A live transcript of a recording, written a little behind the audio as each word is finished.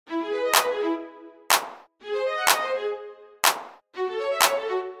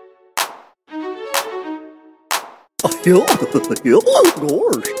Yeah, yeah, of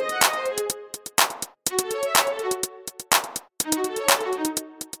course.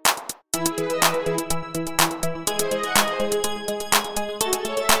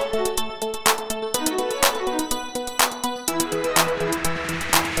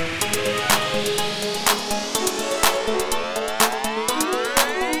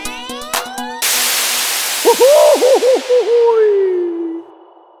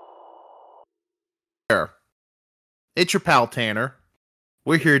 It's your pal Tanner.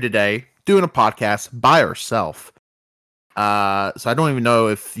 We're here today doing a podcast by ourselves. So I don't even know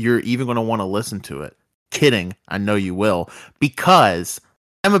if you're even going to want to listen to it. Kidding. I know you will. Because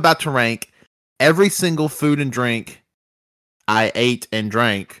I'm about to rank every single food and drink I ate and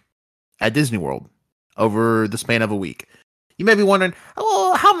drank at Disney World over the span of a week. You may be wondering,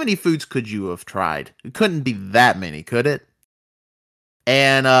 well, how many foods could you have tried? It couldn't be that many, could it?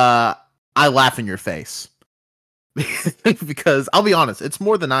 And I laugh in your face. Because I'll be honest, it's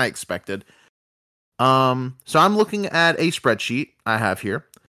more than I expected. So I'm looking at a spreadsheet I have here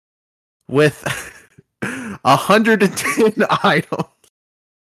with 110 items.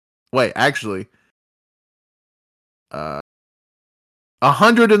 Wait, actually,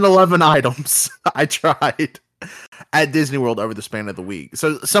 111 items I tried at Disney World over the span of the week.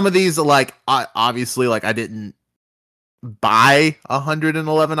 So some of these, like, obviously, like, I didn't buy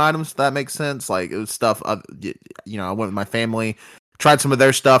 111 items, if that makes sense. Like, it was stuff, I went with my family, tried some of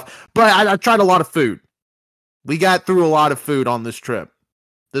their stuff, but I tried a lot of food. We got through a lot of food on this trip.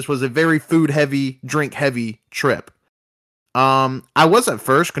 This was a very food heavy, drink heavy trip. I was at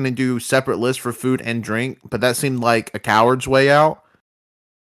first going to do separate lists for food and drink, but that seemed like a coward's way out.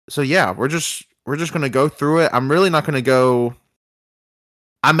 So yeah, we're just going to go through it. I'm really not going to go.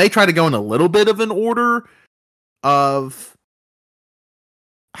 I may try to go in a little bit of an order of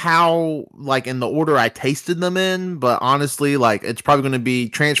how, like, in the order I tasted them in, but honestly, like, it's probably going to be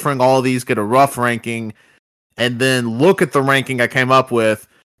transferring all of these, get a rough ranking, and then look at the ranking I came up with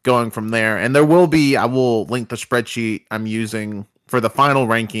going from there. And I will link the spreadsheet I'm using for the final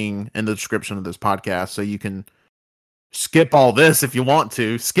ranking in the description of this podcast, so you can skip all this if you want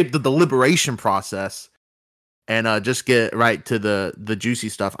to, skip the deliberation process, and just get right to the juicy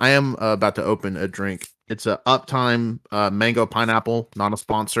stuff. I am about to open a drink. It's a Uptime mango pineapple, not a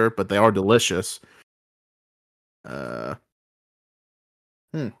sponsor, but they are delicious. And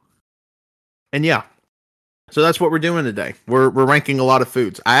yeah, so that's what we're doing today. We're ranking a lot of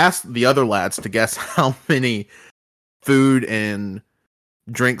foods. I asked the other lads to guess how many food and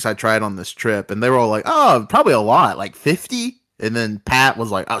drinks I tried on this trip, and they were all like, "Oh, probably a lot, like 50." And then Pat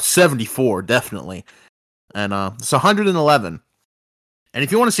was like, "Oh, 74, definitely." And it's 111. And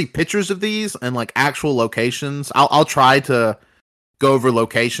if you want to see pictures of these and, like, actual locations, I'll try to go over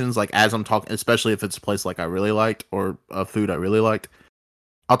locations, like, as I'm talking, especially if it's a place like I really liked or a food I really liked.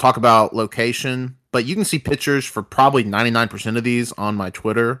 I'll talk about location, but you can see pictures for probably 99% of these on my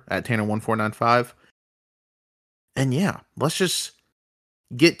Twitter at Tanner1495. And yeah, let's just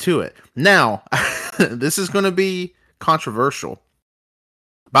get to it. Now, this is going to be controversial,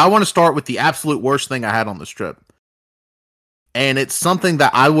 but I want to start with the absolute worst thing I had on this trip. And it's something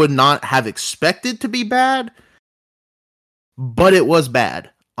that I would not have expected to be bad, but it was bad.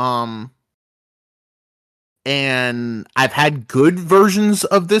 And I've had good versions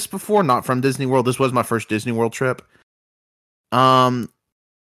of this before, not from Disney World. This was my first Disney World trip. But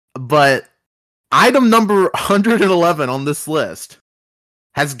item number 111 on this list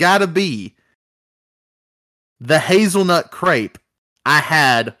has got to be the hazelnut crepe I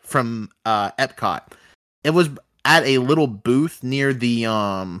had from Epcot. It was at a little booth near the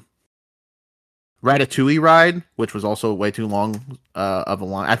Ratatouille ride, which was also way too long of a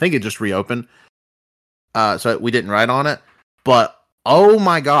line. I think it just reopened, so we didn't ride on it. But oh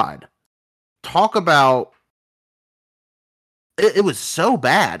my god, talk about it! It was so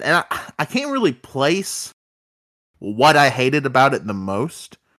bad, and I can't really place what I hated about it the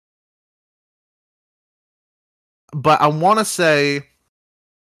most. But I want to say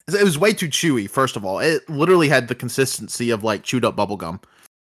it was way too chewy, first of all. It literally had the consistency of, like, chewed up bubblegum.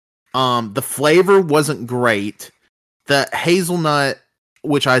 The flavor wasn't great. The hazelnut,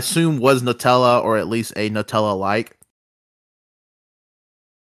 which I assume was Nutella, or at least a Nutella-like,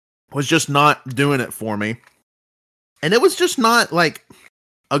 was just not doing it for me. And it was just not, like,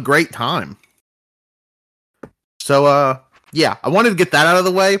 a great time. So, yeah, I wanted to get that out of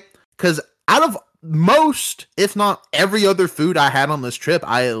the way, because out of most, if not every other food I had on this trip,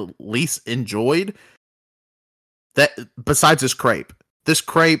 I at least enjoyed. That besides this crepe. This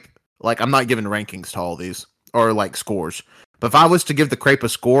crepe, like, I'm not giving rankings to all these, or, like, scores. But if I was to give the crepe a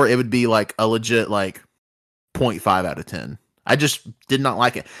score, it would be, like, a legit, like, 0.5 out of 10. I just did not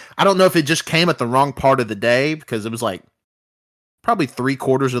like it. I don't know if it just came at the wrong part of the day because it was like probably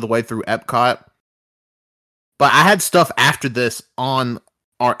 3/4 of the way through Epcot. But I had stuff after this on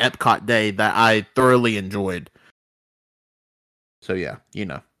our Epcot day that I thoroughly enjoyed. So yeah,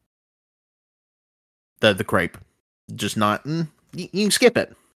 the crepe, just not. You can skip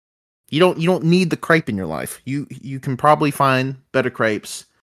it. You don't need the crepe in your life. You can probably find better crepes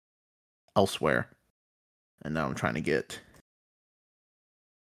elsewhere. And now I'm trying to get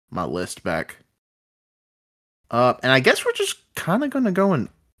my list back up, and I guess we're just kind of gonna go in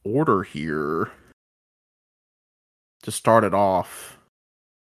order here to start it off,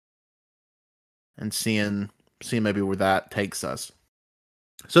 and seeing maybe where that takes us.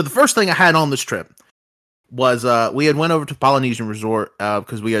 So the first thing I had on this trip was we had went over to Polynesian Resort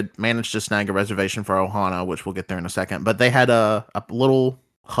because we had managed to snag a reservation for Ohana, which we'll get there in a second. But they had a little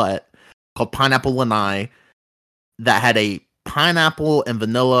hut called Pineapple Lanai that had a pineapple and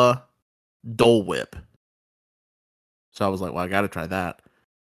vanilla Dole Whip. So I was like, well, I gotta try that.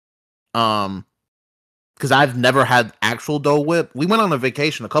 Because I've never had actual Dole Whip. We went on a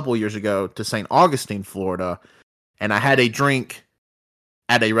vacation a couple of years ago to St. Augustine, Florida, and I had a drink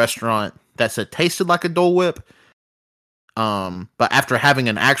at a restaurant that said tasted like a Dole Whip. But after having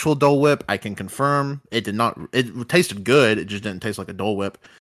an actual Dole Whip, I can confirm it did not. It tasted good. It just didn't taste like a Dole Whip.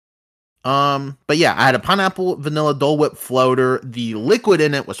 But yeah, I had a pineapple vanilla Dole Whip floater. The liquid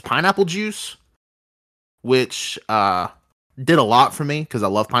in it was pineapple juice, which did a lot for me because I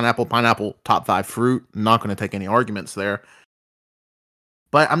love pineapple. Pineapple, top 5 fruit. I'm not going to take any arguments there.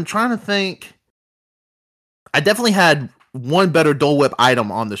 But I'm trying to think. I definitely had one better Dole Whip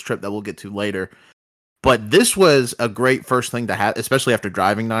item on this trip that we'll get to later. But this was a great first thing to have, especially after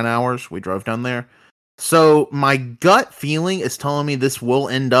driving 9 hours. We drove down there. So my gut feeling is telling me this will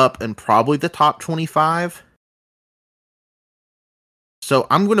end up in probably the top 25. So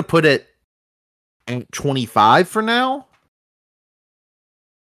I'm going to put it at 25 for now.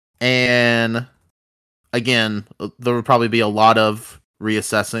 And again, there will probably be a lot of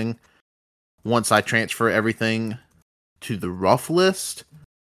reassessing once I transfer everything to the rough list.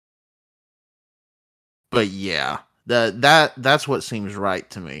 But yeah, that's what seems right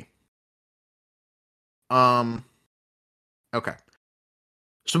to me. Okay.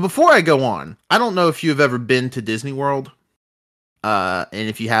 So before I go on, I don't know if you've ever been to Disney World. And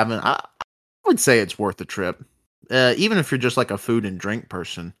if you haven't, I would say it's worth the trip. Even if you're just like a food and drink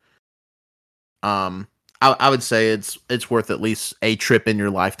person. I would say it's worth at least a trip in your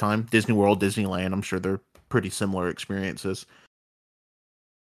lifetime. Disney World, Disneyland, I'm sure they're pretty similar experiences.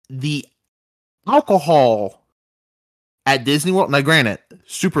 The alcohol at Disney World, now granted,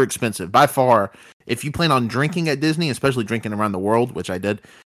 super expensive by far. If you plan on drinking at Disney, especially drinking around the world, which I did,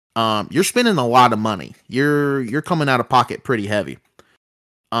 you're spending a lot of money. You're coming out of pocket pretty heavy.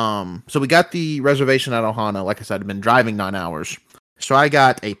 So we got the reservation at Ohana. Like I said, I've been driving 9 hours. So I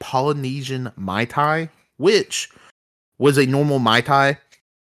got a Polynesian Mai Tai, which was a normal Mai Tai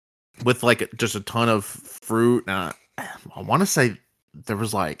with like just a ton of fruit. I want to say there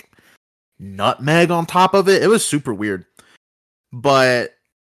was like nutmeg on top of it. It was super weird.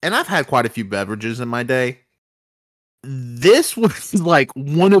 And I've had quite a few beverages in my day. This was like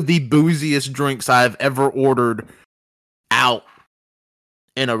one of the booziest drinks I've ever ordered out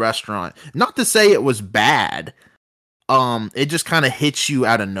in a restaurant. Not to say it was bad. It just kind of hits you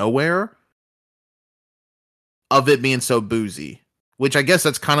out of nowhere of it being so boozy, which I guess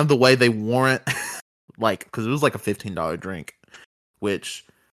that's kind of the way they warrant, like, because it was like a $15 drink, which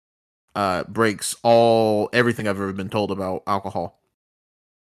breaks everything I've ever been told about alcohol.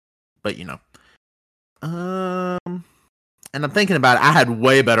 But and I'm thinking about it, I had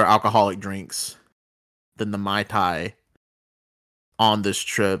way better alcoholic drinks than the Mai Tai on this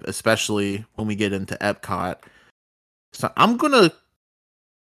trip, especially when we get into Epcot. So I want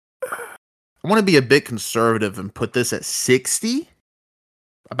to be a bit conservative and put this at 60,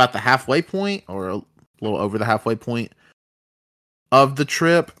 about the halfway point, or a little over the halfway point of the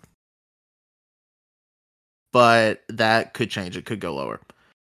trip. But that could change. It could go lower.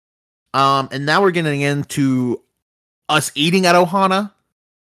 And now we're getting into us eating at Ohana.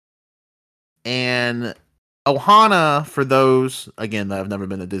 And Ohana, for those, again, that have never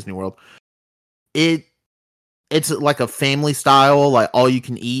been to Disney World, it's like a family style, like all you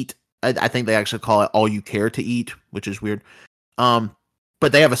can eat. I think they actually call it all you care to eat, which is weird.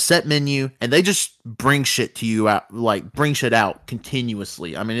 But they have a set menu and they just bring shit to you out, like bring shit out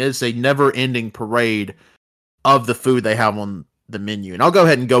continuously. I mean, it's a never ending parade of the food they have on the menu. And I'll go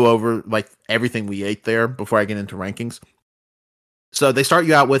ahead and go over like everything we ate there before I get into rankings. So they start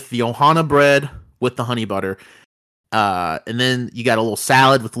you out with the Ohana bread, with the honey butter. And then you got a little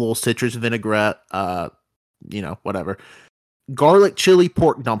salad with a little citrus vinaigrette, whatever. Garlic chili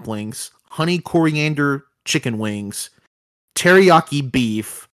pork dumplings, honey coriander chicken wings, teriyaki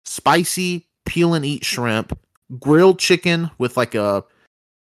beef, spicy peel and eat shrimp, grilled chicken with like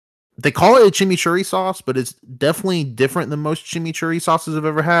they call it a chimichurri sauce, but it's definitely different than most chimichurri sauces I've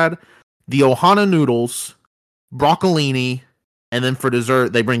ever had. The Ohana noodles, broccolini, and then for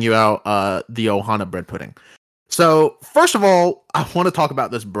dessert, they bring you out the Ohana bread pudding. So, first of all, I want to talk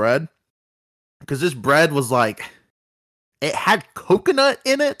about this bread, because this bread was like, it had coconut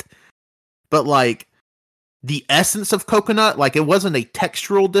in it, but like the essence of coconut, like it wasn't a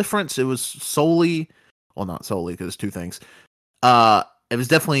textural difference. It was solely, well, not solely, because it's two things. It was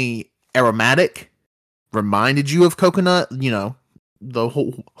definitely aromatic, reminded you of coconut, the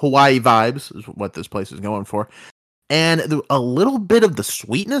whole Hawaii vibes is what this place is going for. And a little bit of the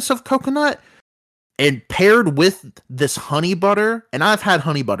sweetness of coconut, and paired with this honey butter. And I've had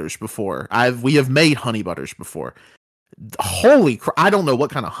honey butters before. We have made honey butters before. Holy crap. I don't know what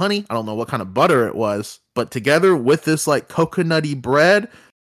kind of honey, I don't know what kind of butter it was, but together with this like coconutty bread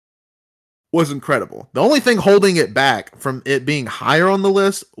was incredible. The only thing holding it back from it being higher on the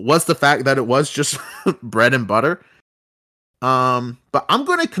list was the fact that it was just bread and butter. But I'm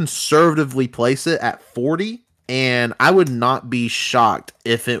going to conservatively place it at 40, and I would not be shocked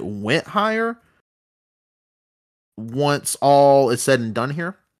if it went higher once all is said and done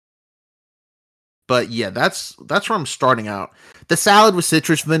here. But yeah, that's where I'm starting out. The salad with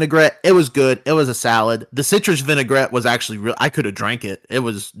citrus vinaigrette, it was good. It was a salad. The citrus vinaigrette was actually real. I could have drank it. It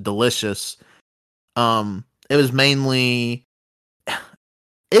was delicious. It was mainly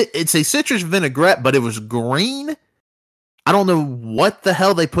it's a citrus vinaigrette, but it was green. I don't know what the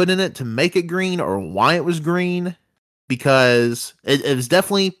hell they put in it to make it green or why it was green, because it was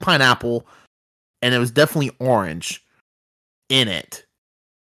definitely pineapple and it was definitely orange in it.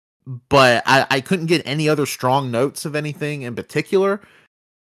 But I couldn't get any other strong notes of anything in particular.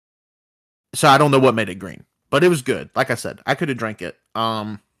 So I don't know what made it green. But it was good. Like I said, I could have drank it.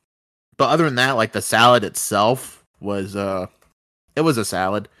 But other than that, like the salad itself was it was a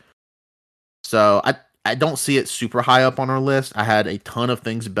salad. So I don't see it super high up on our list. I had a ton of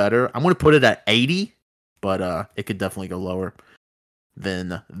things better. I'm going to put it at 80, but it could definitely go lower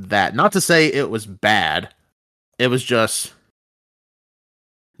than that. Not to say it was bad. It was just,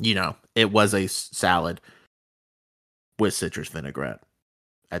 it was a salad with citrus vinaigrette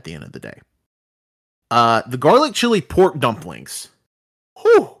at the end of the day. The garlic chili pork dumplings.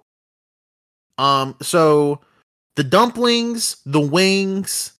 Whew. So the dumplings, the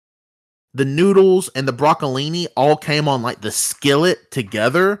wings, the noodles, and the broccolini all came on like the skillet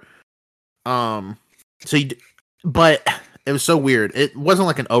together. But it was so weird. It wasn't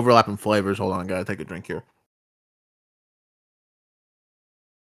like an overlap in flavors. Hold on, I gotta take a drink here.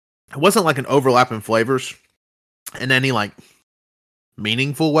 It wasn't like an overlap in flavors in any like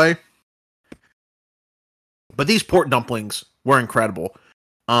meaningful way. But these pork dumplings were incredible.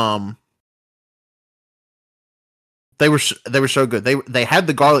 They were so good. They had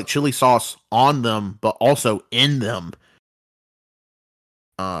the garlic chili sauce on them, but also in them.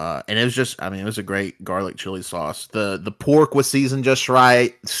 And it was just, it was a great garlic chili sauce. The pork was seasoned just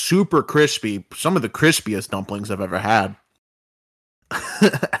right, super crispy. Some of the crispiest dumplings I've ever had.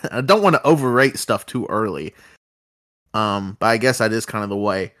 I don't want to overrate stuff too early. But I guess that is kind of the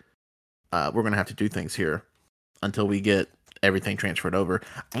way we're going to have to do things here until we get everything transferred over.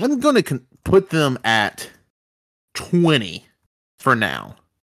 I'm going to put them at 20 for now.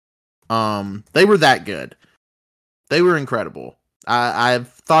 They were that good. They were incredible. I've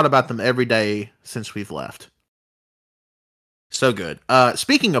thought about them every day since we've left. So good.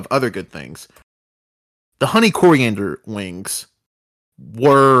 Speaking of other good things, the honey coriander wings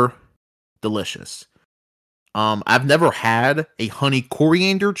were delicious. I've never had a honey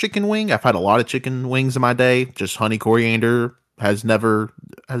coriander chicken wing. I've had a lot of chicken wings in my day. Just honey coriander has never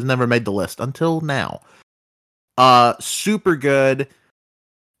made the list until now. Super good.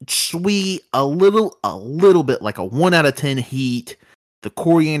 Sweet, a little bit like a 1 out of 10 heat. The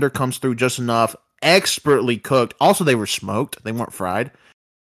coriander comes through just enough. Expertly cooked. Also, they were smoked. They weren't fried.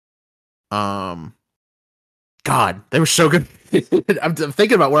 God, they were so good. I'm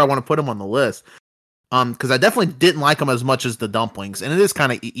thinking about where I want to put them on the list. Because I definitely didn't like them as much as the dumplings, and it is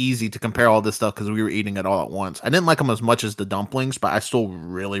kind of easy to compare all this stuff because we were eating it all at once. I didn't like them as much as the dumplings, but I still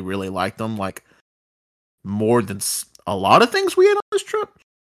really, really liked them, like more than a lot of things we ate on this trip.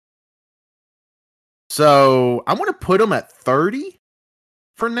 So I'm going to put them at 30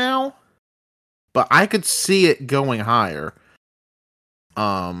 for now, but I could see it going higher.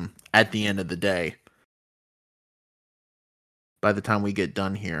 at the end of the day. By the time we get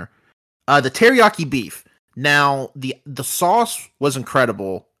done here, the teriyaki beef. Now the sauce was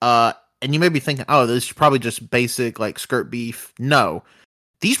incredible. And you may be thinking, oh, this is probably just basic like skirt beef. No,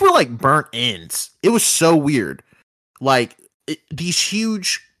 these were like burnt ends. It was so weird. Like these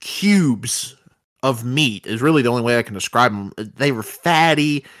huge cubes of meat is really the only way I can describe them. They were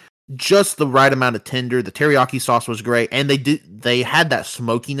fatty, just the right amount of tender. The teriyaki sauce was great, and they had that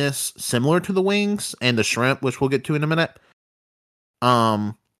smokiness similar to the wings and the shrimp, which we'll get to in a minute.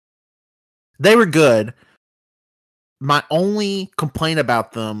 They were good. My only complaint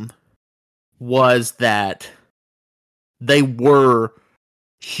about them was that they were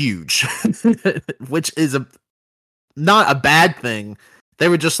huge, which is not a bad thing. They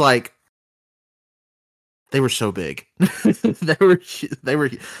were just like, they were so big. they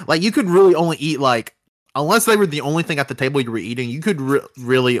were like, you could really only eat like, unless they were the only thing at the table you were eating, you could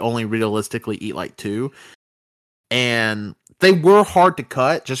really only realistically eat like two. And they were hard to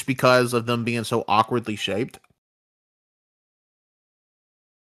cut just because of them being so awkwardly shaped.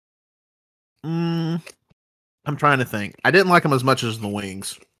 I'm trying to think. I didn't like them as much as the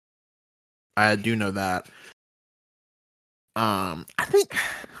wings. I do know that. I think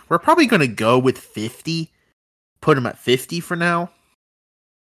we're probably going to go with 50. Put them at 50 for now.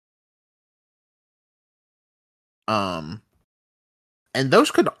 And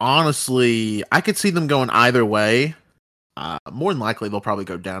those could honestly, I could see them going either way. More than likely, they'll probably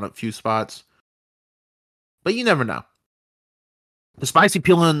go down a few spots. But you never know. The spicy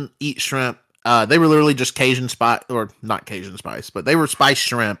peel and eat shrimp, they were literally just Cajun spice, or not Cajun spice, but they were spiced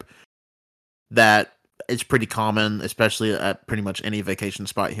shrimp that is pretty common, especially at pretty much any vacation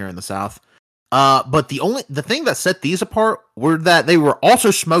spot here in the South. But the thing that set these apart were that they were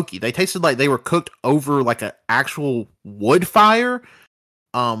also smoky. They tasted like they were cooked over like an actual wood fire,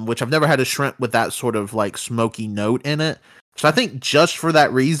 which I've never had a shrimp with that sort of like smoky note in it. So I think just for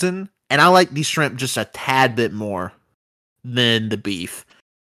that reason, and I like these shrimp just a tad bit more than the beef.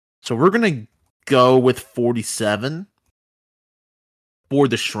 So we're going to go with 47 for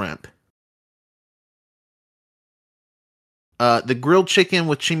the shrimp. The grilled chicken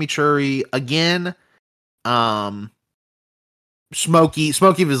with chimichurri, again, smoky.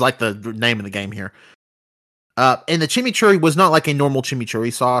 Smoky is like the name of the game here. And the chimichurri was not like a normal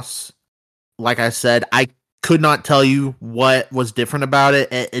chimichurri sauce. Like I said, I could not tell you what was different about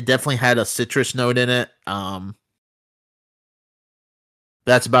it. It definitely had a citrus note in it.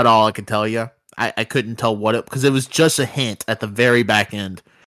 That's about all I could tell you. I couldn't tell what it, because it was just a hint at the very back end.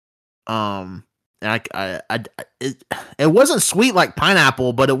 And it wasn't sweet like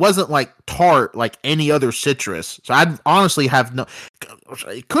pineapple, but it wasn't like tart like any other citrus. So I'd honestly have no.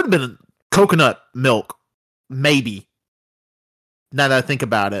 It could have been coconut milk, maybe. Now that I think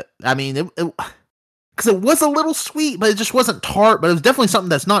about it, I mean, because it was a little sweet, but it just wasn't tart. But it was definitely something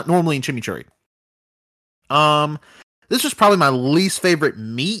that's not normally in chimichurri. This was probably my least favorite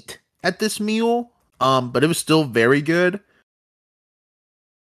meat at this meal. But it was still very good.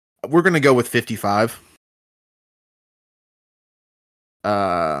 We're going to go with 55.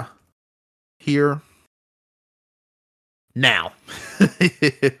 Here. Now.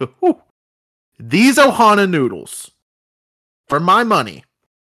 These Ohana noodles, for my money,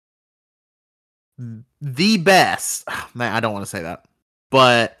 the best. Man, I don't want to say that.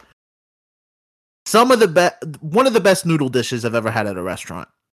 But one of the best noodle dishes I've ever had at a restaurant.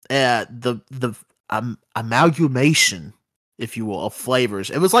 The amalgamation, if you will, of flavors.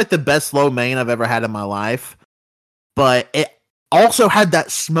 It was like the best lo mein I've ever had in my life, but it also had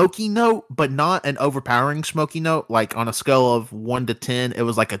that smoky note, but not an overpowering smoky note. Like on a scale of 1 to 10, it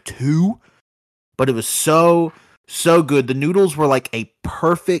was like a 2, but it was so good. The noodles were like a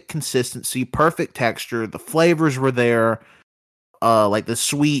perfect consistency, perfect texture. The flavors were there. Like the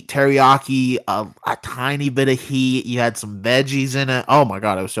sweet teriyaki, a tiny bit of heat. You had some veggies in it. Oh my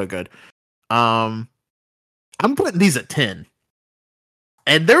God, it was so good. I'm putting these at 10.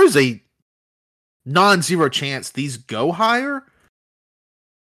 And there is a non-zero chance these go higher.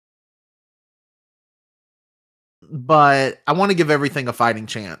 But I want to give everything a fighting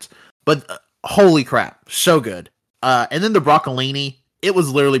chance. But holy crap, so good. And then the broccolini, it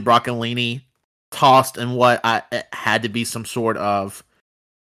was literally broccolini tossed in what it had to be some sort of,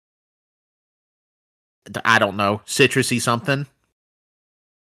 I don't know, citrusy something.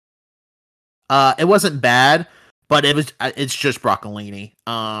 It wasn't bad, but it's just broccolini.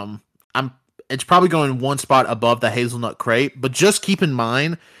 It's probably going one spot above the hazelnut crepe, but just keep in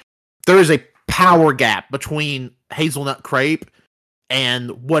mind there is a power gap between hazelnut crepe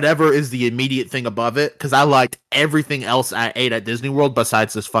and whatever is the immediate thing above it, because I liked everything else I ate at Disney World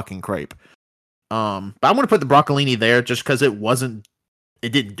besides this fucking crepe. But I'm gonna put the broccolini there just because it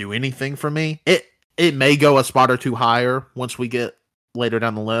didn't do anything for me. It may go a spot or two higher once we get later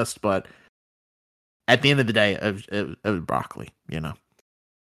down the list, but at the end of the day, it was broccoli, you know.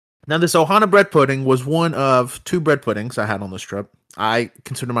 Now, this Ohana bread pudding was one of 2 bread puddings I had on this trip. I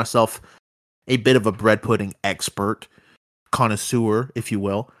consider myself a bit of a bread pudding expert, connoisseur, if you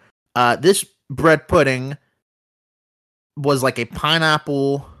will. This bread pudding was like a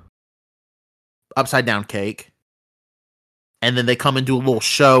pineapple upside down cake, and then they come and do a little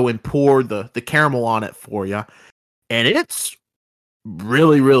show and pour the caramel on it for you, and it's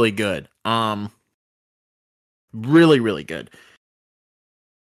really, really good. Really, really good.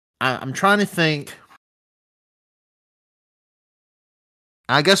 I'm trying to think.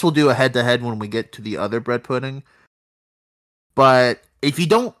 I guess we'll do a head-to-head when we get to the other bread pudding. But if you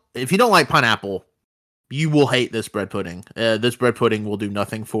don't like pineapple, you will hate this bread pudding. This bread pudding will do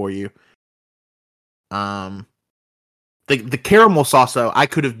nothing for you. The caramel sauce, though, I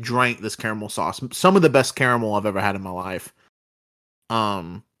could have drank this caramel sauce. Some of the best caramel I've ever had in my life.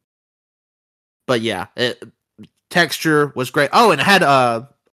 But yeah, texture was great. Oh, and it had a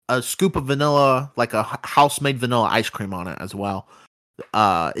scoop of vanilla, like a house-made vanilla ice cream on it as well.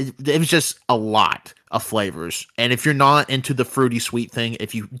 It was just a lot of flavors. And if you're not into the fruity sweet thing,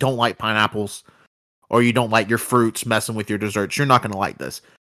 if you don't like pineapples or you don't like your fruits messing with your desserts, you're not going to like this.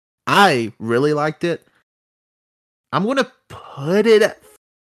 I really liked it. I'm going to put it at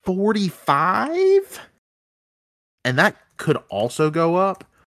 45. And that could also go up.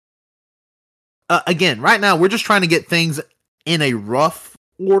 Again, right now, we're just trying to get things in a rough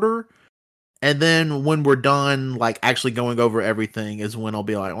order. And then when we're done, like, actually going over everything is when I'll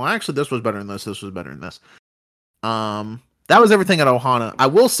be like, well, actually, this was better than this. This was better than this. That was everything at Ohana. I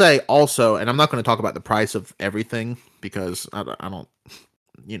will say also, and I'm not going to talk about the price of everything because I don't,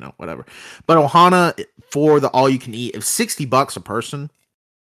 you know, whatever. But Ohana, for the all-you-can-eat, is $60 a person.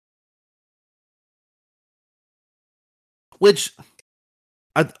 Which,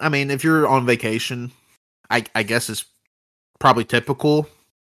 I mean, if you're on vacation, I guess is probably typical.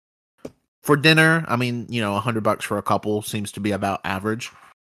 For dinner, I mean, you know, $100 for a couple seems to be about average.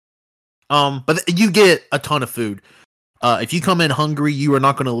 But you get a ton of food. If you come in hungry, you are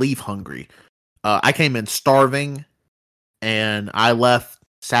not going to leave hungry. I came in starving, and I left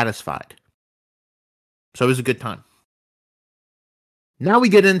satisfied. So it was a good time. Now we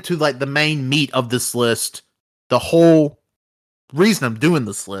get into like the main meat of this list. The whole reason I'm doing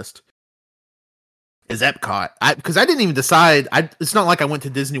this list is Epcot. Because I didn't even decide. It's not like I went to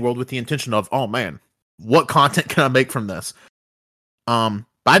Disney World with the intention of, oh man, what content can I make from this? But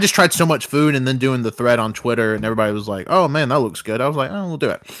I just tried so much food, and then doing the thread on Twitter, and everybody was like, oh man, that looks good. I was like, oh, we'll do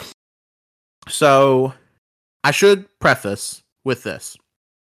it. So I should preface with this.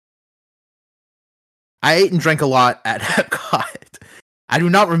 I ate and drank a lot at Epcot. I do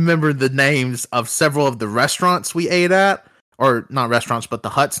not remember the names of several of the restaurants we ate at, or not restaurants, but the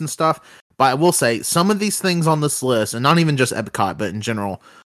huts and stuff. But I will say, some of these things on this list, and not even just Epcot, but in general,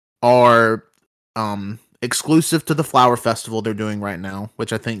 are exclusive to the Flower Festival they're doing right now,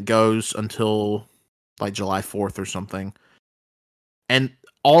 which I think goes until like July 4th or something. And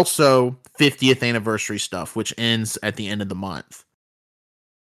also 50th anniversary stuff, which ends at the end of the month.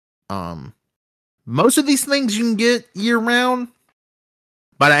 Most of these things you can get year round,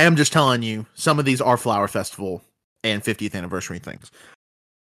 but I am just telling you, some of these are Flower Festival and 50th anniversary things.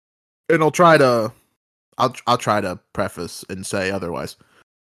 And I'll try to preface and say otherwise.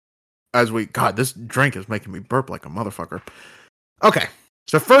 God, this drink is making me burp like a motherfucker. Okay,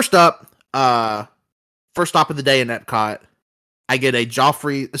 so first stop of the day in Epcot, I get a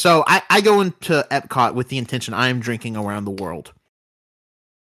Joffrey. So I go into Epcot with the intention I am drinking around the world.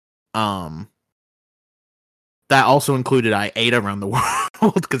 That also included I ate around the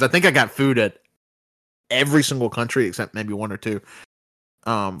world because I think I got food at every single country except maybe one or two.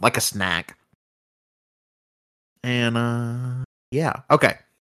 Like a snack. And yeah, okay.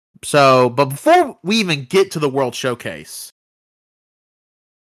 So, but before we even get to the World Showcase,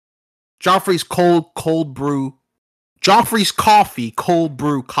 Joffrey's Joffrey's Coffee cold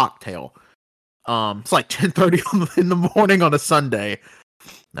brew cocktail. It's like 10:30 in the morning on a Sunday.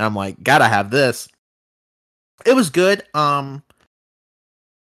 And I'm like, gotta have this. It was good. God,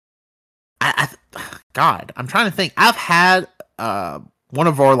 I'm trying to think. I've had one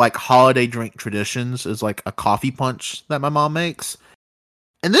of our like holiday drink traditions is like a coffee punch that my mom makes.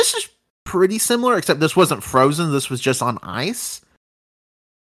 And this is pretty similar, except this wasn't frozen. This was just on ice.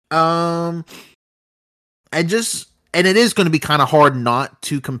 and it is going to be kind of hard not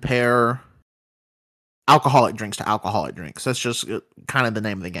to compare alcoholic drinks to alcoholic drinks. That's just kind of the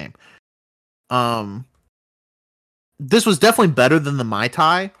name of the game. This was definitely better than the Mai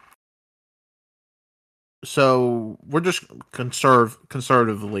Tai. So we're just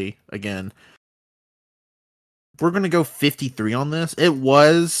conservatively again. We're gonna go 53 on this. It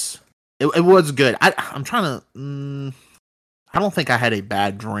was good. I'm trying to. I don't think I had a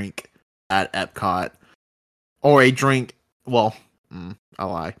bad drink at Epcot or a drink. Well, I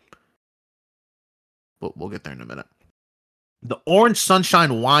lie. We'll get there in a minute. The Orange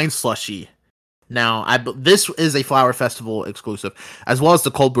Sunshine Wine Slushie. Now, this is a Flower Festival exclusive, as well as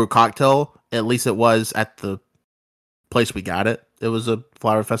the cold brew cocktail. At least it was at the place we got it. It was a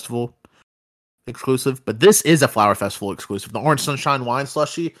Flower Festival exclusive, but this is a Flower Festival exclusive. The Orange Sunshine Wine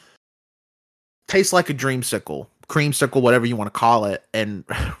Slushie tastes like a dreamsicle, creamsicle, whatever you want to call it. And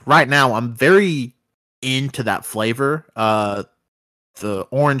right now, I'm very into that flavor. The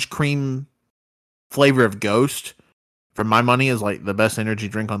orange cream flavor of Ghost, for my money, is like the best energy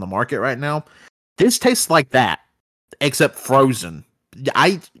drink on the market right now. This tastes like that, except frozen.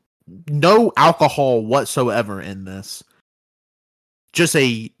 No alcohol whatsoever in this. Just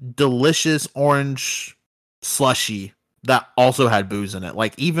a delicious orange slushy that also had booze in it.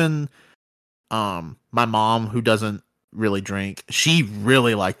 Like even my mom, who doesn't really drink, she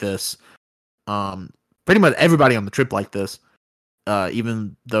really liked this. Pretty much everybody on the trip liked this.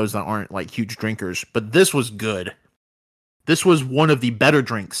 Even those that aren't like huge drinkers. But this was good. This was one of the better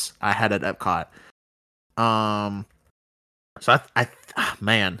drinks I had at Epcot. So I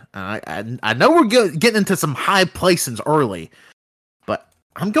know we're getting into some high placings early, but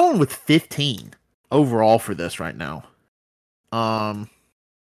I'm going with 15 overall for this right now. And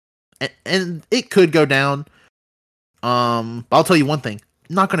it could go down. But I'll tell you one thing,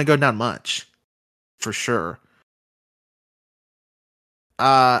 not going to go down much, for sure.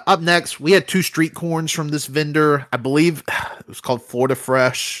 Up next, we had 2 street corns from this vendor. I believe it was called Florida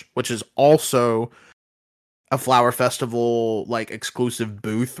Fresh, which is also a Flower Festival like exclusive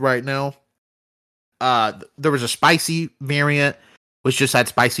booth right now. There was a spicy variant, which just had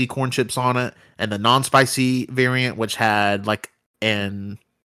spicy corn chips on it, and the non-spicy variant, which had like a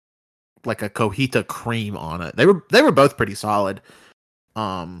cojita cream on it. They were both pretty solid.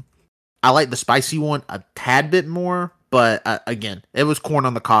 I like the spicy one a tad bit more, but again, it was corn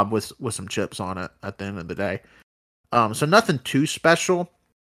on the cob with some chips on it at the end of the day. So nothing too special,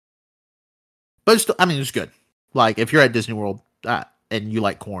 but it's still, I mean, it's good. Like if you're at Disney World and you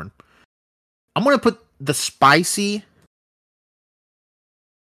like corn, I'm gonna put the spicy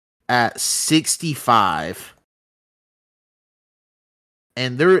at 65.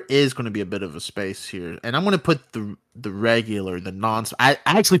 And there is going to be a bit of a space here. And I'm going to put the regular, the I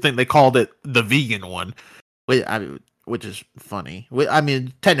actually think they called it the vegan one, which is funny. I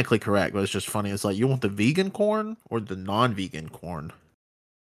mean, technically correct, but it's just funny. It's like, you want the vegan corn or the non-vegan corn?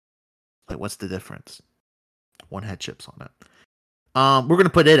 Like, what's the difference? One had chips on it. We're going to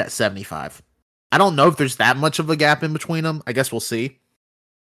put it at 75. I don't know if there's that much of a gap in between them. I guess we'll see.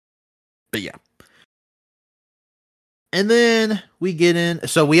 But yeah. And then we get in.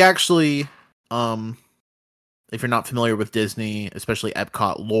 So we actually, if you're not familiar with Disney, especially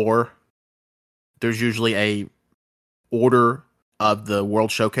Epcot lore, there's usually a order of the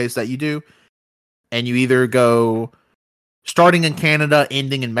World Showcase that you do. And you either go starting in Canada,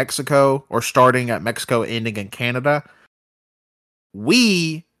 ending in Mexico, or starting at Mexico, ending in Canada.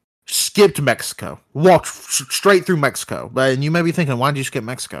 We skipped Mexico, walked straight through Mexico. And you may be thinking, why did you skip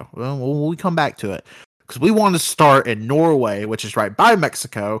Mexico? Well, we come back to it. Because we want to start in Norway, which is right by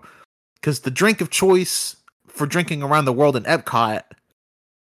Mexico, because the drink of choice for drinking around the world in Epcot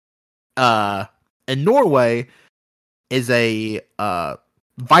in Norway is a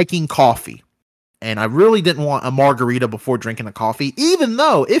Viking coffee. And I really didn't want a margarita before drinking a coffee, even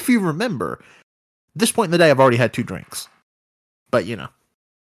though, if you remember, at this point in the day, I've already had 2 drinks. But, you know,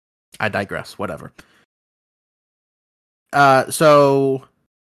 I digress. Whatever. So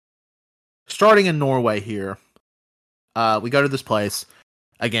starting in Norway here, we go to this place.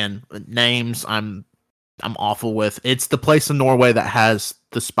 Again, names I'm awful with. It's the place in Norway that has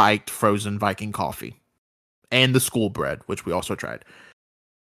the spiked frozen Viking coffee and the school bread, which we also tried.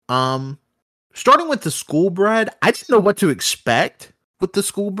 Starting with the school bread, I didn't know what to expect with the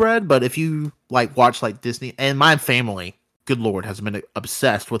school bread, but if you like watch like Disney, and my family, good Lord, has been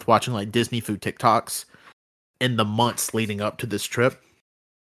obsessed with watching like Disney food TikToks in the months leading up to this trip.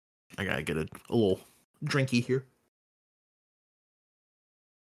 I gotta get a little drinky here.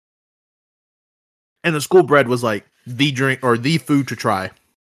 And the school bread was like the drink or the food to try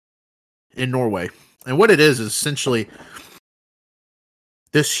in Norway. And what it is essentially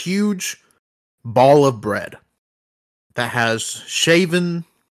this huge ball of bread that has shaven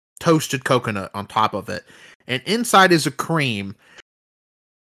toasted coconut on top of it. And inside is a cream.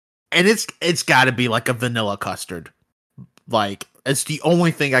 And it's got to be like a vanilla custard. Like, it's the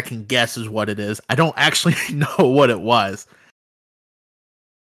only thing I can guess is what it is. I don't actually know what it was.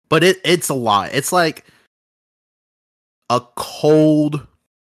 But it's a lot. It's like a cold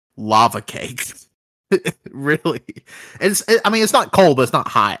lava cake. Really. I mean, it's not cold, but it's not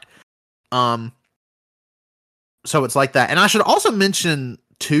hot. So it's like that. And I should also mention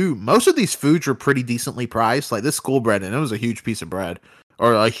too, most of these foods are pretty decently priced. Like this school bread, and it was a huge piece of bread,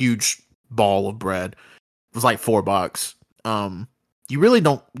 or a huge ball of bread. It was like $4. You really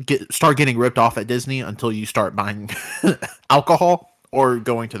don't start getting ripped off at Disney until you start buying alcohol or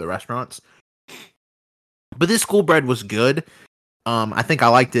going to the restaurants. But this school bread was good. I think I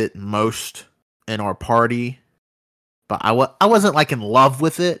liked it most in our party, but I wasn't like in love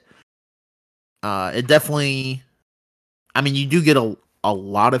with it. It definitely, I mean, you do get a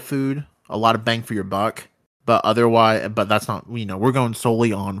lot of food, a lot of bang for your buck, but that's not, we're going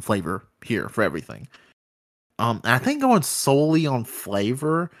solely on flavor here for everything. And I think going solely on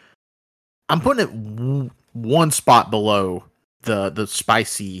flavor, I'm putting it one spot below the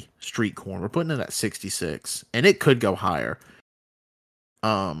spicy street corn. We're putting it at 66, and it could go higher.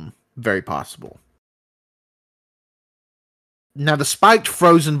 Very possible. Now, the spiked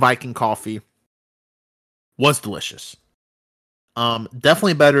frozen Viking coffee was delicious.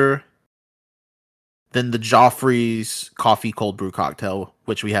 Definitely better than the Joffrey's coffee cold brew cocktail,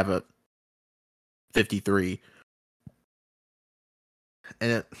 which we have at 53.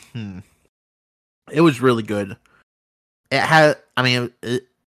 And it was really good. It had, I mean,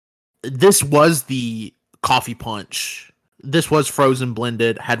 this was the coffee punch. This was frozen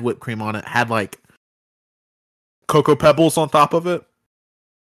blended, had whipped cream on it, had like cocoa pebbles on top of it.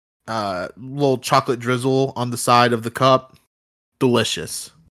 Little chocolate drizzle on the side of the cup. Delicious.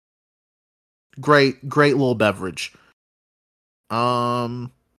 Great little beverage.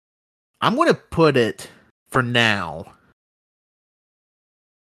 I'm gonna put it for now.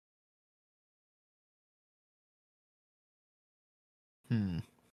 I'm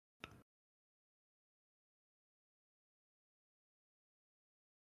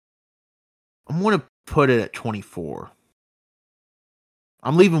gonna put it at 24.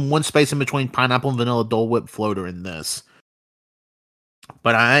 I'm leaving one space in between pineapple and vanilla Dole Whip floater in this.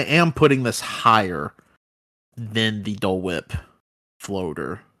 But I am putting this higher than the Dole Whip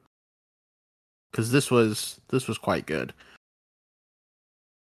floater. Because this was quite good.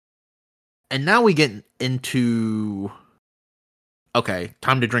 And now we get into, okay,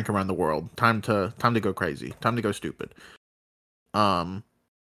 time to drink around the world. Time to go crazy. Time to go stupid. And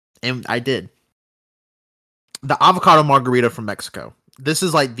I did. The avocado margarita from Mexico. This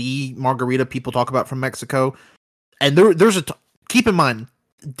is like the margarita people talk about from Mexico. And there's keep in mind,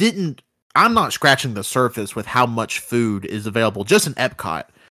 I'm not scratching the surface with how much food is available just in Epcot.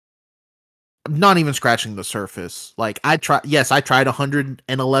 I'm not even scratching the surface. Like I tried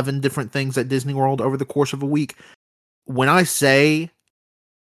 111 different things at Disney World over the course of a week. When I say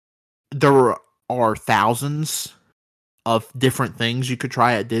there are thousands of different things you could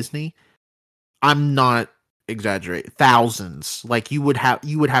try at Disney, I'm not exaggerating. Thousands. Like you would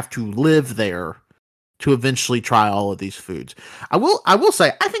have to live there to eventually try all of these foods. I will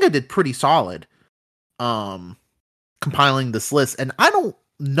say I think I did pretty solid compiling this list, and I don't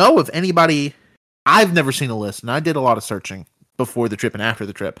know if anybody, I've never seen a list, and I did a lot of searching before the trip and after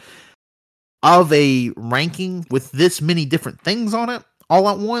the trip, of a ranking with this many different things on it all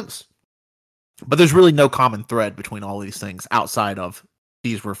at once. But there's really no common thread between all these things outside of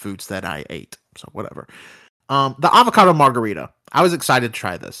these were foods that I ate. So whatever. The avocado margarita. I was excited to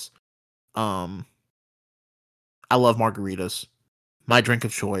try this. I love margaritas. My drink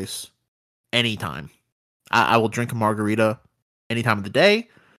of choice. Anytime. I will drink a margarita any time of the day,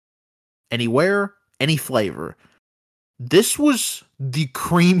 anywhere, any flavor. This was the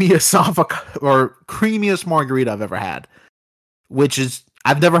creamiest avocado or creamiest margarita I've ever had, which is,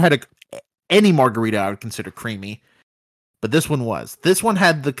 I've never had any margarita I would consider creamy, but this one was. This one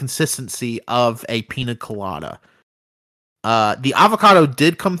had the consistency of a pina colada. The avocado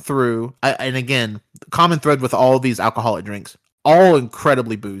did come through, and again, common thread with all of these alcoholic drinks, all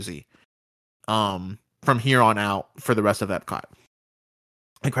incredibly boozy. From here on out for the rest of Epcot.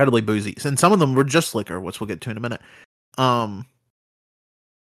 Incredibly boozy. And some of them were just liquor, which we'll get to in a minute.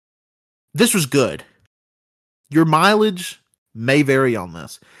 This was good. Your mileage may vary on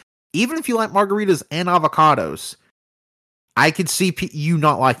this. Even if you like margaritas and avocados, I could see you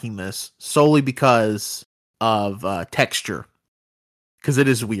not liking this solely because of texture. Because it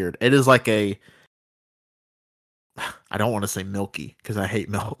is weird. It is like a... I don't want to say milky because I hate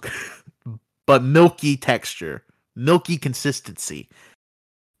milk. But milky texture. Milky consistency.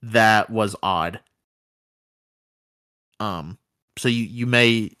 That was odd. So you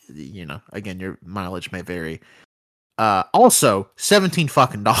may, again, your mileage may vary. Also, $17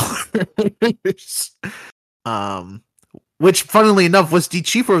 fucking dollars. Which, funnily enough, was the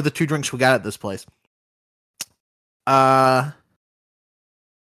cheaper of the 2 drinks we got at this place.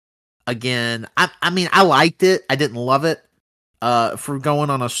 Again, I mean, I liked it. I didn't love it. For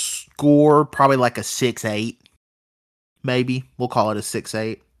going on a score, probably like a 6-8. Maybe we'll call it a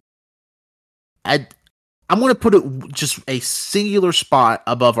 6-8. I'm going to put it just a singular spot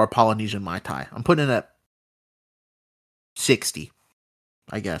above our Polynesian Mai Tai. I'm putting it at 60,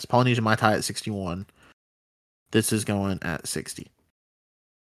 I guess. Polynesian Mai Tai at 61. This is going at 60.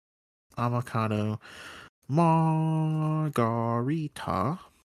 Avocado Margarita.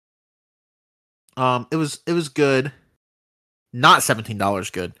 It was good. Not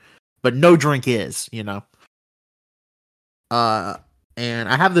 $17 good, but no drink is, And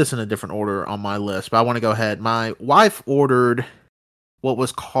I have this in a different order on my list, but I want to go ahead. My wife ordered what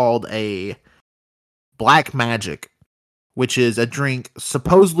was called a Black Magic, which is a drink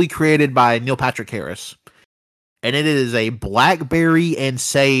supposedly created by Neil Patrick Harris. And it is a blackberry and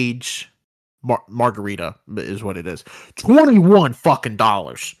sage margarita is what it is. $21 fucking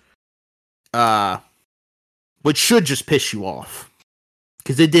dollars. Which should just piss you off.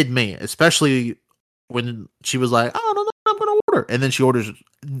 Because it did me, especially when she was like, "Oh, no, I'm going to order." And then she orders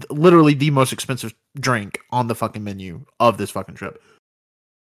literally the most expensive drink on the fucking menu of this fucking trip.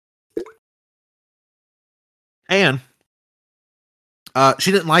 And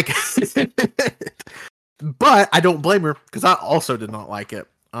she didn't like it. But I don't blame her because I also did not like it.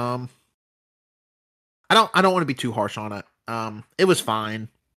 I don't want to be too harsh on it. It was fine.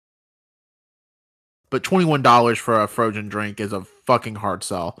 But $21 for a frozen drink is a fucking hard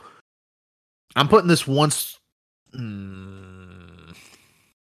sell. I'm putting this one spot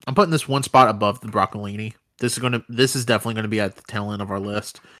above the broccolini. This is definitely gonna be at the tail end of our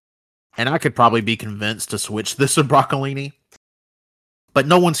list. And I could probably be convinced to switch this to broccolini. But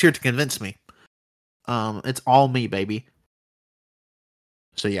no one's here to convince me. It's all me, baby.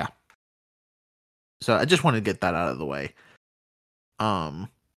 So yeah. So I just wanted to get that out of the way.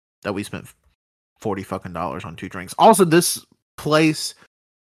 That we spent $40 fucking dollars on 2 drinks. Also, this place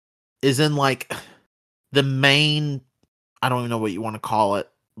is in like the main, I don't even know what you want to call it,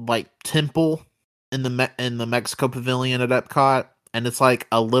 like temple in the Mexico Pavilion at Epcot, and it's like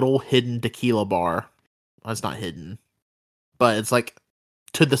a little hidden tequila bar. Well, it's not hidden, but it's like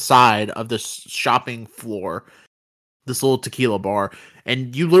to the side of this shopping floor, this little tequila bar,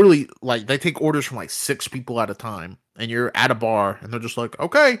 and you literally like they take orders from like 6 people at a time, and you're at a bar, and they're just like,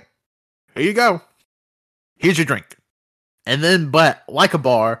 "Okay, here you go. Here's your drink." And then, but like a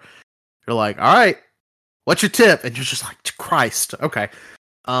bar, you're like, "All right, what's your tip?" And you're just like, "Christ, okay."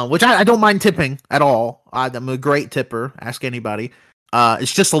 Which I don't mind tipping at all. I'm a great tipper. Ask anybody.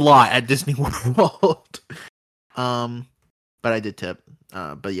 It's just a lot at Disney World. But I did tip.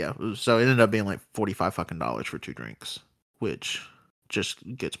 But yeah, so it ended up being like $45 fucking dollars for 2 drinks, which just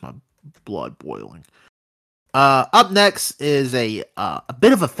gets my blood boiling. Up next is a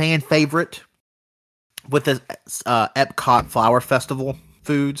bit of a fan favorite with the Epcot Flower Festival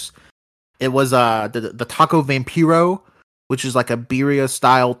foods. It was the Taco Vampiro, which is like a birria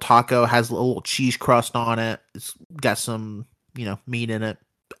style taco, has a little cheese crust on it. It's got some, meat in it.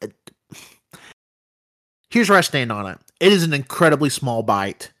 Here's where I stand on it. It is an incredibly small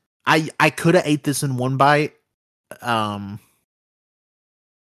bite. I could have ate this in one bite, but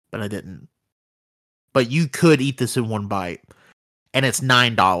I didn't. But you could eat this in one bite, and it's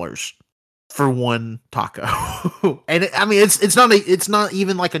 $9 for one taco. And it's not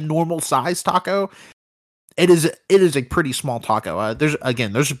even like a normal size taco. It is a pretty small taco. There's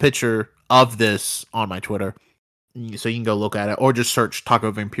a picture of this on my Twitter, so you can go look at it, or just search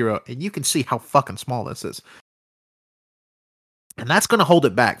Taco Vampiro, and you can see how fucking small this is. And that's gonna hold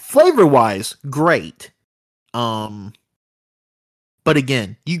it back. Flavor wise, great. But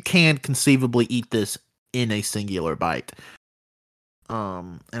again, you can conceivably eat this in a singular bite.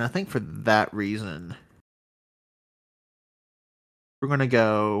 And I think for that reason, we're gonna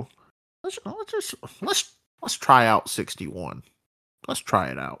go. Let's try out 61. Let's try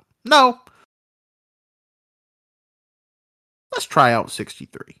it out. No. Let's try out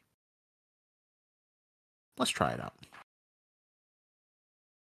 63. Let's try it out.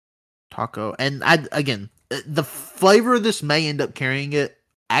 Taco. And again, The flavor of this may end up carrying it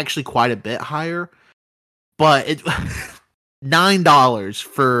actually quite a bit higher, but it $9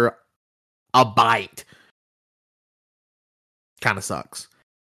 for a bite kind of sucks.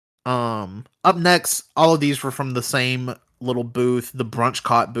 Up next, all of these were from the same little booth, the Brunch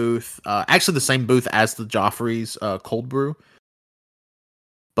Cot booth. Actually the same booth as the Joffrey's cold brew.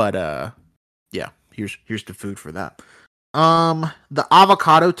 But yeah, here's the food for that. The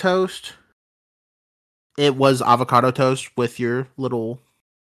avocado toast. It was avocado toast with your little,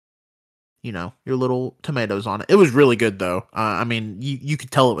 your little tomatoes on it. It was really good though. I mean, you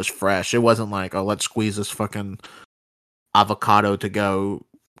could tell it was fresh. It wasn't like, oh, let's squeeze this fucking avocado to go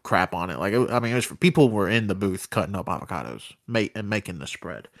crap on it. Like, it was people were in the booth cutting up avocados, and making the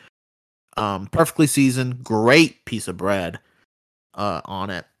spread. Perfectly seasoned, great piece of bread, on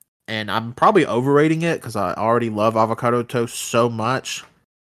it. And I'm probably overrating it because I already love avocado toast so much.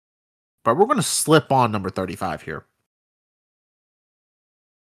 But we're gonna slip on number 35 here.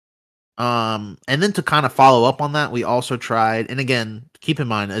 And then to kind of follow up on that, we also tried, and again, keep in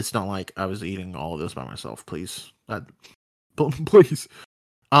mind, it's not like I was eating all of this by myself. Please, please.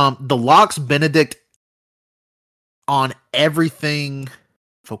 The Lox Benedict on everything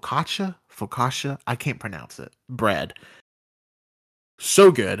focaccia. I can't pronounce it. Bread, so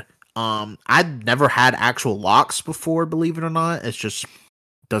good. I'd never had actual lox before, believe it or not. It's just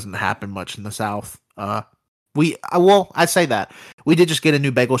doesn't happen much in the South. I say that we did just get a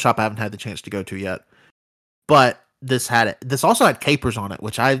new bagel shop I haven't had the chance to go to yet, but this had it. This also had capers on it,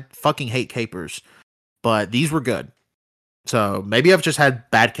 which I fucking hate capers, but these were good. So maybe I've just had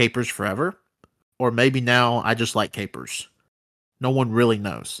bad capers forever, or maybe now I just like capers. No one really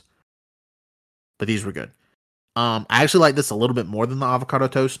knows, but these were good. I actually like this a little bit more than the avocado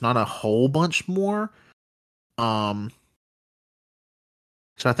toast, not a whole bunch more.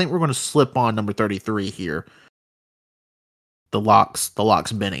 So I think we're going to slip on number 33 here. The Lox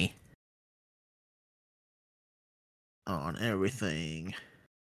Benny. On everything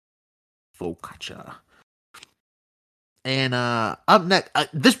focaccia. And up next,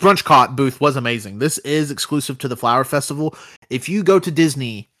 this Brunch Cot booth was amazing. This is exclusive to the Flower Festival. If you go to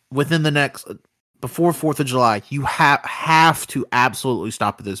Disney within the next, before 4th of July, you have to absolutely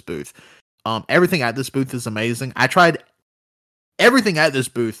stop at this booth. Everything at this booth is amazing. I tried everything at this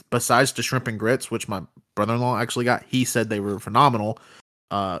booth besides the shrimp and grits, which my brother-in-law actually got. He said they were phenomenal.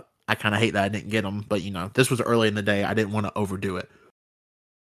 I kind of hate that I didn't get them, but this was early in the day. I didn't want to overdo it.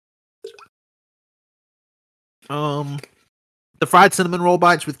 The fried cinnamon roll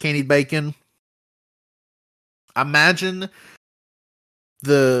bites with candied bacon. Imagine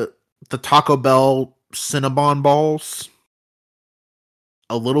the Taco Bell Cinnabon balls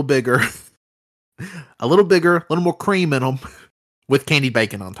a little bigger, a little more cream in them, with candied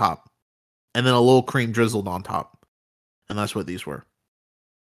bacon on top, and then a little cream drizzled on top, and that's what these were.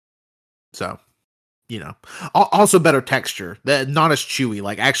 So, also better texture, not as chewy.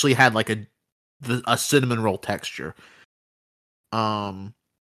 Like actually had like a cinnamon roll texture. I'm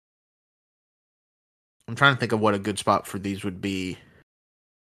trying to think of what a good spot for these would be.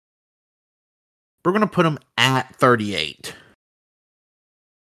 We're going to put them at 38.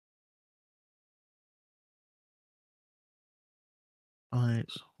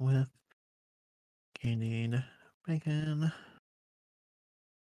 Bites with candied bacon.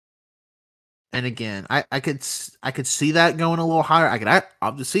 And again, I could see that going a little higher. I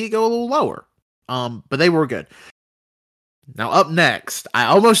could see it go a little lower. But they were good. Now up next, I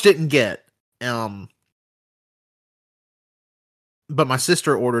almost didn't get, but my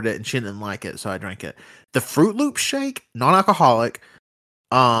sister ordered it and she didn't like it, so I drank it. The Fruit Loop shake, non-alcoholic.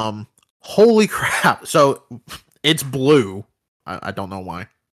 Holy crap! So it's blue. I don't know why.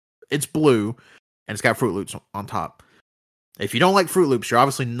 It's blue, and it's got Fruit Loops on top. If you don't like Fruit Loops, you're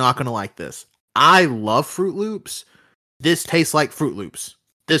obviously not gonna like this. I love Fruit Loops. This tastes like Fruit Loops.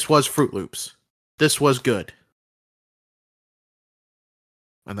 This was Fruit Loops. This was good.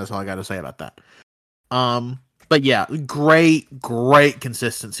 And that's all I got to say about that. But yeah, great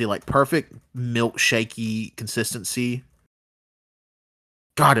consistency, like perfect milkshakey consistency.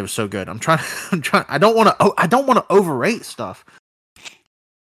 God, it was so good. I'm trying. I don't want to overrate stuff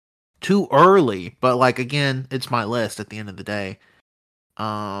too early, but like again, it's my list at the end of the day.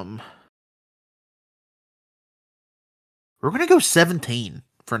 We're gonna go 17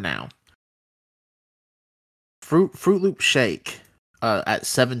 for now. Fruit Loop shake. At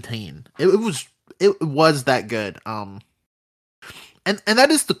 17, it was that good. And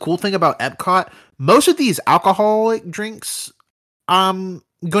that is the cool thing about Epcot. Most of these alcoholic drinks I'm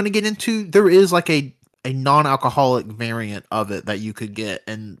going to get into, there is like a a non-alcoholic variant of it that you could get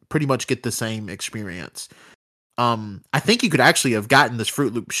and pretty much get the same experience. I think you could actually have gotten this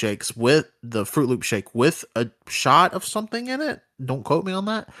Fruit Loop shakes with the Fruit Loop shake with a shot of something in it. Don't quote me on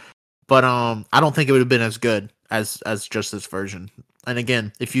that. But I don't think it would have been as good as just this version. And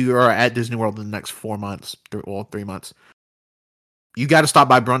again, if you are at Disney World in the next 4 months, 3 months, you got to stop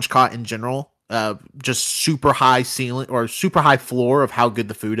by Brunch Cot in general. Just super high ceiling or super high floor of how good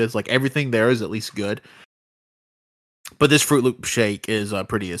the food is. Like everything there is at least good. But this Fruit Loop shake is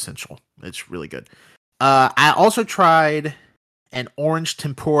pretty essential. It's really good. I also tried an orange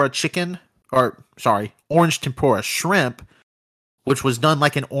tempura chicken, orange tempura shrimp, which was done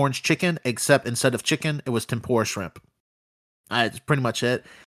like an orange chicken, except instead of chicken, it was tempura shrimp. That's pretty much it.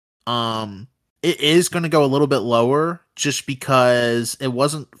 It is going to go a little bit lower just because it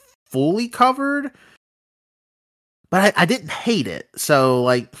wasn't fully covered, but I didn't hate it. So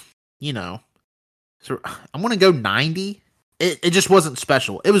like, so I'm going to go 90. It just wasn't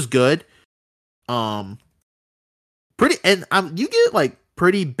special. It was good. Pretty, and you get like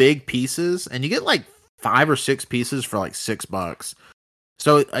pretty big pieces, and you get like 5 or 6 pieces for like $6.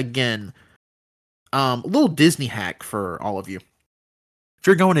 So again, a little Disney hack for all of you. If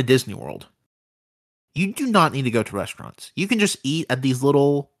you're going to Disney World, you do not need to go to restaurants. You can just eat at these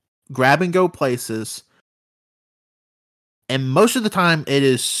little grab and go places. And most of the time, it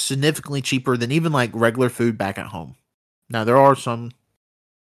is significantly cheaper than even like regular food back at home. Now, there are some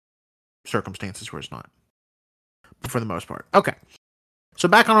circumstances where it's not, but for the most part. Okay. So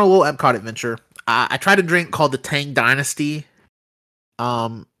back on our little Epcot adventure, I tried a drink called the Tang Dynasty.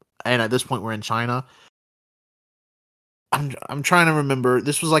 And at this point, we're in China. I'm trying to remember.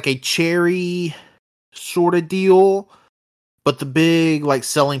 This was like a cherry sort of deal, but the big like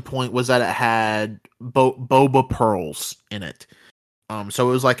selling point was that it had boba pearls in it. So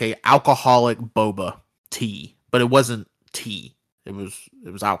it was like a alcoholic boba tea, but it wasn't tea. It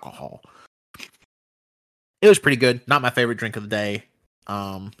was alcohol. It was pretty good. Not my favorite drink of the day.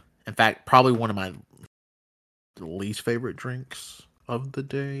 In fact, probably one of my least favorite drinks of the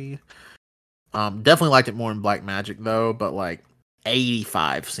day. Definitely liked it more in Black Magic though, but like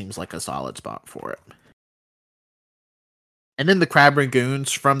 85 seems like a solid spot for it. And then the crab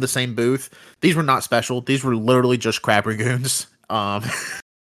ragoons from the same booth. These were not special. These were literally just crab ragoons.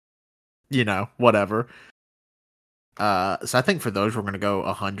 Whatever. So I think for those we're gonna go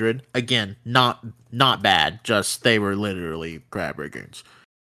 100. Again, not bad. Just they were literally crab ragoons.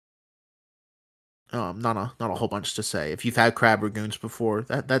 Not a whole bunch to say. If you've had crab ragoons before,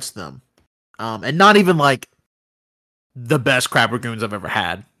 that's them. And not even like the best crab ragoons I've ever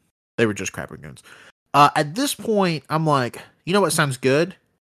had. They were just crab ragoons. At this point, I'm like, you know what sounds good?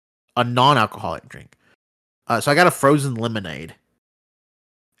 A non-alcoholic drink. So I got a frozen lemonade.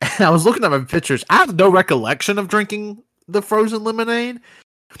 And I was looking at my pictures. I have no recollection of drinking the frozen lemonade.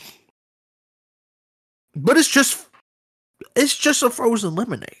 But it's just a frozen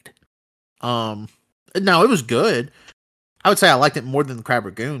lemonade. No, it was good. I would say I liked it more than the crab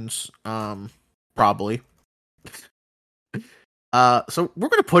ragoons. Probably. So we're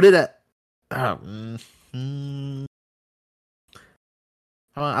gonna put it at.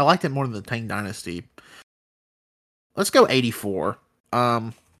 I liked it more than the Tang Dynasty. Let's go 84.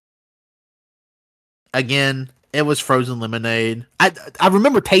 Again, it was frozen lemonade. I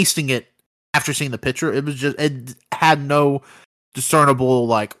remember tasting it after seeing the picture. It had no discernible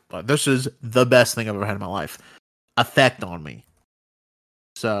like this is the best thing I've ever had in my life effect on me.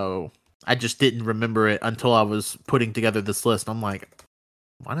 So I just didn't remember it until I was putting together this list. I'm like,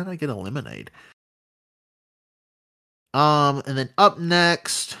 why did I get a lemonade? And then up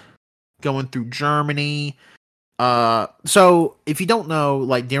next, going through Germany. So if you don't know,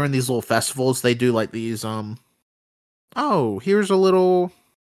 like during these little festivals, they do like these, oh, here's a little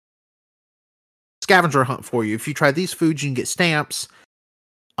scavenger hunt for you. If you try these foods, you can get stamps.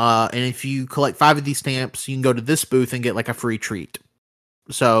 And if you collect 5 of these stamps, you can go to this booth and get like a free treat.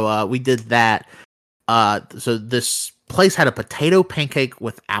 So, we did that. So this place had a potato pancake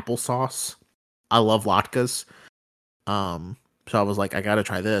with applesauce. I love latkes. So I was like, I gotta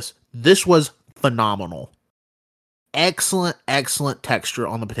try this. This was phenomenal. Excellent texture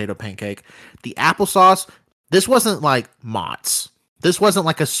on the potato pancake. The applesauce, this wasn't like Mott's. This wasn't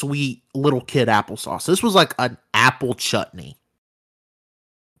like a sweet little kid applesauce. This was like an apple chutney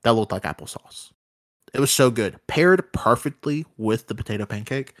that looked like applesauce. It was so good. Paired perfectly with the potato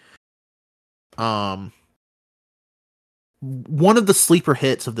pancake. One of the sleeper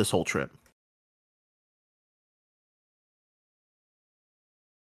hits of this whole trip.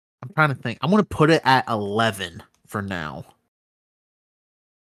 I'm trying to think. I'm going to put it at 11 for now.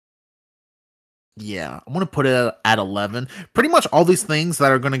 Yeah, I'm gonna put it at 11. Pretty much all these things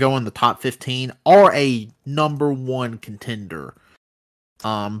that are gonna go in the top 15 are a number one contender.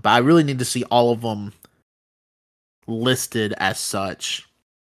 But I really need to see all of them listed as such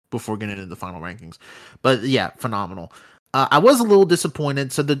before getting into the final rankings. But yeah, phenomenal. I was a little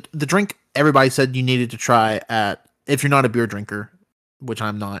disappointed. So the drink everybody said you needed to try at if you're not a beer drinker, which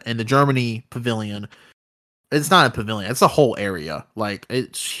I'm not, in the Germany pavilion. It's not a pavilion. It's a whole area. Like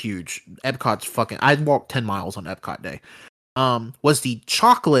it's huge. Epcot's fucking. I'd walk 10 miles on Epcot Day. Was the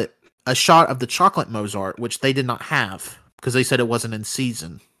chocolate a shot of the chocolate Mozart, which they did not have because they said it wasn't in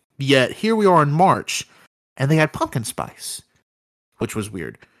season. Yet here we are in March, and they had pumpkin spice, which was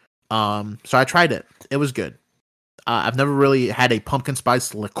weird. So I tried it. It was good. I've never really had a pumpkin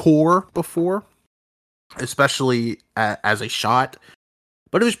spice liqueur before, especially as a shot,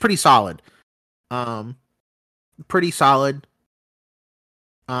 but it was pretty solid. Pretty solid.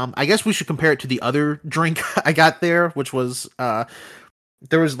 I guess we should compare it to the other drink I got there, which was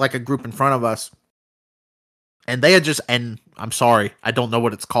there was like a group in front of us, and they had just, and I'm sorry, I don't know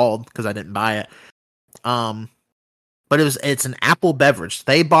what it's called because I didn't buy it. But it's an apple beverage.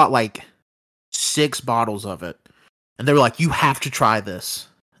 They bought like 6 bottles of it, and they were like, "You have to try this."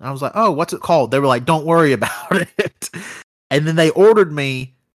 And I was like, "Oh, what's it called?" They were like, "Don't worry about it." And then they ordered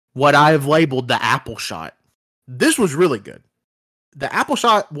me what I have labeled the apple shot. This was really good. The apple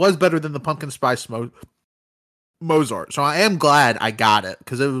shot was better than the pumpkin spice Mozart. So I am glad I got it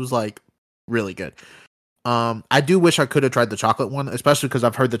because it was like really good. I do wish I could have tried the chocolate one, especially because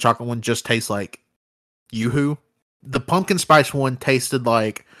I've heard the chocolate one just tastes like Yoo-hoo. The pumpkin spice one tasted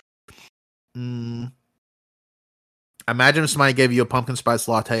like imagine if somebody gave you a pumpkin spice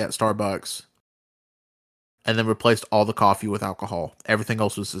latte at Starbucks and then replaced all the coffee with alcohol. Everything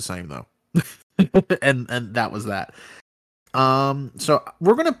else was the same though. and that was that. So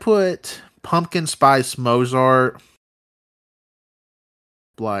we're gonna put pumpkin spice Mozart.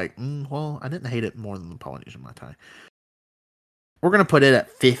 Like, well, I didn't hate it more than the Polynesian Mai Tai. We're gonna put it at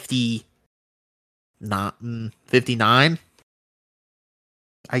 50, not 59,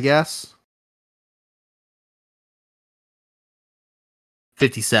 I guess.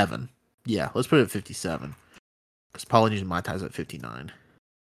 57. Yeah, let's put it at 57 because Polynesian Mai Tai is at 59.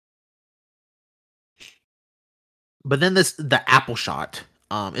 But then the apple shot.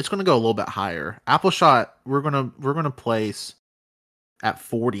 It's gonna go a little bit higher. Apple shot, we're gonna place at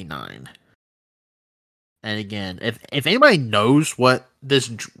 49. And again, if anybody knows what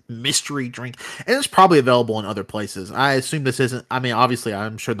this mystery drink, and it's probably available in other places. I assume this isn't. I mean, obviously,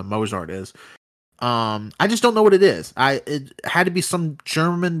 I'm sure the Mozart is. I just don't know what it is. It had to be some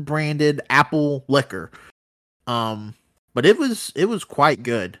German branded apple liquor. But it was quite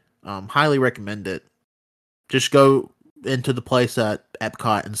good. Highly recommend it. Just go into the place at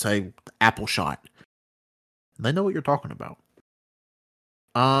Epcot and say apple shot. They know what you're talking about.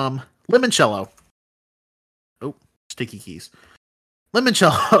 Limoncello. Oh, sticky keys.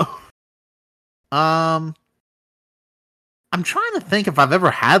 Limoncello. I'm trying to think if I've ever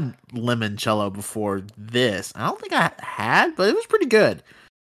had limoncello before this. I don't think I had, but it was pretty good.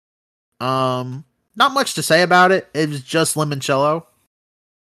 Not much to say about it. It was just limoncello.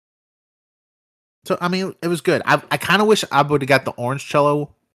 So I mean, it was good. I kind of wish I would have got the orange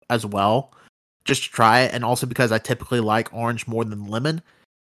cello as well, just to try it, and also because I typically like orange more than lemon.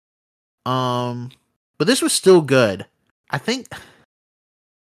 But this was still good. I think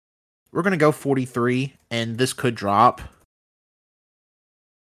we're gonna go 43, and this could drop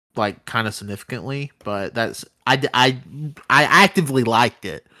like kind of significantly, but that's I actively liked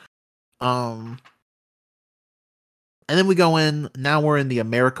it. And then we go in. Now we're in the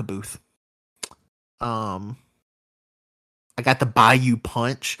America booth. I got the Bayou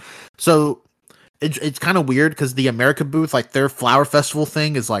Punch. So it's kind of weird because the America booth, like their flower festival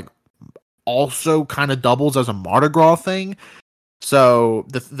thing, is like also kind of doubles as a Mardi Gras thing. So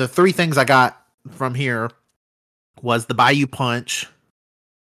the 3 things I got from here was the Bayou Punch,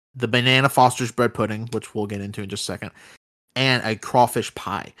 the Banana Foster's bread pudding, which we'll get into in just a second, and a crawfish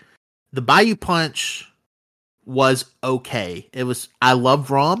pie. The Bayou Punch was okay. I love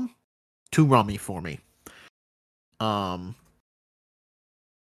rum, too rummy for me. And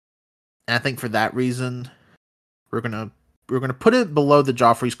I think for that reason, we're gonna put it below the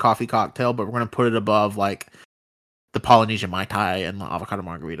Joffrey's coffee cocktail, but we're gonna put it above like the Polynesian Mai Tai and the avocado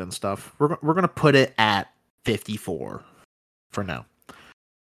margarita and stuff. We're gonna put it at 54 for now,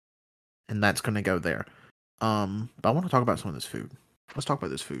 and that's gonna go there. But I want to talk about some of this food. Let's talk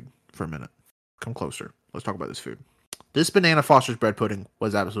about this food for a minute. Come closer. Let's talk about this food. This Banana Foster's bread pudding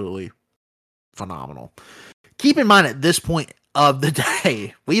was absolutely phenomenal. Keep in mind at this point, of the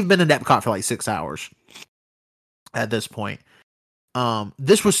day. We've been in Epcot for like 6 hours at this point.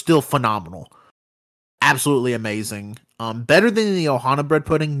 This was still phenomenal. Absolutely amazing. Better than the Ohana bread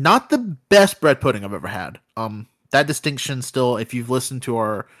pudding. Not the best bread pudding I've ever had. That distinction still, if you've listened to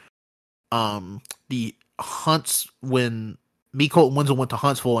our the Hunts when me, Colton Winslow went to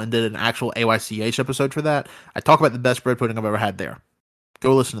Huntsville and did an actual AYCH episode for that, I talk about the best bread pudding I've ever had there.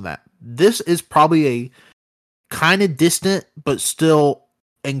 Go listen to that. This is probably a kind of distant, but still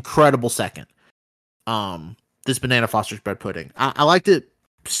incredible second. This Banana Foster's bread pudding. I liked it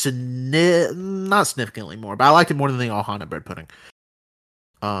not significantly more, but I liked it more than the Ohana bread pudding.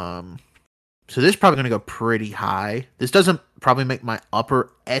 So this is probably going to go pretty high. This doesn't probably make my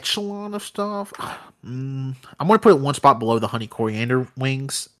upper echelon of stuff. I'm going to put it one spot below the honey coriander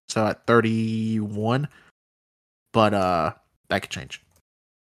wings, so at 31. But that could change.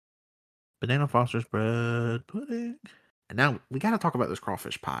 Banana Foster's bread pudding. And now we got to talk about this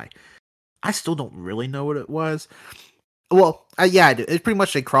crawfish pie. I still don't really know what it was. Well, yeah, I do. It's pretty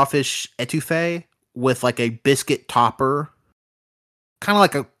much a crawfish etouffee with like a biscuit topper. Kind of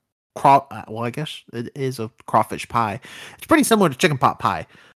like a well, I guess it is a crawfish pie. It's pretty similar to chicken pot pie,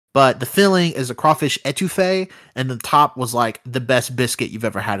 but the filling is a crawfish etouffee, and the top was like the best biscuit you've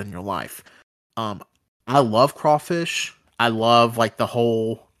ever had in your life. I love crawfish. I love like the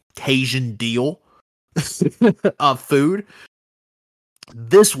whole Cajun deal of food.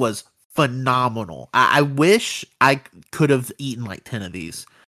 This was phenomenal. I wish I could have eaten like 10 of these.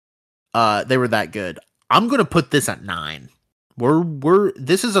 They were that good. I'm gonna put this at 9.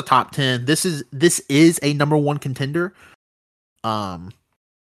 This is a top 10. This is a number 1 contender. But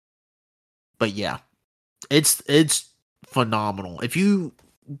yeah, it's phenomenal. If you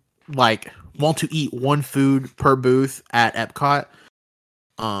like want to eat one food per booth at Epcot,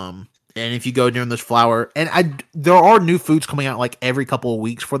 and if you go during this flower, and there are new foods coming out like every couple of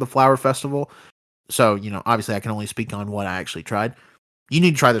weeks for the Flower Festival. So, obviously I can only speak on what I actually tried. You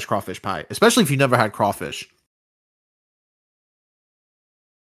need to try this crawfish pie, especially if you've never had crawfish.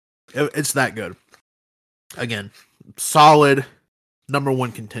 It's that good. Again, solid number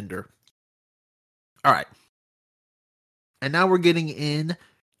 1 contender. All right. And now we're getting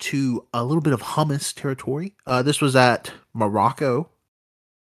into a little bit of hummus territory. This was at Morocco.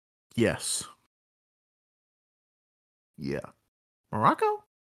 Yes. Yeah. Morocco?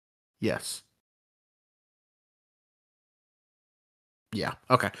 Yes. Yeah.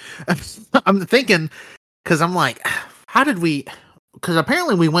 Okay. I'm thinking, because I'm like, how did we... Because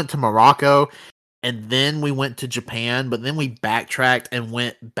apparently we went to Morocco and then we went to Japan, but then we backtracked and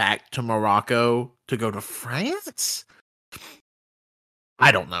went back to Morocco to go to France?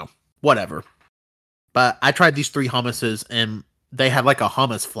 I don't know. Whatever. But I tried these 3 hummuses and they had like a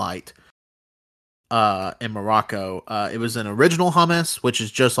hummus flight in Morocco. It was an original hummus, which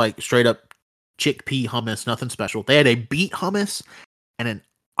is just like straight up chickpea hummus, nothing special. They had a beet hummus and an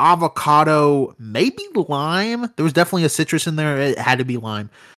avocado, maybe lime. There was definitely a citrus in there. It had to be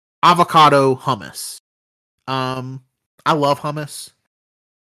lime. Avocado hummus. I love hummus.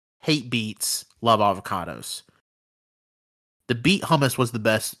 Hate beets. Love avocados. The beet hummus was the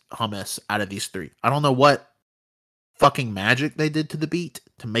best hummus out of these 3. I don't know what fucking magic they did to the beet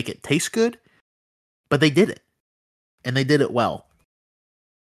to make it taste good, but they did it. And they did it well.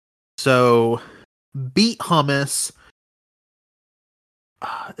 So, beet hummus...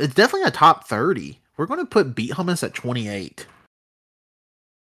 it's definitely a top 30. We're going to put beet hummus at 28.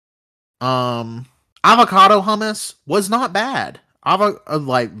 Avocado hummus was not bad.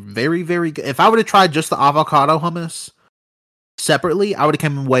 Like very, very good. If I would have tried just the avocado hummus separately, I would have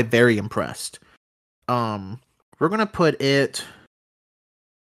come away very impressed. We're going to put it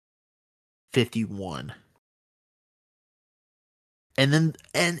 51. And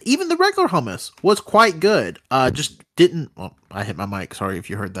even the regular hummus was quite good. Just didn't. Well, I hit my mic. Sorry if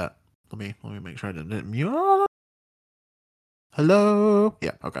you heard that. Let me make sure I didn't mute. Hello.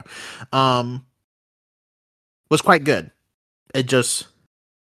 Yeah. Okay. Was quite good. It's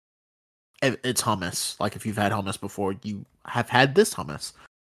hummus. Like if you've had hummus before, you have had this hummus.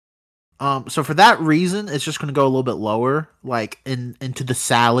 So for that reason, it's just going to go a little bit lower, like into the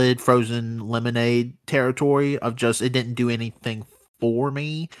salad, frozen lemonade territory of just it didn't do anything for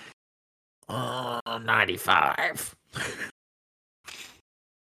me. 95.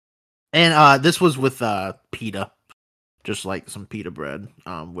 And this was with pita, just like some pita bread,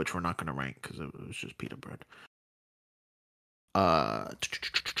 which we're not going to rank because it was just pita bread.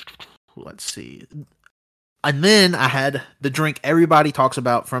 Let's see. And then I had the drink everybody talks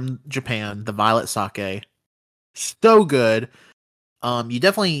about from Japan, the violet sake. So good. You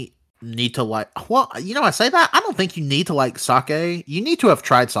definitely need to like. Well, I say that I don't think you need to like sake. You need to have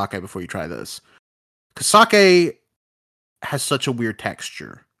tried sake before you try this, because sake has such a weird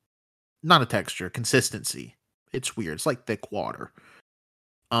texture. Not a texture, consistency. It's weird. It's like thick water.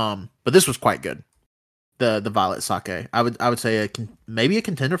 But this was quite good. The violet sake. I would say maybe a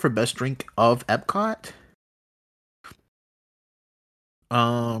contender for best drink of Epcot.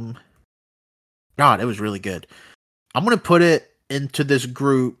 God, it was really good. I'm gonna put it into this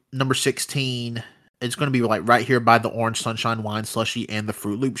group number 16. It's gonna be like right here by the orange sunshine wine slushy and the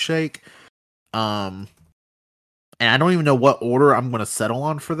Fruit Loop shake. And I don't even know what order I'm gonna settle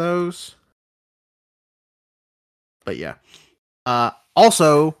on for those. But yeah.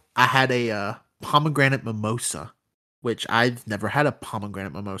 Also, I had a pomegranate mimosa, which I've never had a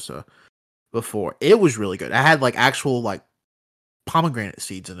pomegranate mimosa before. It was really good. I had like actual like pomegranate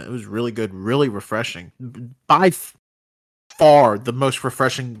seeds in it. It was really good, really refreshing. By far the most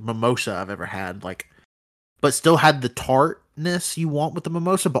refreshing mimosa I've ever had. Like, but still had the tartness you want with the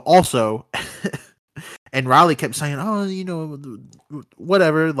mimosa, but also and Riley kept saying, "Oh,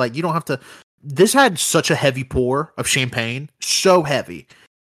 whatever, like you don't have to." This had such a heavy pour of champagne, so heavy.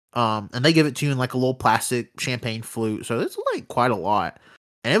 And they give it to you in like a little plastic champagne flute, so it's like quite a lot.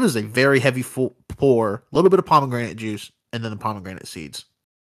 And it was a very heavy pour, a little bit of pomegranate juice, and then the pomegranate seeds.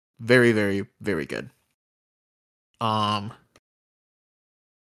 Very, very, very good. I'm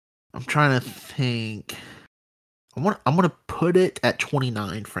trying to think. I'm gonna put it at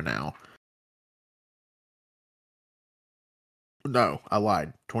 29 for now. No, I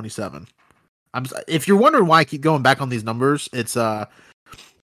lied. 27. If you're wondering why I keep going back on these numbers, it's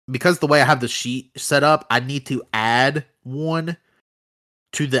because the way I have the sheet set up, I need to add one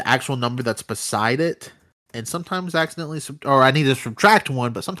to the actual number that's beside it, and sometimes accidentally, or I need to subtract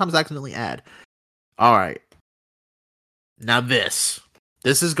one, but sometimes accidentally add. All right. Now this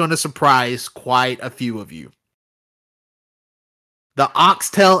is going to surprise quite a few of you. The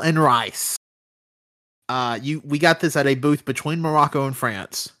oxtail and rice. We got this at a booth between Morocco and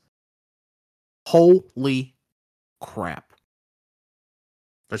France. Holy crap.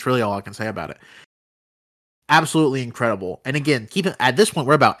 That's really all I can say about it. Absolutely incredible. And again, at this point,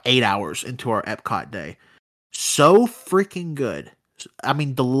 we're about 8 hours into our Epcot day. So freaking good. I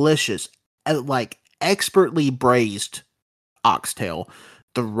mean, delicious. Like, expertly braised oxtail.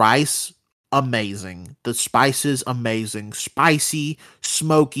 The rice, amazing. The spices, amazing. Spicy,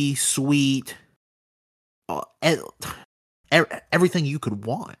 smoky, sweet. Everything you could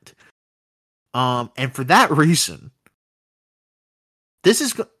want. And for that reason,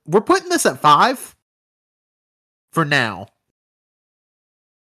 we're putting this at 5 for now.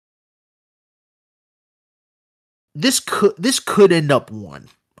 This could end up 1.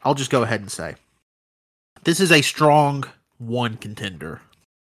 I'll just go ahead and say this is a strong 1 contender,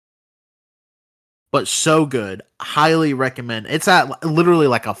 but so good. Highly recommend. It's at literally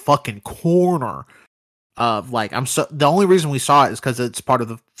like a fucking corner of like the only reason we saw it is because it's part of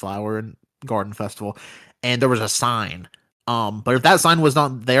the Flower and Garden Festival, and there was a sign. But if that sign was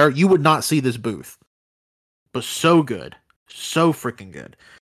not there, you would not see this booth. But so good, so freaking good.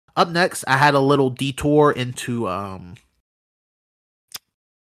 Up next, I had a little detour into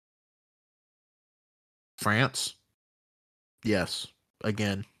France. Yes,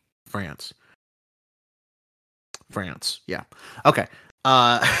 again, France. Yeah. Okay.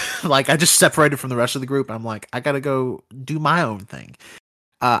 Like I just separated from the rest of the group. I'm like, I gotta go do my own thing.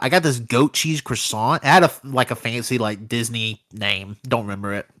 I got this goat cheese croissant. It had a fancy like Disney name. Don't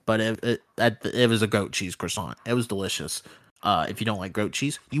remember it, but it was a goat cheese croissant. It was delicious. If you don't like goat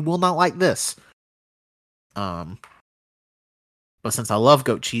cheese, you will not like this. But since I love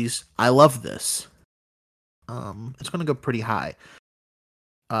goat cheese, I love this. It's gonna go pretty high.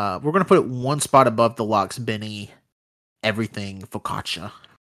 We're gonna put it 1 spot above the Lox Benny everything focaccia,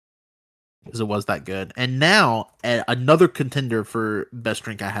 because it was that good. And now another contender for best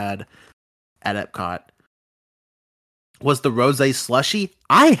drink I had at Epcot was the rosé slushy.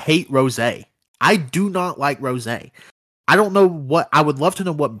 I hate rosé. I do not like rosé. I don't know I would love to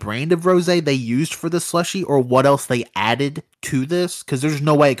know what brand of rosé they used for the slushy or what else they added to this, because there's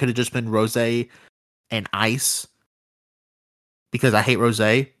no way it could have just been rosé and ice, because I hate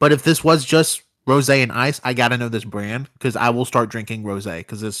rosé. But if this was just rosé and ice, I gotta know this brand, because I will start drinking rosé,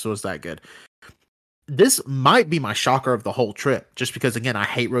 because this was that good. This might be my shocker of the whole trip, just because, again, I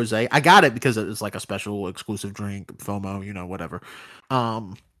hate rosé. I got it because it's like a special exclusive drink, FOMO, whatever.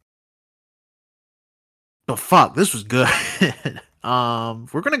 But fuck, this was good.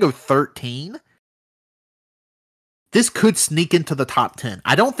 We're gonna go 13. This could sneak into the top 10.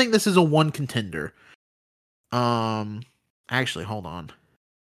 I don't think this is a 1 contender. Actually, hold on.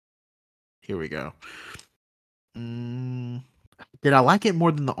 Here we go. Did I like it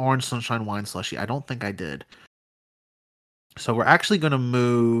more than the orange sunshine wine slushie? I don't think I did. So we're actually going to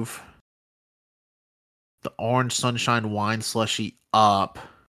move the orange sunshine wine slushie up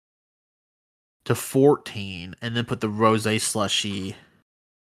to 14 and then put the rosé slushie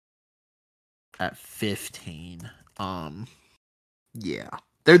at 15. Yeah.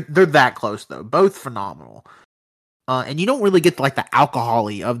 They're that close though. Both phenomenal. And you don't really get like the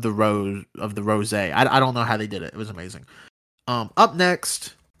alcohol-y of the rosé. I don't know how they did it. It was amazing. Up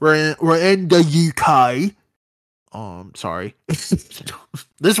next, we're in the UK. Sorry. This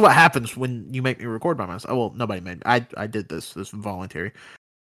is what happens when you make me record by myself. Oh, well, nobody made me. I did this. This was voluntary.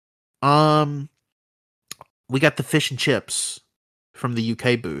 We got the fish and chips from the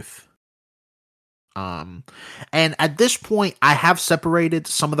UK booth. And at this point, I have separated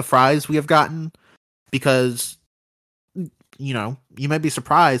some of the fries we have gotten because, you know, you may be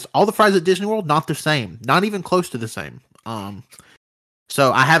surprised. All the fries at Disney World, not the same. Not even close to the same.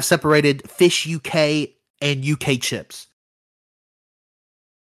 So I have separated Fish UK and UK chips.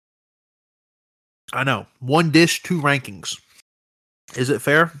 I know. One dish, two rankings. Is it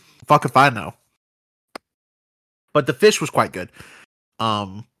fair? Fuck if I know. But the fish was quite good.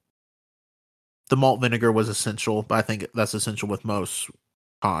 The malt vinegar was essential, but I think that's essential with most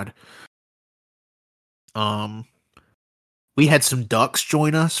cod. We had some ducks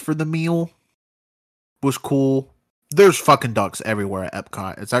join us for the meal. Was cool. There's fucking ducks everywhere at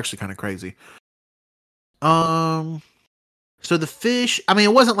Epcot. It's actually kind of crazy. So the fish, I mean,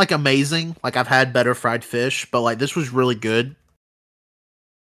 it wasn't like amazing. Like I've had better fried fish, but like this was really good.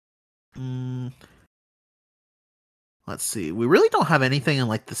 Let's see. We really don't have anything in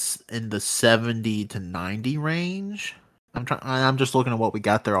like this in the 70 to 90 range. I'm just looking at what we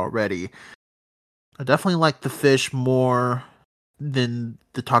got there already. I definitely like the fish more than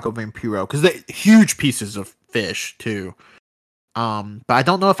the taco vampiro because they huge pieces of fish too. But I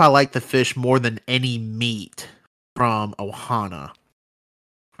don't know if I like the fish more than any meat from Ohana.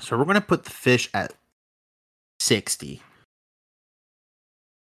 So we're gonna put the fish at 60.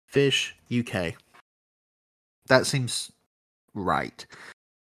 Fish UK. That seems right.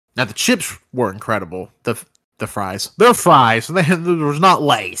 Now the chips were incredible. The fries. They're fries. There was not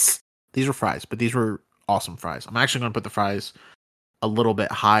lace. These were fries, but these were awesome fries. I'm actually going to put the fries a little bit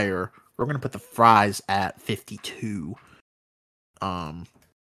higher. We're going to put the fries at 52.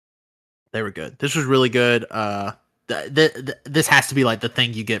 They were good. This was really good. This has to be like the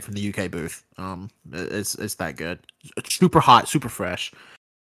thing you get from the UK booth. It's that good. It's super hot, super fresh.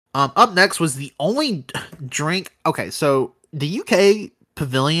 Up next was the only drink. Okay, so the UK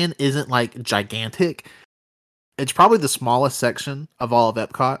pavilion isn't like gigantic. It's probably the smallest section of all of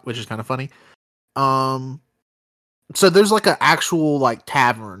Epcot, which is kind of funny. So there's like an actual like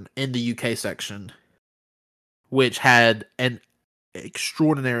tavern in the UK section, which had an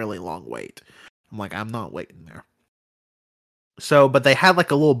extraordinarily long wait. I'm like, I'm not waiting there. So, but they had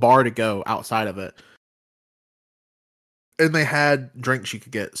like a little bar to go outside of it. And they had drinks you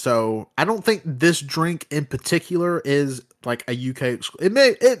could get. So I don't think this drink in particular is like a UK.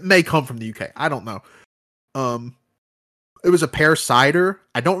 It may come from the UK. I don't know. It was a pear cider.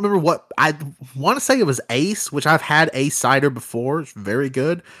 I don't remember what I want to say. It was Ace, which I've had Ace cider before. It's very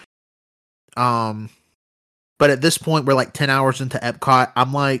good. But at this point, we're like 10 hours into Epcot.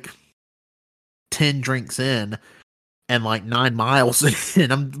 I'm like 10 drinks in and like 9 miles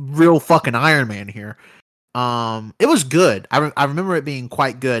in. I'm real fucking Iron Man here. It was good. I remember it being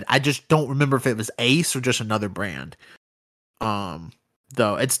quite good. I just don't remember if it was Ace or just another brand.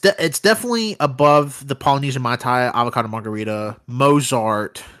 Though it's definitely above the Polynesian Mai Tai, Avocado Margarita,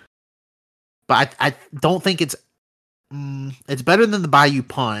 Mozart, but I don't think it's better than the Bayou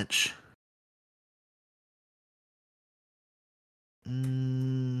Punch.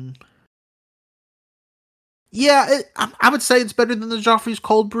 Yeah, I would say it's better than the Joffrey's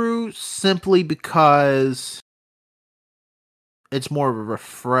Cold Brew simply because it's more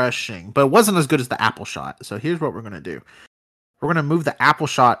refreshing, but it wasn't as good as the Apple Shot. So here's what we're gonna do. We're going to move the Apple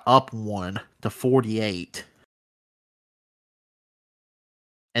Shot up 1 to 48.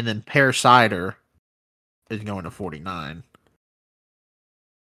 And then pear cider is going to 49.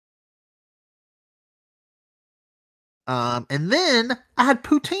 And then I had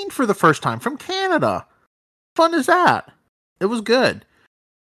poutine for the first time from Canada. Fun is that? It was good.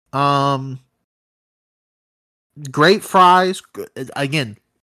 Great fries. Again,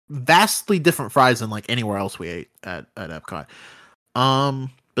 vastly different fries than like anywhere else we ate at Epcot. But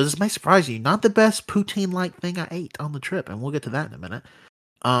this may surprise you. Not the best poutine-like thing I ate on the trip, and we'll get to that in a minute.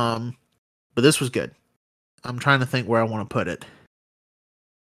 But this was good. I'm trying to think where I want to put it.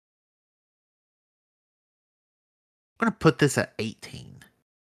 gonna put this at 18.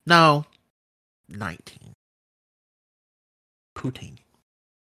 No, 19. Poutine.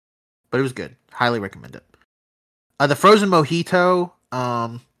 But it was good. Highly recommend it. The frozen mojito,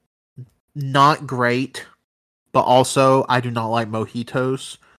 not great, but also I do not like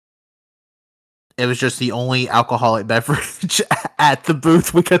mojitos. It was just the only alcoholic beverage at the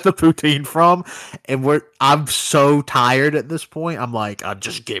booth we got the poutine from, and I'm so tired at this point. I'm like,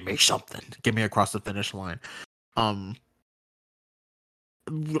 just give me something, get me across the finish line.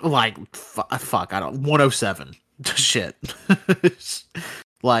 Like fuck, I don't 107 shit.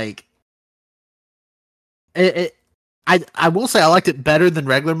 Like I will say I liked it better than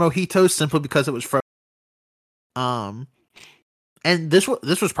regular mojitos simply because it was frozen. And this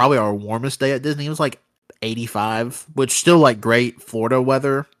was probably our warmest day at Disney. It was like 85, which still like great Florida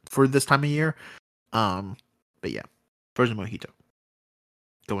weather for this time of year. But yeah, frozen mojito,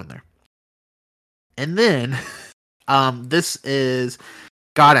 go in there. And then, this is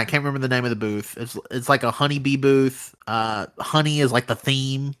God. I can't remember the name of the booth. It's like a honeybee booth. Honey is like the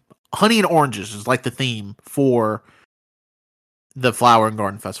theme. Honey and oranges is like the theme for the Flower and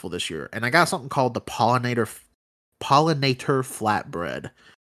Garden Festival this year. And I got something called the Pollinator Flatbread,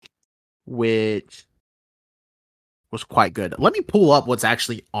 which was quite good. Let me pull up what's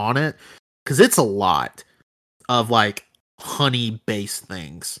actually on it, because it's a lot of like honey based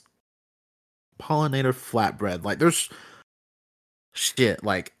things. Pollinator Flatbread, like there's shit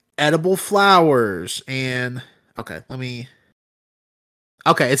like edible flowers and okay,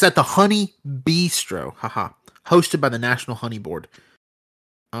 it's at the Honey Bistro, hosted by the National Honey Board.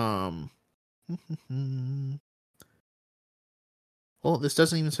 Well, this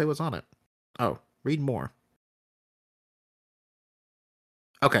doesn't even say what's on it. Oh, read more.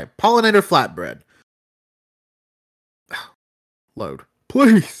 Okay, Pollinator Flatbread. Load.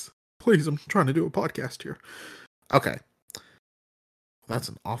 Please, I'm trying to do a podcast here. Okay. That's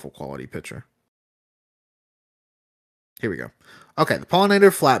an awful quality picture. Here we go. Okay, the Pollinator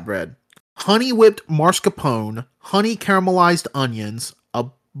Flatbread. Honey whipped mascarpone, honey caramelized onions, a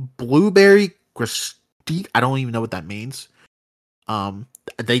blueberry crustique. I don't even know what that means.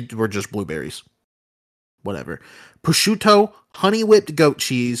 They were just blueberries. Whatever. Prosciutto, honey whipped goat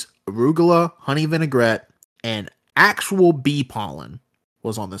cheese, arugula, honey vinaigrette, and actual bee pollen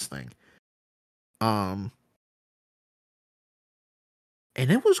was on this thing. And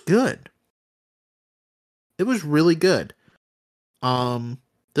it was good. It was really good.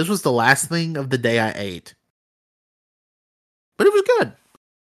 This was the last thing of the day I ate. But it was good.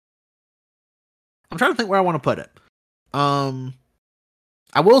 I'm trying to think where I want to put it.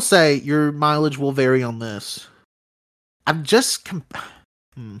 I will say your mileage will vary on this. I'm just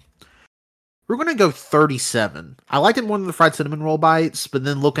we're gonna go 37. I liked it more than the fried cinnamon roll bites, but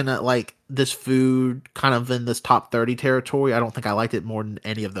then looking at like this food kind of in this top 30 territory, I don't think I liked it more than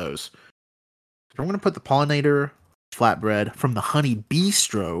any of those. So I'm gonna put the Pollinator Flatbread from the Honey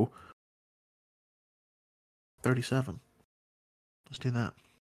Bistro 37. Let's do that.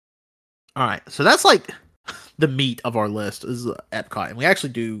 All right, so that's like the meat of our list is Epcot, and we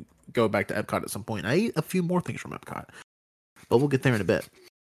actually do go back to Epcot at some point. I ate a few more things from Epcot, but we'll get there in a bit.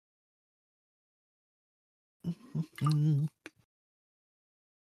 I'm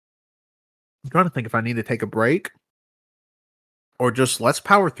trying to think if I need to take a break or just let's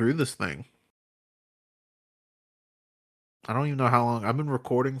power through this thing. I don't even know how long I've been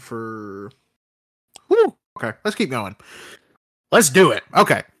recording for. Woo! Okay, let's keep going. Let's do it.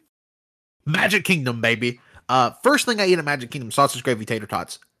 Okay. Magic Kingdom, baby. First thing I eat at Magic Kingdom, sausage gravy tater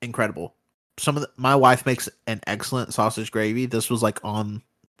tots. Incredible. My wife makes an excellent sausage gravy. This was like on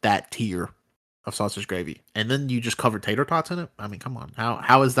that tier of sausage gravy. And then you just cover tater tots in it? I mean, come on.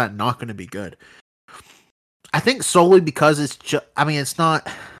 How is that not going to be good? I think solely because it's just, I mean, it's not.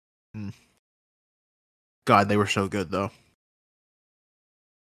 God, they were so good though.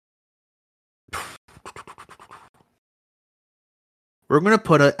 We're going to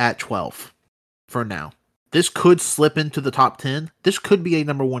put it at 12 for now. This could slip into the top 10. This could be a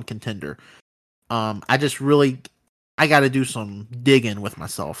number one contender. I got to do some digging with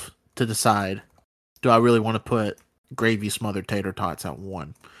myself to decide, do I really want to put gravy smothered tater tots at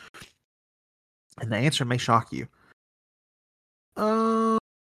 1? And the answer may shock you. The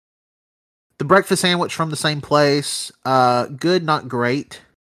breakfast sandwich from the same place, good, not great.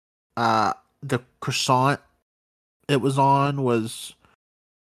 The croissant it was on was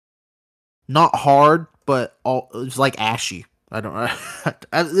not hard, but it was like ashy. I don't know.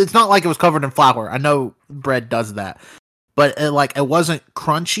 It's not like it was covered in flour. I know bread does that, but it wasn't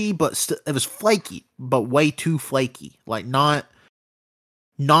crunchy, but it was flaky, but way too flaky. Like not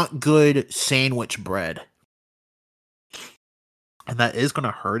good sandwich bread. and that is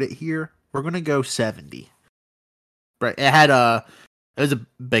gonna hurt it here. We're gonna go 70. Right. It was a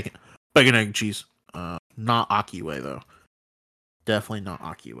bacon egg cheese. Not Akiwe though. Definitely not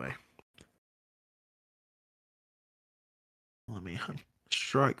Akiwe. Let me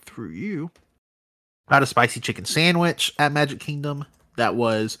strike through you. I had a spicy chicken sandwich at Magic Kingdom that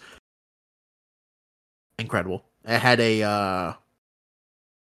was incredible. It had a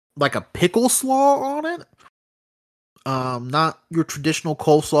like a pickle slaw on it. Not your traditional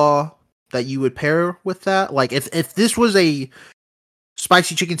coleslaw that you would pair with that. Like if this was a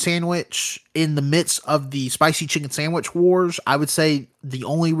spicy chicken sandwich in the midst of the spicy chicken sandwich wars, I would say the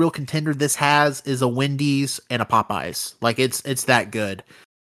only real contender this has is a Wendy's and a Popeyes. Like it's that good.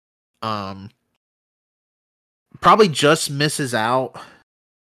 Probably just misses out.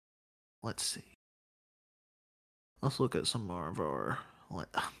 Let's see. Let's look at some more of our.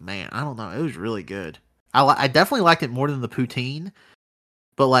 Man, I don't know. It was really good. I definitely liked it more than the poutine,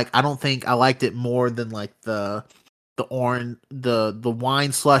 but like I don't think I liked it more than like the orange the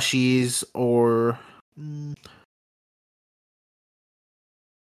wine slushies or. I'm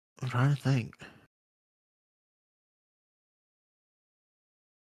trying to think.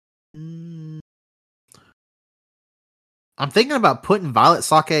 I'm thinking about putting violet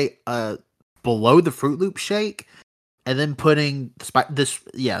sake below the Fruit Loop shake, and then putting this.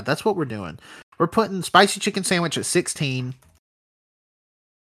 Yeah, that's what we're doing. We're putting spicy chicken sandwich at 16.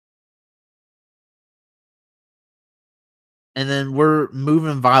 And then we're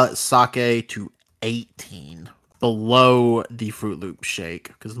moving violet sake to 18 below the Fruit Loop shake.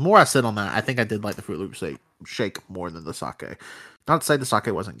 Because the more I sit on that, I think I did like the Fruit Loop shake more than the sake. Not to say the sake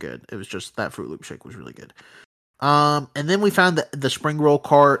wasn't good. It was just that Fruit Loop shake was really good. And then we found the spring roll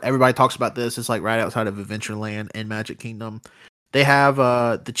cart. Everybody talks about this. It's like right outside of Adventureland in Magic Kingdom. They have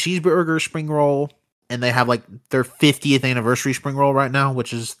the cheeseburger spring roll, and they have like their 50th anniversary spring roll right now,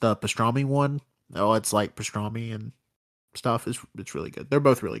 which is the pastrami one. Oh, it's like pastrami and stuff. It's really good. They're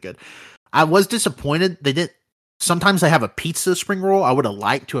both really good. I was disappointed they didn't. Sometimes they have a pizza spring roll. I would have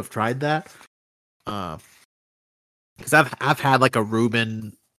liked to have tried that. Because I've had like a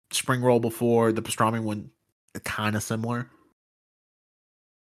Reuben spring roll before. The pastrami one, kind of similar,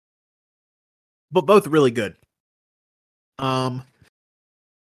 but both really good. I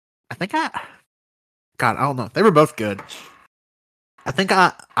think God, I don't know. They were both good. I think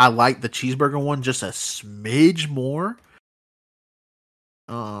I like the cheeseburger one just a smidge more.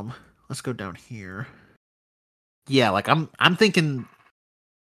 Let's go down here. Yeah, like I'm thinking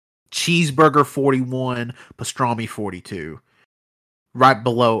cheeseburger 41, pastrami 42, right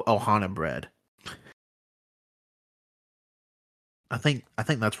below Ohana bread. I think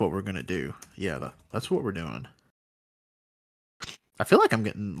that's what we're gonna do. Yeah, that's what we're doing. I feel like I'm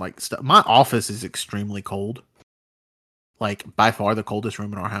getting like stuff. My office is extremely cold. Like by far the coldest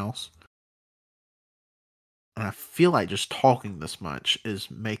room in our house. And I feel like just talking this much is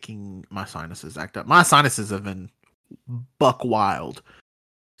making my sinuses act up. My sinuses have been buck wild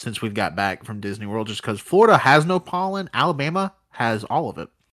since we've got back from Disney World, just because Florida has no pollen. Alabama has all of it.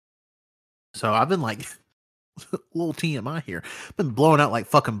 So I've been like, little TMI here. I've been blowing out like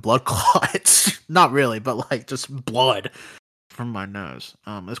fucking blood clots. Not really, but like just blood from my nose.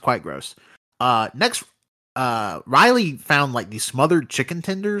 It's quite gross. Next, Riley found like these smothered chicken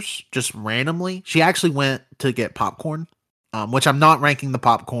tenders just randomly. She actually went to get popcorn, which I'm not ranking the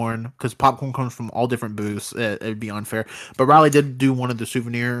popcorn because popcorn comes from all different booths. It'd be unfair. But Riley did do one of the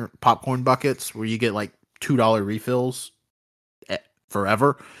souvenir popcorn buckets where you get like $2 refills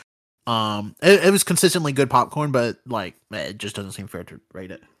forever. It was consistently good popcorn, but like it just doesn't seem fair to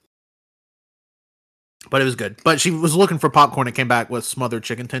rate it. But it was good. But she was looking for popcorn and came back with smothered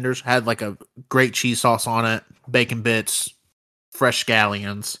chicken tenders. Had like a great cheese sauce on it, bacon bits, fresh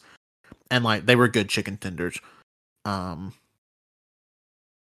scallions, and like they were good chicken tenders. Yeah,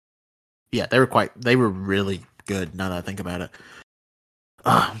 they were really good now that I think about it.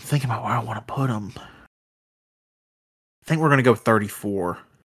 I'm thinking about where I want to put them. I think we're gonna go 34.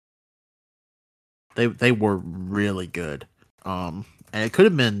 They were really good. And it could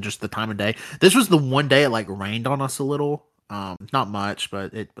have been just the time of day. This was the one day it like rained on us a little. Not much,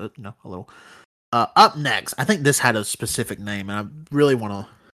 but a little. Up next, I think this had a specific name, and I really want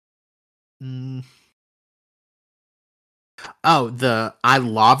to. Oh, the I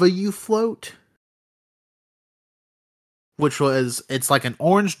Lava You float, which it's like an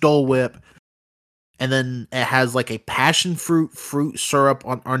orange Dole Whip, and then it has like a passion fruit syrup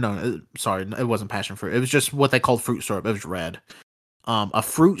on. Or no, sorry, it wasn't passion fruit. It was just what they called fruit syrup. It was red. A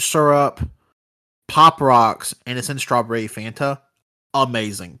fruit syrup, Pop Rocks, and it's in strawberry Fanta.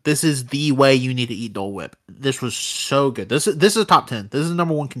 amazing. This is the way you need to eat Dole Whip. This was so good. This is top 10. This is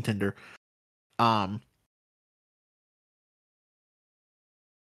number 1 contender. And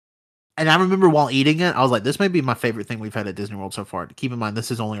I remember while eating it, I was like, this may be my favorite thing we've had at Disney World so far. Keep in mind, this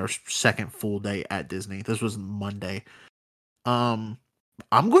is only our second full day at Disney. This was Monday. I'm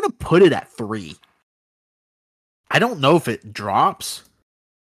going to put it at 3. I don't know if it drops.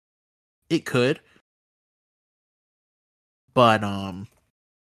 It could. But,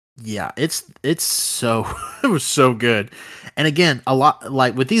 yeah, it's so, it was so good. And again, a lot,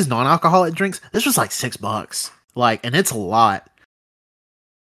 like with these non-alcoholic drinks, this was like $6. Like, and it's a lot.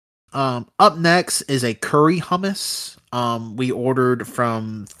 Up next is a curry hummus. We ordered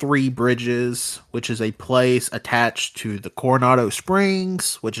from Three Bridges, which is a place attached to the Coronado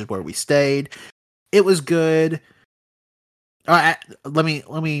Springs, which is where we stayed. It was good. Let me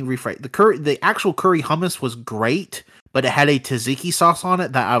rephrase. The actual curry hummus was great, but it had a tzatziki sauce on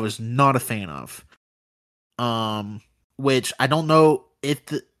it that I was not a fan of. Which I don't know if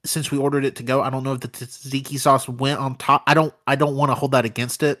since we ordered it to go, I don't know if the tzatziki sauce went on top. I don't want to hold that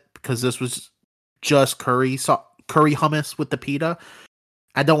against it because this was just curry hummus with the pita.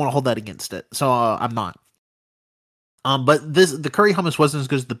 I don't want to hold that against it, so I'm not. But the curry hummus wasn't as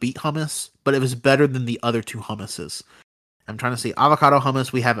good as the beet hummus, but it was better than the other 2 hummuses. I'm trying to see avocado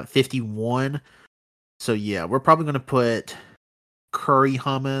hummus. We have at 51. So yeah, we're probably gonna put curry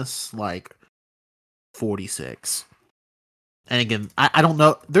hummus like 46. And again, I don't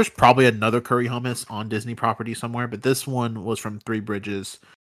know. There's probably another curry hummus on Disney property somewhere, but this one was from Three Bridges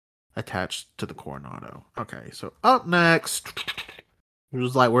attached to the Coronado. Okay, so up next, it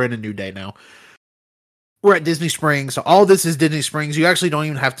was like we're in a new day now. We're at Disney Springs. So all this is Disney Springs. You actually don't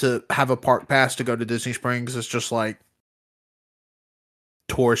even have to have a park pass to go to Disney Springs. It's just like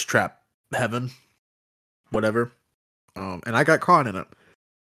tourist trap heaven. Whatever. And I got caught in it.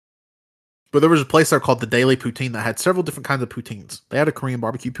 But there was a place there called the Daily Poutine that had several different kinds of poutines. They had a Korean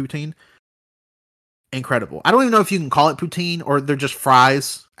barbecue poutine. Incredible. I don't even know if you can call it poutine or they're just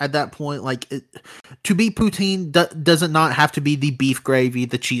fries at that point. Like, to be poutine doesn't not have to be the beef gravy,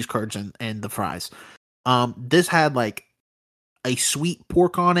 the cheese curds, and the fries. This had like a sweet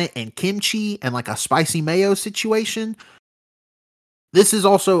pork on it and kimchi and like a spicy mayo situation. This is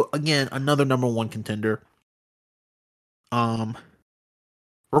also, again, another number 1 contender.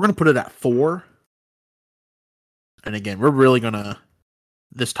 We're going to put it at 4. And again, we're really going to...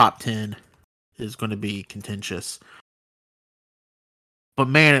 This top 10 is going to be contentious. But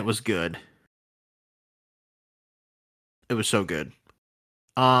man, it was good. It was so good.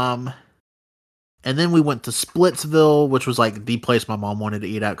 And then we went to Splitsville, which was like the place my mom wanted to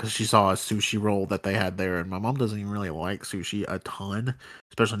eat at because she saw a sushi roll that they had there. And my mom doesn't even really like sushi a ton,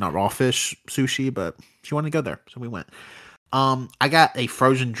 especially not raw fish sushi, but she wanted to go there. So we went. I got a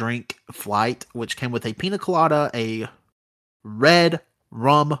frozen drink flight, which came with a pina colada, a red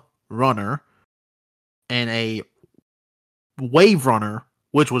rum runner, and a wave runner,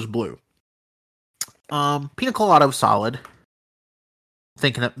 which was blue. Pina colada was solid.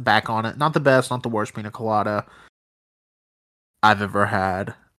 Thinking back on it, not the best, not the worst pina colada I've ever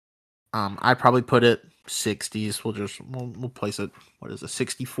had. I'd probably put it 60s. We'll place it. What is it?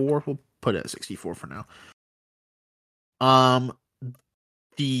 64. We'll put it at 64 for now.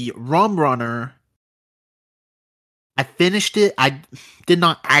 The rum runner, I finished it. I did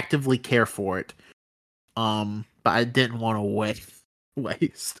not actively care for it. But I didn't want to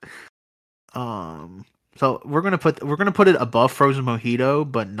waste. So we're gonna put it above frozen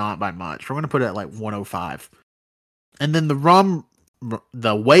mojito, but not by much. We're gonna put it at like 105. And then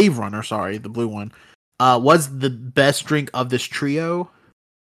the wave runner, sorry, the blue one, was the best drink of this trio.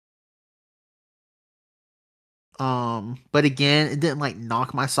 But again, it didn't like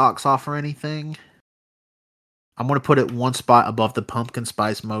knock my socks off or anything. I'm gonna put it 1 spot above the pumpkin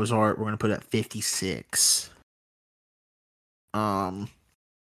spice Mozart. We're gonna put it at 56.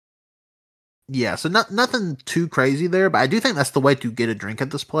 Yeah, so nothing too crazy there, but I do think that's the way to get a drink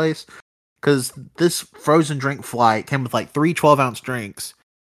at this place. Because this frozen drink flight came with like 3 12-ounce drinks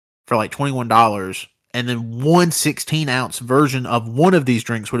for like $21. And then 1 16-ounce version of one of these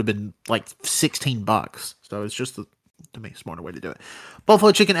drinks would have been like $16. So it's just, to me, a smarter way to do it.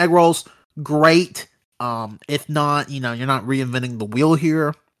 Buffalo chicken egg rolls, great. If not, you're not reinventing the wheel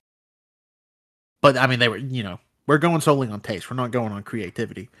here. But, I mean, they were, we're going solely on taste. We're not going on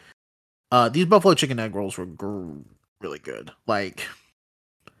creativity. These buffalo chicken egg rolls were really good. Like,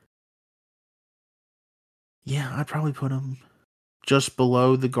 yeah, I'd probably put them just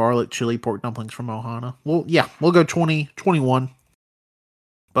below the garlic chili pork dumplings from Ohana. Well, yeah, we'll go 21.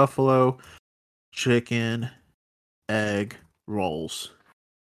 Buffalo chicken egg rolls.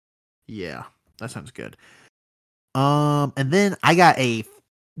 Yeah, that sounds good. And then I got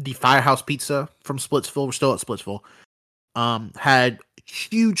the Firehouse Pizza from Splitsville. We're still at Splitsville. Had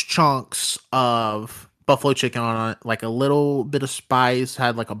huge chunks of buffalo chicken on it, like a little bit of spice,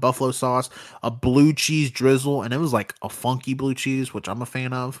 had like a buffalo sauce, a blue cheese drizzle, and it was like a funky blue cheese, which I'm a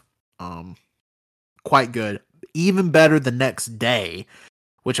fan of. Quite good. Even better the next day,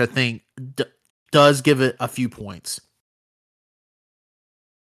 which I think does give it a few points.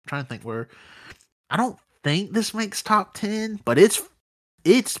 I'm trying to think where. I don't think this makes top 10, but it's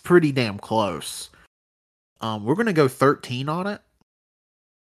pretty damn close. We're gonna go 13 on it.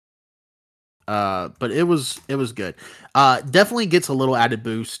 But it was good. Definitely gets a little added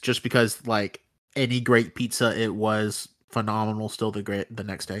boost just because like any great pizza, it was phenomenal still the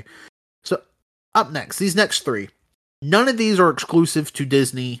next day. So up next, these next three. None of these are exclusive to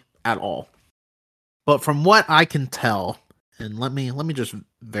Disney at all. But from what I can tell, and let me just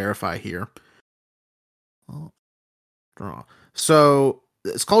verify here. So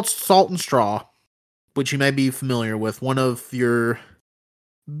it's called Salt and Straw, which you may be familiar with. One of your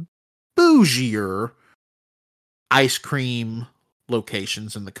bougier ice cream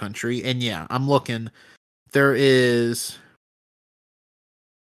locations in the country. And yeah, I'm looking. There is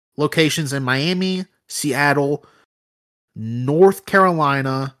locations in Miami, Seattle, North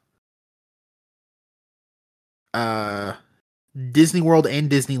Carolina, Disney World and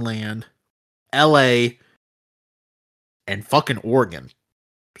Disneyland, LA, and fucking Oregon.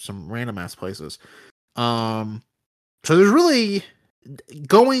 Some random ass places. So there's really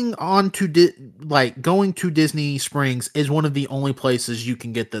going to Disney Springs is one of the only places you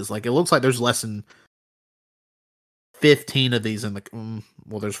can get this. Like it looks like there's less than 15 of these in the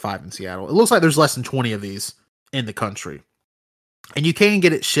there's 5 in Seattle. It looks like there's less than 20 of these in the country. And you can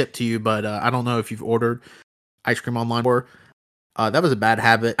get it shipped to you, but I don't know if you've ordered ice cream online before. That was a bad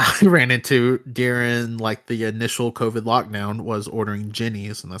habit I ran into during like the initial COVID lockdown, was ordering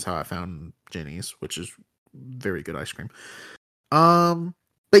Jenny's, and that's how I found Jenny's, which is very good ice cream.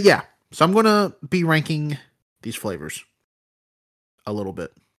 But yeah, so I'm gonna be ranking these flavors a little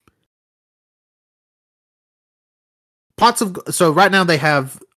bit. So right now they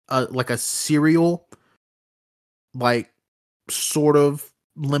have like a cereal, like sort of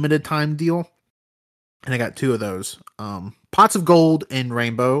limited time deal, and I got 2 of those. Pots of Gold and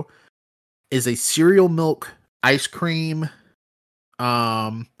Rainbow is a cereal milk ice cream.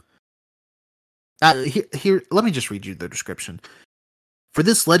 Here, let me just read you the description. For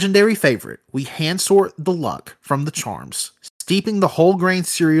this legendary favorite, we hand sort the luck from the charms, steeping the whole grain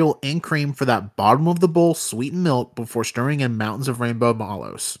cereal in cream for that bottom of the bowl sweetened milk before stirring in mountains of rainbow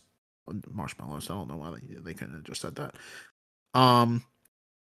marshmallows. I don't know why they couldn't have just said that.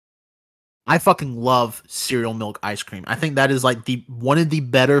 I fucking love cereal milk ice cream. I think that is like one of the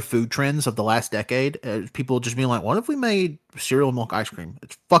better food trends of the last decade. People just being like, what if we made cereal milk ice cream?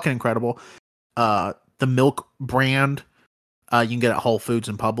 It's fucking incredible. The milk brand, you can get at Whole Foods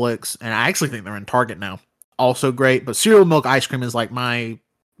and Publix, and I actually think they're in Target now. Also great, but cereal milk ice cream is like my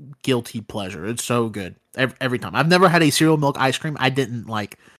guilty pleasure. It's so good every time. I've never had a cereal milk ice cream I didn't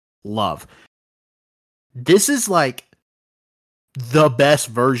like love. This is like the best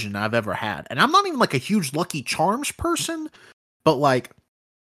version I've ever had, and I'm not even like a huge Lucky Charms person, but like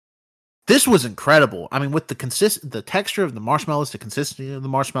this was incredible. I mean, with the texture of the marshmallows, the consistency of the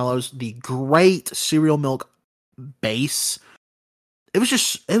marshmallows, the great cereal milk base. It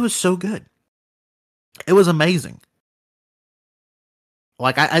was so good. It was amazing.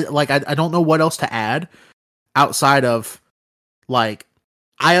 Like I don't know what else to add outside of like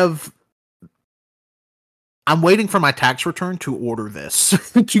I'm waiting for my tax return to order this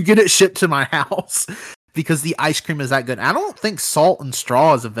to get it shipped to my house because the ice cream is that good. I don't think Salt and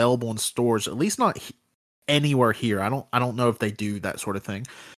Straw is available in stores, at least not anywhere here. I don't know if they do that sort of thing.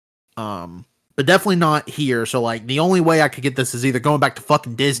 But definitely not here. So like the only way I could get this is either going back to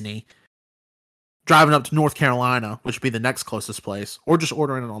fucking Disney, driving up to North Carolina, which would be the next closest place, or just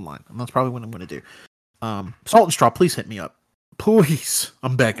ordering it online. And that's probably what I'm going to do. Salt and Straw, please hit me up. Please.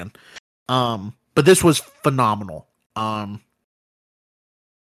 I'm begging. But this was phenomenal. I'm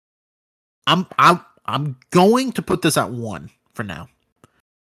going to put this at 1 for now.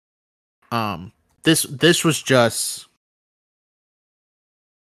 This was just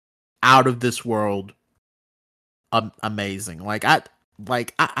out of this world amazing.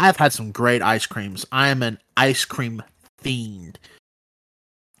 I've had some great ice creams. I am an ice cream fiend.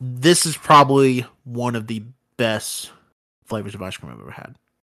 This is probably one of the best flavors of ice cream I've ever had,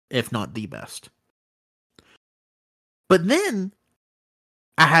 if not the best. But then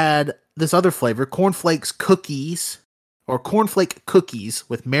I had this other flavor, cornflakes cookies or cornflake cookies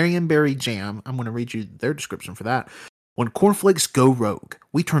with Marionberry jam. I'm going to read you their description for that. When cornflakes go rogue,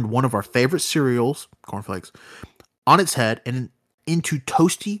 we turned one of our favorite cereals, cornflakes, on its head and into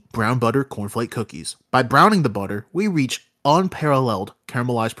toasty brown butter cornflake cookies. By browning the butter, we reach unparalleled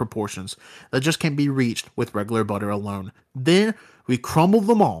caramelized proportions that just can't be reached with regular butter alone. Then we crumble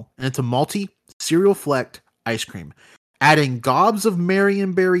them all into malty, cereal-flecked ice cream, adding gobs of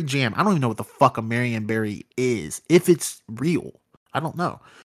Marionberry jam. I don't even know what the fuck a Marionberry is. If it's real, I don't know.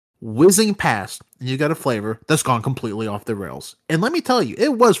 Whizzing past, and you got a flavor that's gone completely off the rails. And let me tell you,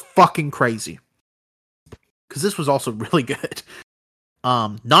 it was fucking crazy. Because this was also really good.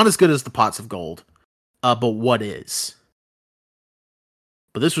 Not as good as the Pots of Gold, but what is?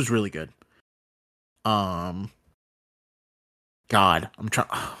 But this was really good. God, I'm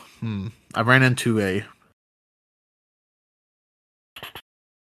trying. I ran into a.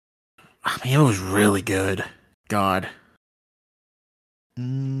 I mean, it was really good. God.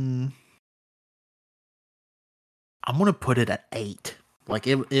 I'm gonna put it at 8. Like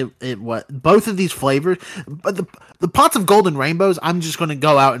it what both of these flavors, but the Pots of Golden Rainbows, I'm just gonna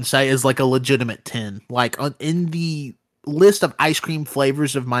go out and say is like a legitimate 10. Like in the list of ice cream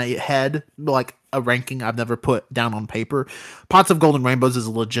flavors of my head, like a ranking I've never put down on paper, Pots of Golden Rainbows is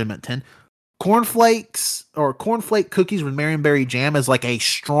a legitimate 10. Cornflakes or cornflake cookies with Marionberry jam is like a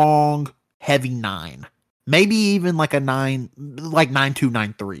strong, heavy 9. Maybe even like a 9, like 9.2,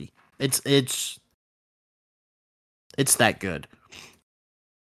 9.3. It's that good.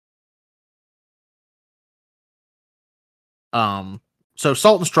 So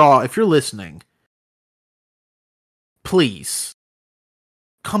Salt and Straw, if you're listening, please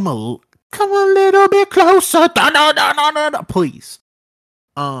come a little bit closer. Please.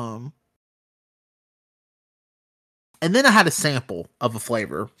 And then I had a sample of a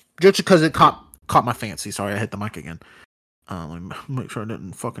flavor just because it caught my fancy. Sorry, I hit the mic again. Let me make sure I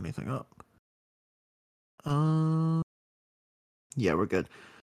didn't fuck anything up. Yeah, we're good.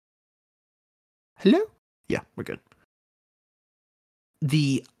 Hello? Yeah, we're good.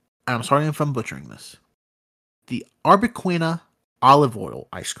 I'm sorry if I'm butchering this. The Arbequina olive oil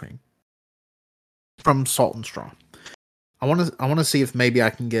ice cream from Salt and Straw. I want to see if maybe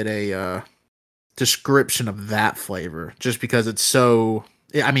I can get a description of that flavor, just because it's so.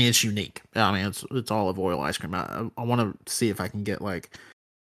 I mean, it's unique. I mean, it's olive oil ice cream. I want to see if I can get like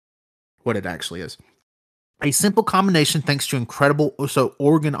what it actually is. A simple combination thanks to incredible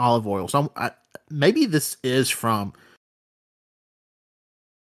Oregon olive oil. So maybe this is from.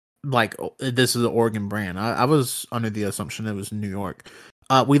 Like, this is an Oregon brand. I was under the assumption it was New York.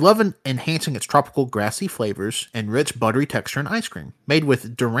 We love enhancing its tropical grassy flavors and rich buttery texture in ice cream. Made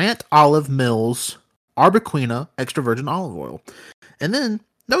with Durant Olive Mills Arbequina extra virgin olive oil. And then,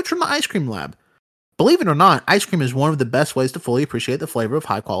 notes from the ice cream lab. Believe it or not, ice cream is one of the best ways to fully appreciate the flavor of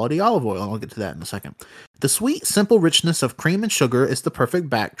high-quality olive oil, and I'll get to that in a second. The sweet, simple richness of cream and sugar is the perfect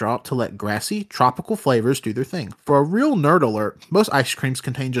backdrop to let grassy, tropical flavors do their thing. For a real nerd alert, most ice creams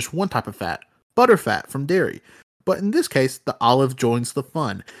contain just one type of fat, butterfat from dairy. But in this case, the olive joins the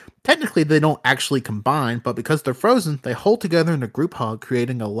fun. Technically, they don't actually combine, but because they're frozen, they hold together in a group hug,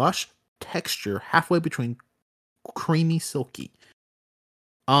 creating a lush texture halfway between creamy silky.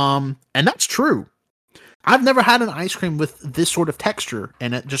 And that's true. I've never had an ice cream with this sort of texture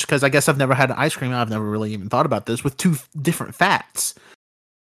in it, just because I guess I've never had an ice cream. I've never really even thought about this with two different fats.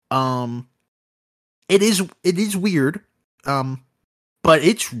 It is weird, but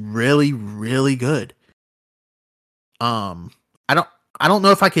it's really, really good. I don't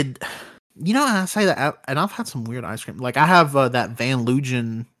know if I could, I say that, and I've had some weird ice cream. Like I have that Van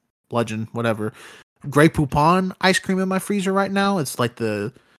Legend, whatever, Grey Poupon ice cream in my freezer right now. It's like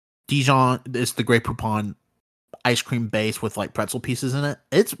the Dijon, it's the Grey Poupon ice cream base with like pretzel pieces in it.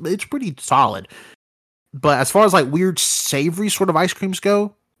 It's pretty solid. But as far as like weird savory sort of ice creams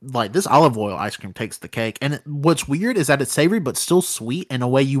go, like this olive oil ice cream takes the cake. And what's weird is that it's savory but still sweet in a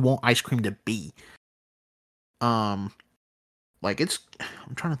way you want ice cream to be. Like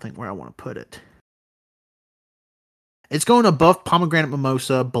I'm trying to think where I want to put it. It's going above pomegranate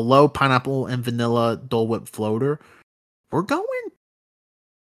mimosa, below pineapple and vanilla Dole Whip floater. We're going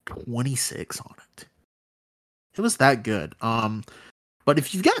 26 on it. It was that good. But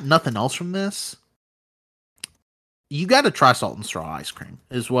if you've got nothing else from this, you got to try Salt and Straw ice cream.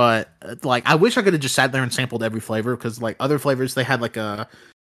 Is what, like, I wish I could have just sat there and sampled every flavor, because like other flavors, they had like a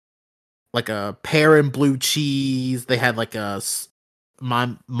pear and blue cheese. They had like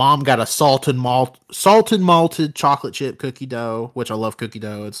my mom got a salted malted chocolate chip cookie dough, which I love cookie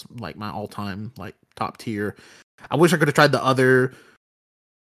dough. It's like my all-time like top tier. I wish I could have tried the other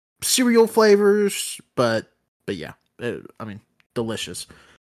cereal flavors, but yeah, I mean, delicious.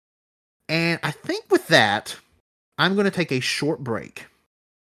 And I think with that, I'm going to take a short break.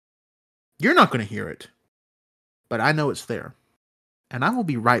 You're not going to hear it, but I know it's there. And I will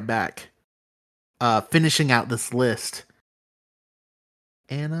be right back, finishing out this list.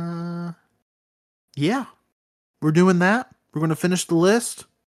 And, yeah, we're doing that. We're going to finish the list.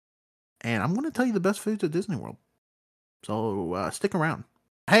 And I'm going to tell you the best foods at Disney World. So, stick around.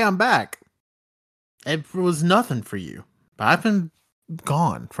 Hey, I'm back. It was nothing for you, but I've been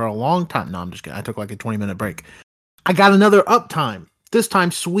gone for a long time. No, I'm just kidding. I took like a 20-minute break. I got another uptime. This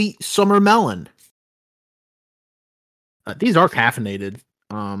time, sweet summer melon. These are caffeinated.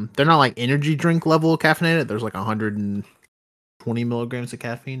 They're not like energy drink level caffeinated. There's like 120 milligrams of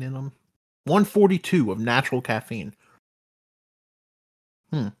caffeine in them. 142 of natural caffeine.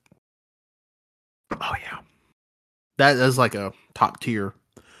 Oh yeah, that is like a top tier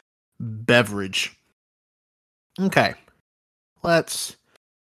beverage. Okay, let's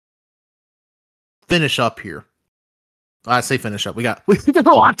finish up here. I say finish up. We got a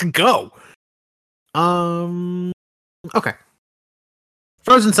lot to go. Okay.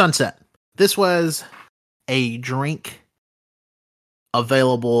 Frozen Sunset. This was a drink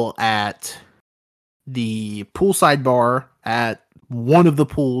available at the poolside bar at one of the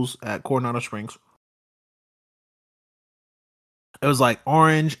pools at Coronado Springs. It was like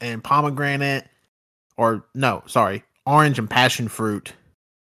orange and pomegranate, orange and passion fruit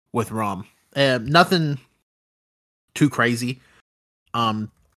with rum. Nothing too crazy.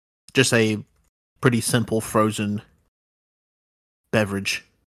 Just a pretty simple frozen beverage.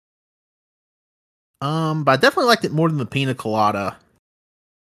 But I definitely liked it more than the pina colada.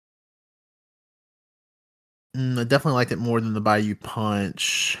 I definitely liked it more than the Bayou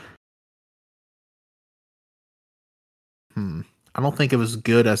Punch. I don't think it was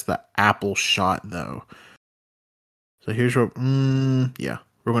good as the apple shot though. So here's where, yeah,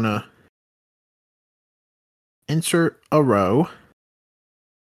 we're gonna insert a row.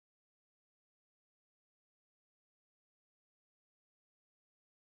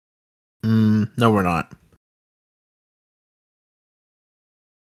 No, we're not.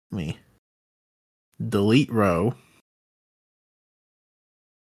 Let me delete row.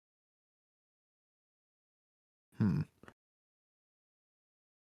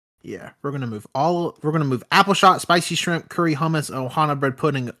 Yeah, we're gonna move apple shot, spicy shrimp, curry hummus, Ohana bread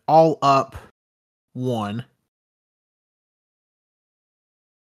pudding all up one.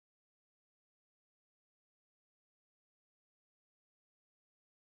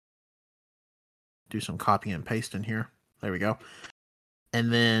 Do some copy and paste in here. There we go.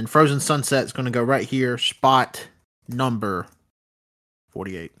 And then Frozen Sunset is going to go right here, spot number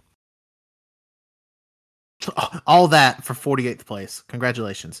 48. All that for 48th place.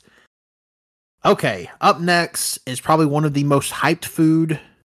 Congratulations. Okay, up next is probably one of the most hyped food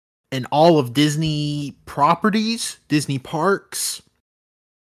in all of Disney properties, Disney parks.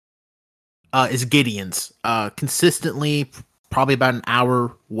 Is Gideon's. Consistently, probably about an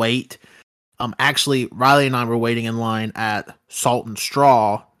hour wait. Actually, Riley and I were waiting in line at Salt and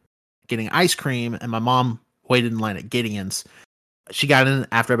Straw, getting ice cream, and my mom waited in line at Gideon's. She got in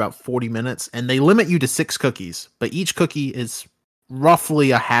after about 40 minutes, and they limit you to 6 cookies, but each cookie is roughly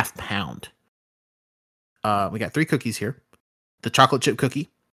a half pound. We got 3 cookies here. The chocolate chip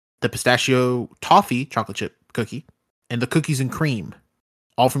cookie, the pistachio toffee chocolate chip cookie, and the cookies and cream,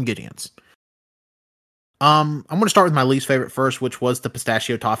 all from Gideon's. I'm going to start with my least favorite first, which was the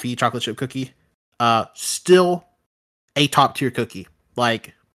pistachio toffee chocolate chip cookie. Still a top tier cookie,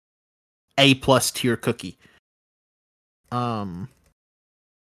 like A+ tier cookie. I'm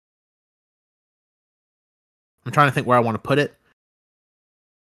trying to think where I want to put it.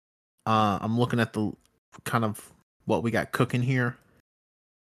 I'm looking at the kind of what we got cooking here.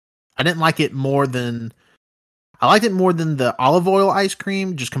 I didn't like it more than I liked it more than the olive oil ice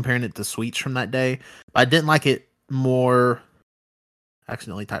cream, just comparing it to sweets from that day. But I didn't like it more. I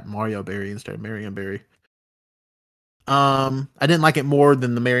accidentally typed Mario Berry instead of Marion Berry. I didn't like it more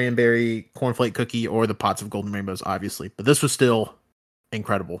than the Marion Berry cornflake cookie or the pots of golden rainbows, obviously. But this was still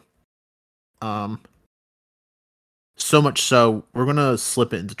incredible. So much so, we're gonna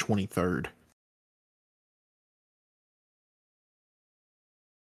slip it into 23rd.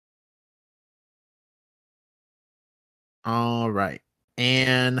 All right,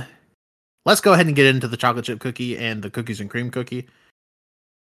 and let's go ahead and get into the chocolate chip cookie and the cookies and cream cookie.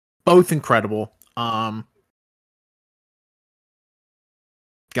 Both incredible.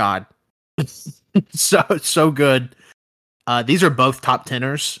 God, so good. These are both top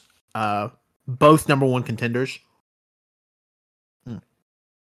teners. Both number 1 contenders. Oh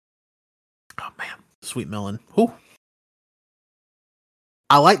man, sweet melon. Whew.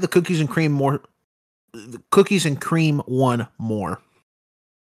 I like the cookies and cream more. The cookies and cream one more.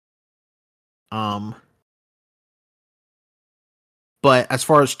 But as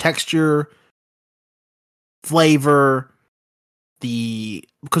far as texture, flavor,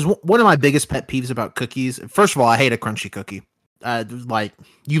 because one of my biggest pet peeves about cookies, first of all, I hate a crunchy cookie. Like,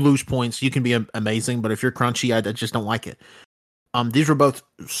 you lose points. You can be amazing, but if you're crunchy, I just don't like it. These were both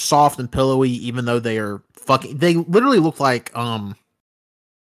soft and pillowy, even though they are they literally look like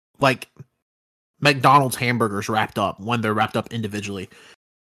McDonald's hamburgers wrapped up when they're wrapped up individually.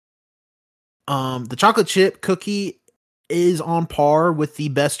 The chocolate chip cookie is on par with the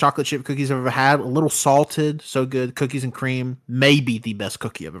best chocolate chip cookies I've ever had. A little salted, so good. Cookies and cream, maybe the best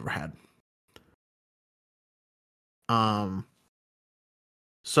cookie I've ever had.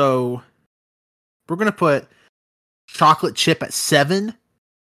 So we're gonna put chocolate chip at 7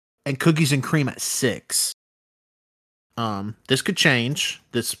 and cookies and cream at 6. This could change.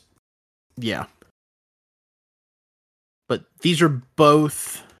 Yeah. But these are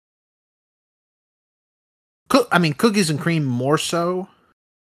both. Cookies and cream more so.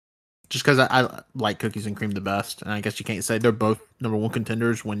 Just because I like cookies and cream the best, and I guess you can't say they're both number one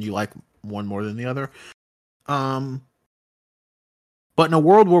contenders when you like one more than the other. But in a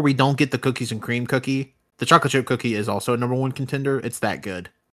world where we don't get the cookies and cream cookie, the chocolate chip cookie is also a number one contender. It's that good.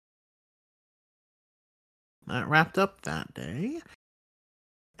 That wrapped up that day.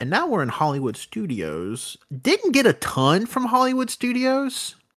 And now we're in Hollywood Studios. Didn't get a ton from Hollywood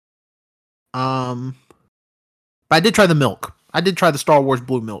Studios. But I did try the milk. I did try the Star Wars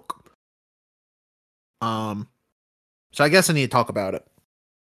blue milk. So I guess I need to talk about it.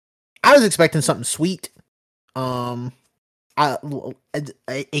 I was expecting something sweet. Akin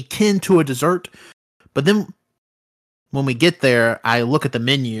to a dessert. But then when we get there, I look at the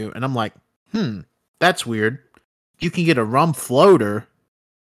menu and I'm like, that's weird. You can get a rum floater.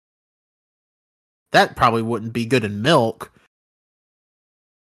 That probably wouldn't be good in milk.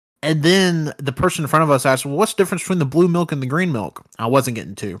 And then the person in front of us asked, well, what's the difference between the blue milk and the green milk? I wasn't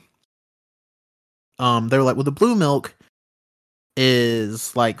getting to. They were like, well, the blue milk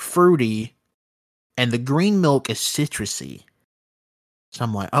is like fruity and the green milk is citrusy. So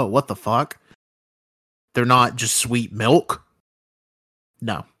I'm like, oh, what the fuck? They're not just sweet milk?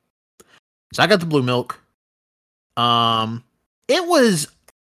 No. So I got the blue milk. It was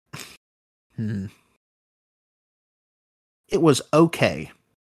it was okay.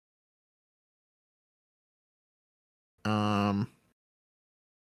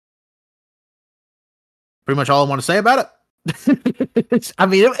 Pretty much all I want to say about it. I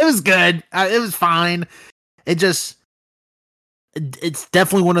mean, it was good. It was fine. It's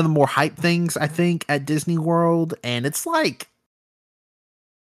definitely one of the more hype things, I think, at Disney World. And it's like,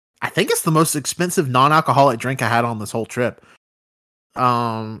 I think it's the most expensive non-alcoholic drink I had on this whole trip.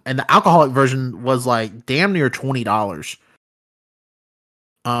 And the alcoholic version was like damn near $20.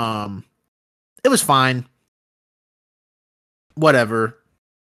 It was fine. Whatever.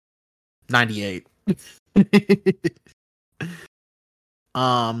 98.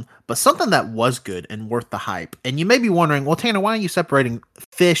 But something that was good and worth the hype. And you may be wondering, well, Tanner, why are you separating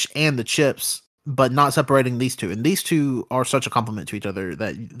fish and the chips, but not separating these two? And these two are such a complement to each other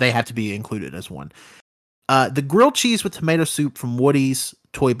that they have to be included as one. The grilled cheese with tomato soup from Woody's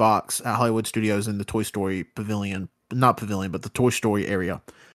Toy Box at Hollywood Studios in the Toy Story Pavilion. Not Pavilion, but the Toy Story area.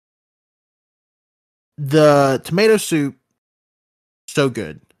 The tomato soup, so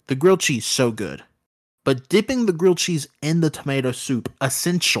good. The grilled cheese, so good. But dipping the grilled cheese in the tomato soup,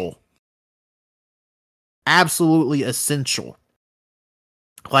 essential. Absolutely essential.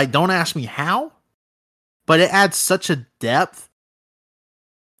 Like, don't ask me how, but it adds such a depth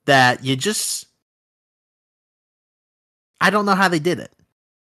that you just... I don't know how they did it.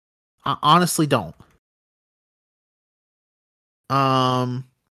 I honestly don't. But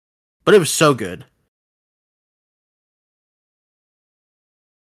it was so good.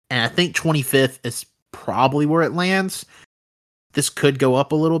 And I think 25th is probably where it lands. This could go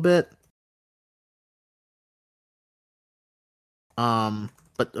up a little bit. But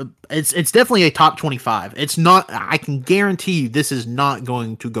it's definitely a top 25. It's not, I can guarantee you this is not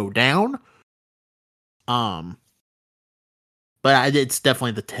going to go down. But it's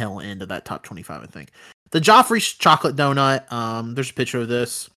definitely the tail end of that top 25, I think. The Joffrey's chocolate donut, there's a picture of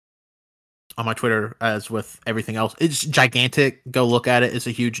this on my Twitter, as with everything else. It's gigantic. Go look at it. It's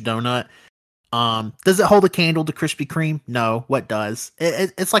a huge donut. Does it hold a candle to Krispy Kreme? No. What does?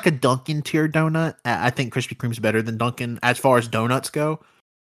 It's like a Dunkin' tier donut. I think Krispy Kreme's better than Dunkin' as far as donuts go.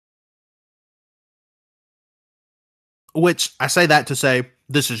 Which I say that to say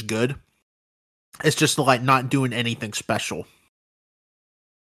this is good. It's just like not doing anything special.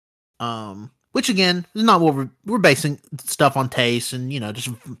 Which again is not what we're basing stuff on taste and just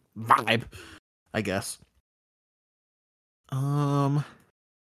vibe, I guess. I'm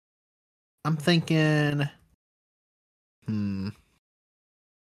thinking,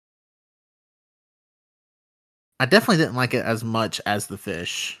 I definitely didn't like it as much as the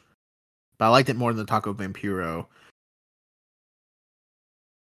fish, but I liked it more than the Taco Vampiro.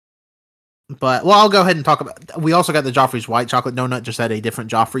 But I'll go ahead and talk about. We also got the Joffrey's white chocolate donut, just at a different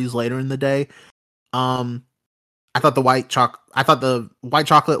Joffrey's later in the day. I thought the white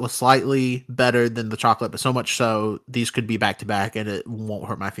chocolate was slightly better than the chocolate, but so much so these could be back to back, and it won't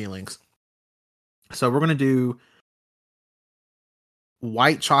hurt my feelings. So we're gonna do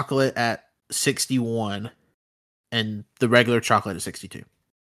white chocolate at 61 and the regular chocolate at 62,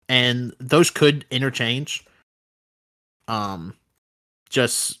 and those could interchange.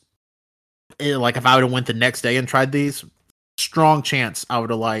 Just like if I would have went the next day and tried these, strong chance I would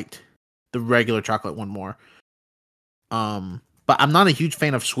have liked the regular chocolate one more. But I'm not a huge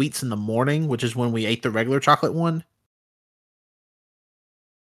fan of sweets in the morning, which is when we ate the regular chocolate one.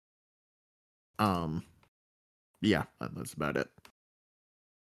 Yeah, that's about it.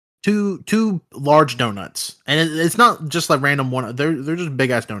 Two large donuts, and it's not just like random one. They're just big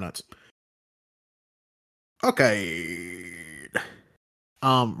ass donuts. Okay.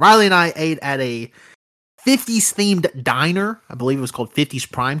 Riley and I ate at a 50s themed diner. I believe it was called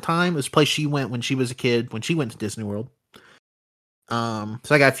 50s Prime Time. It was a place she went when she was a kid, when she went to Disney World. So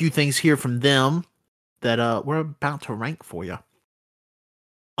I got a few things here from them that we're about to rank for you.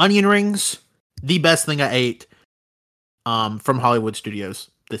 Onion rings, the best thing I ate from Hollywood Studios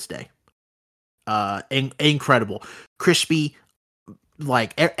this day. Incredible. Crispy,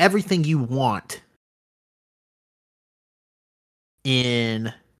 like everything you want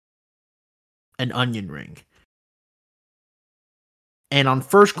in an onion ring. And on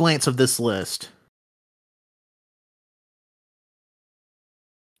first glance of this list,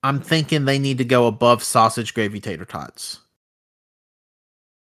 I'm thinking they need to go above sausage gravy tater tots.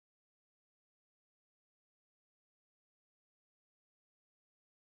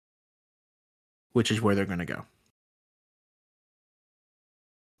 Which is where they're going to go.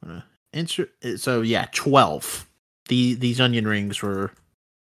 So yeah, 12. These onion rings were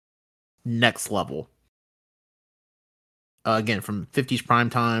next level. Again, from 50s Prime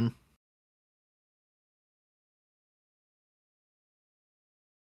Time.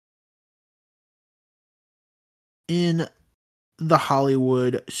 In the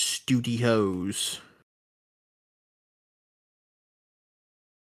Hollywood Studios.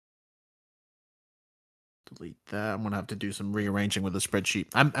 Delete that. I'm going to have to do some rearranging with the spreadsheet.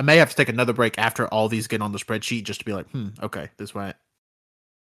 I may have to take another break after all these get on the spreadsheet just to be like, okay, this way.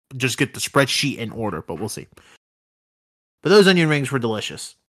 Just get the spreadsheet in order, but we'll see. But those onion rings were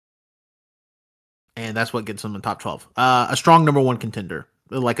delicious. And that's what gets them in the top 12. A strong number one contender.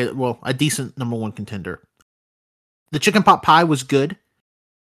 A decent number one contender. The chicken pot pie was good.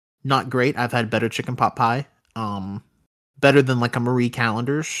 Not great. I've had better chicken pot pie. Better than like a Marie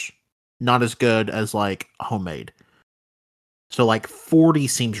Callender's. Not as good as like homemade. So like 40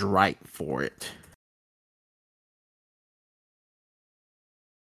 seems right for it.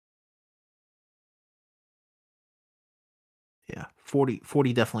 Yeah,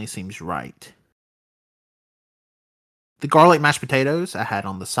 40 definitely seems right. The garlic mashed potatoes I had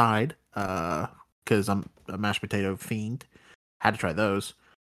on the side, because I'm a mashed potato fiend. Had to try those.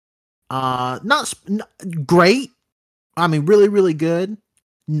 Not great. I mean, really, really good.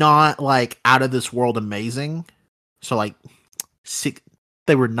 Not like out of this world amazing. So like,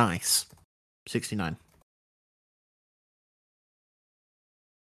 they were nice. 69.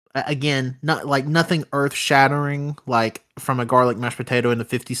 Again, not like nothing earth shattering like from a garlic mashed potato in the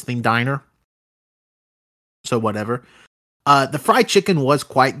 50s themed diner. So whatever. The fried chicken was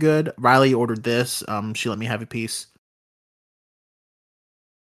quite good. Riley ordered this. She let me have a piece.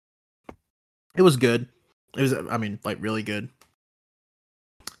 It was good. It was, I mean, like really good.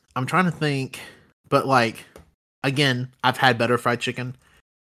 I'm trying to think, but like, again, I've had better fried chicken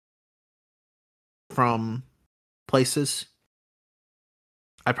from places.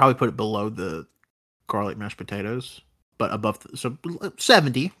 I'd probably put it below the garlic mashed potatoes, but above, so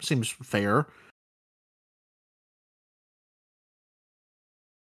 70 seems fair.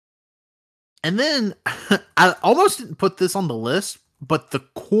 And then I almost didn't put this on the list, but the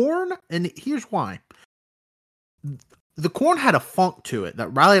corn, and here's why. The corn had a funk to it that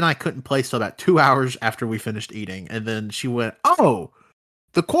Riley and I couldn't place till about 2 hours after we finished eating. And then she went, oh,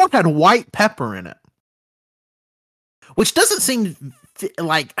 the corn had white pepper in it. Which doesn't seem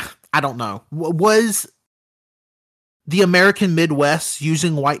like, I don't know. the American Midwest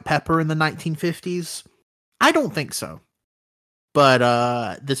using white pepper in the 1950s? I don't think so.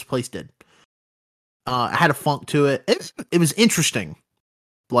 But this place did. It had a funk to it. It was interesting.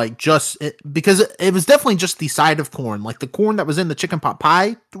 Like because it was definitely just the side of corn. Like the corn that was in the chicken pot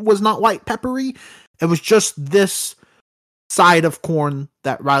pie was not white peppery. It was just this side of corn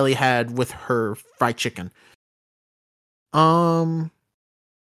that Riley had with her fried chicken. And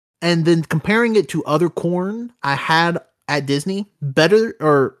then comparing it to other corn I had at Disney, better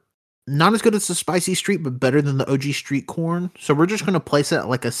or not as good as the spicy street, but better than the OG street corn. So we're just going to place it at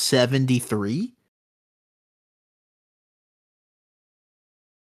like a 73.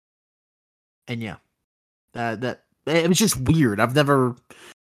 And yeah, that it was just weird. I've never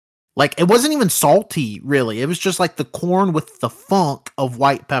like it wasn't even salty really. It was just like the corn with the funk of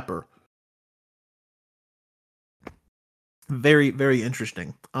white pepper. Very, very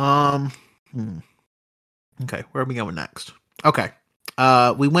interesting. Okay, where are we going next? Okay.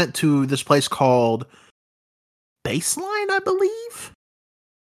 We went to this place called Baseline, I believe,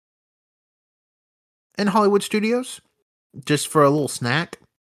 in Hollywood Studios, just for a little snack.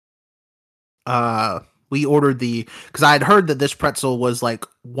 We ordered because I had heard that this pretzel was like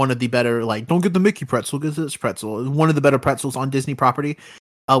one of the better, like, don't get the Mickey pretzel because it's pretzel. It was one of the better pretzels on Disney property,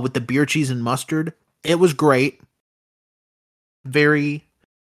 with the beer cheese and mustard. It was great. Very,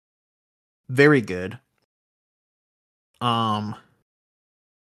 very good. But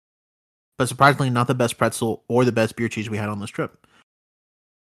surprisingly not the best pretzel or the best beer cheese we had on this trip.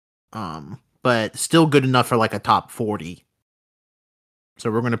 But still good enough for like a top 40.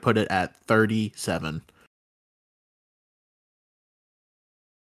 So we're going to put it at 37.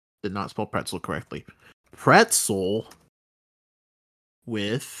 Did not spell pretzel correctly. Pretzel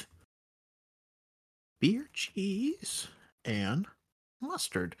with beer cheese and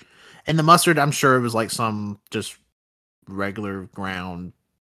mustard. And the mustard, I'm sure it was like some just regular ground,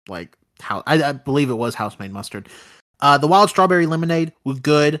 like I believe it was house-made mustard. The wild strawberry lemonade was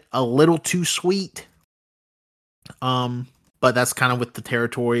good, a little too sweet. But that's kind of with the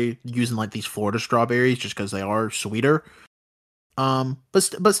territory using like these Florida strawberries just because they are sweeter. But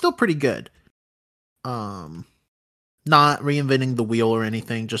still pretty good. Not reinventing the wheel or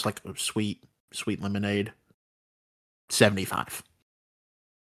anything, just like a sweet lemonade. 75.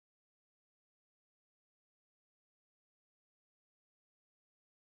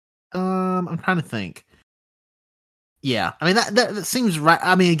 I'm trying to think. Yeah, I mean that seems right.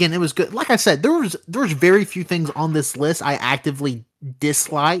 I mean, again, it was good. Like I said, there was very few things on this list I actively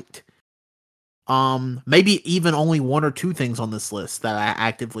disliked. Maybe even only one or two things on this list that I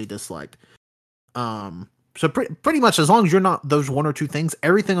actively disliked. So pretty much as long as you're not those one or two things,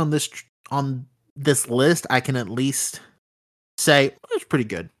 everything on this list, I can at least say it's pretty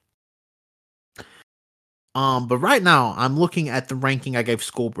good. But right now I'm looking at the ranking I gave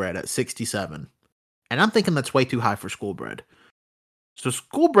Schoolbread at 67. And I'm thinking that's way too high for Schoolbread. So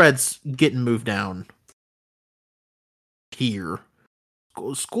Schoolbread's getting moved down here.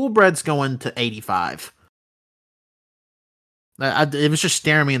 Schoolbread's going to 85. It was just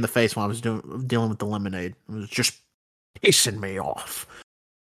staring me in the face when I was dealing with the lemonade. It was just pissing me off.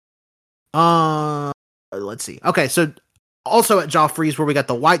 Let's see. Okay, so also at Joffrey's, where we got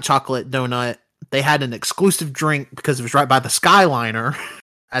the white chocolate donut, they had an exclusive drink because it was right by the Skyliner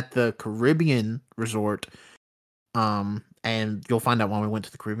at the Caribbean Resort. And you'll find out when we went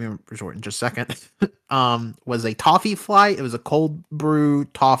to the Caribbean Resort in just a second. Was a toffee flight. It was a cold brew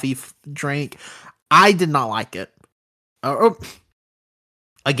toffee drink. I did not like it.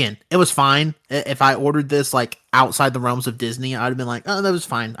 Again, it was fine. If I ordered this like outside the realms of Disney, I'd have been like, oh, that was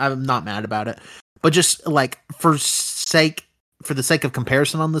fine. I'm not mad about it. But just like for the sake of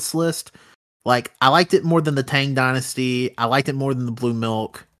comparison on this list, like I liked it more than the Tang Dynasty. I liked it more than the Blue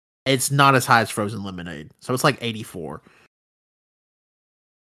Milk. It's not as high as frozen lemonade, so it's like 84.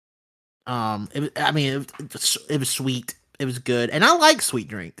 It was sweet. It was good, and I like sweet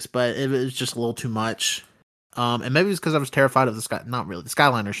drinks, but it was just a little too much. And maybe it's because I was terrified of the sky. Not really. The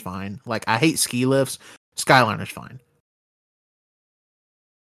Skyliner's fine. Like I hate ski lifts. Skyliner's fine.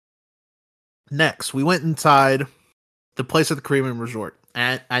 Next, we went inside the place at the Caribbean Resort,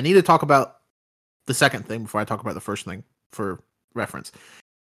 and I need to talk about the second thing before I talk about the first thing for reference.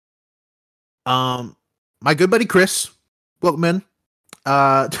 My good buddy Chris Wilkman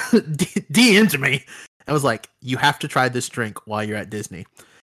DM'd me and was like, you have to try this drink while you're at Disney.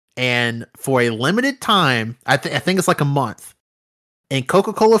 And for a limited time, I think it's like a month, in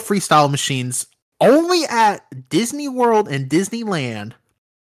Coca-Cola Freestyle machines only at Disney World and Disneyland,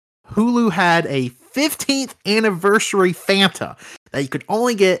 Hulu had a 15th anniversary Fanta that you could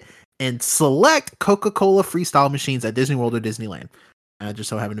only get and select Coca-Cola freestyle machines at Disney World or Disneyland. I just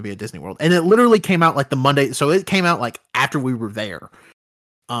so happened to be at Disney World. And it literally came out like the Monday. So it came out like after we were there.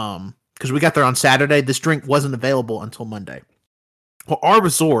 Because we got there on Saturday. This drink wasn't available until Monday. Well, our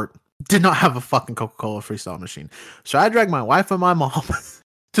resort did not have a fucking Coca-Cola freestyle machine. So I dragged my wife and my mom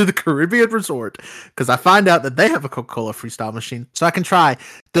to the Caribbean resort because I find out that they have a Coca-Cola freestyle machine. So I can try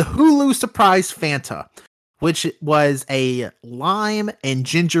the Hulu Surprise Fanta, which was a lime and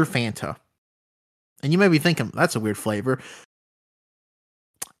ginger Fanta. And you may be thinking, that's a weird flavor.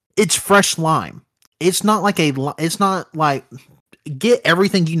 It's fresh lime. It's not like get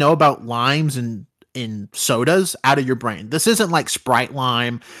everything you know about limes and in sodas out of your brain. This isn't like Sprite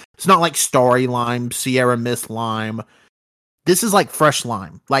lime. It's not like Starry lime, Sierra Mist lime. This is like fresh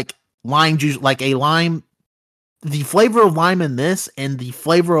lime, like lime juice, like a lime. The flavor of lime in this and the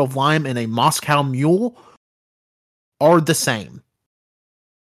flavor of lime in a Moscow Mule are the same.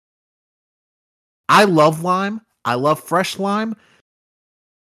 I love lime. I love fresh lime.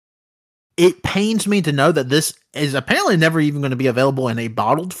 It pains me to know that this is apparently never even going to be available in a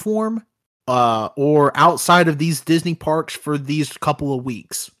bottled form or outside of these Disney parks for these couple of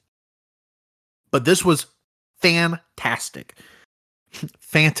weeks. But this was fantastic.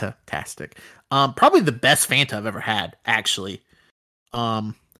 Fantastic. Probably the best Fanta I've ever had, actually.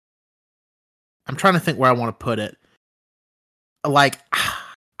 I'm trying to think where I want to put it. Like,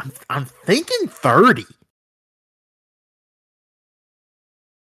 I'm thinking 30.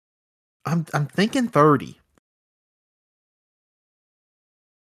 I'm thinking 30.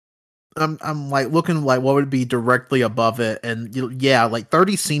 I'm like looking like what would be directly above it, and yeah, like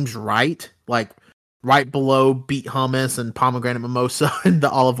 30 seems right. Like right below beet hummus and pomegranate mimosa and the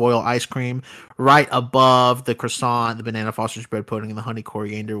olive oil ice cream, right above the croissant, the banana Foster's bread pudding, and the honey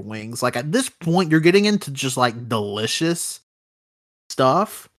coriander wings. Like at this point, you're getting into just like delicious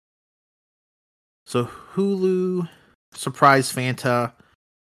stuff. So Hulu Surprise Fanta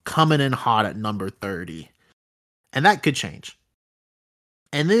coming in hot at number 30. And that could change.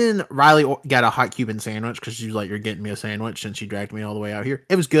 And then Riley got a hot Cuban sandwich because she was like, "You're getting me a sandwich," and she dragged me all the way out here.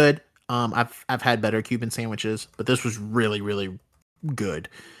 It was good. I've had better Cuban sandwiches, but this was really, really good.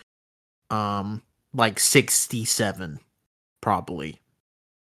 Like 67, probably.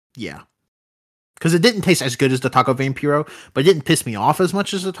 Yeah. Because it didn't taste as good as the Taco Vampiro, but it didn't piss me off as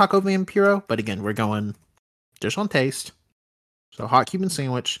much as the Taco Vampiro. But again, we're going just on taste. So hot Cuban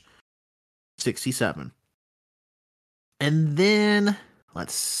sandwich, 67. And then,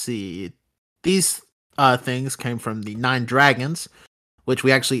 let's see. These things came from the Nine Dragons, which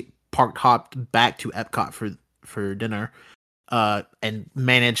we actually hopped back to Epcot for dinner. And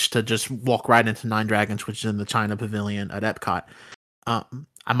managed to just walk right into Nine Dragons, which is in the China Pavilion at Epcot.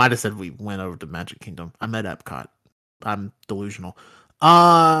 I might have said we went over to Magic Kingdom. I'm at Epcot. I'm delusional.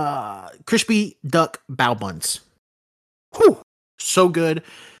 Crispy duck bao buns. Whew, so good.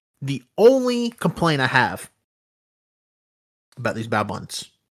 The only complaint I have about these bao buns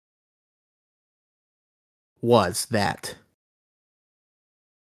was that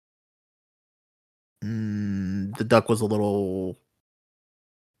the duck was a little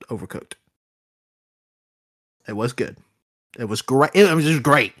overcooked. It was good. It was great. It was just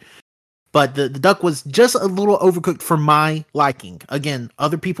great. But the duck was just a little overcooked for my liking. Again,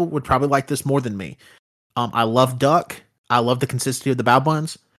 other people would probably like this more than me. I love duck. I love the consistency of the bao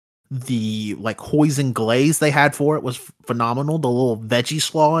buns. The like hoisin glaze they had for it was phenomenal. The little veggie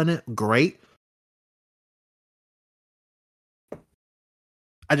slaw in it, great.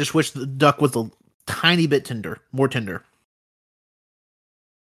 I just wish the duck was a tiny bit more tender.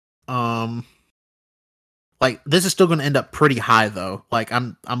 Like this is still going to end up pretty high though. Like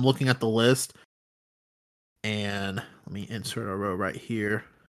I'm looking at the list, and let me insert a row right here.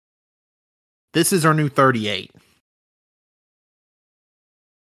 This is our new 38.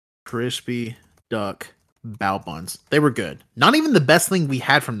 Crispy duck bao buns. They were good. Not even the best thing we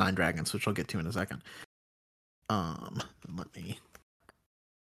had from Nine Dragons, which I'll get to in a second. Let me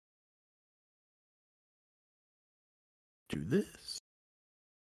do this.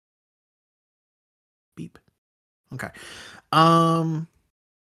 Beep. Okay. I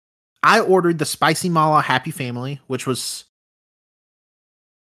ordered the spicy mala Happy Family, which was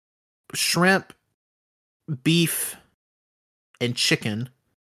shrimp, beef, and chicken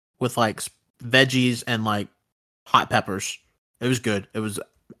with like veggies and like hot peppers. It was good. It was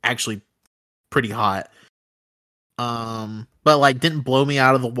actually pretty hot. But like didn't blow me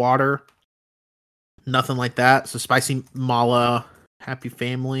out of the water. Nothing like that. So spicy mala Happy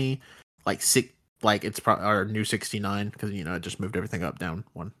Family, like it's probably our new 69 because it just moved everything up down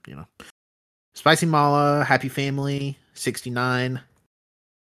one. Spicy mala Happy Family 69.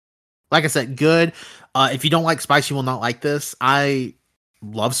 Like I said, good. If you don't like spice, you will not like this. I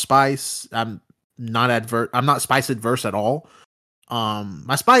love spice. I'm not spice adverse at all.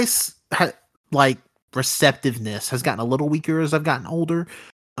 My spice like receptiveness has gotten a little weaker as I've gotten older.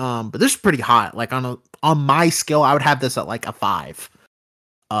 But this is pretty hot. Like on my scale, I would have this at like a 5.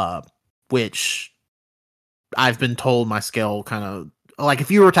 Which I've been told my scale kind of like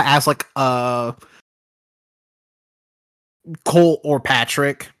if you were to ask like Colt or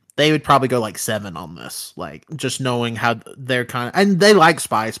Patrick, they would probably go like 7 on this. Like just knowing how they're kind of, and they like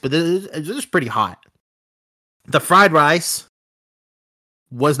spice, but it's just pretty hot. The fried rice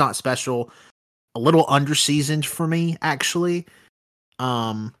was not special. A little under seasoned for me, actually.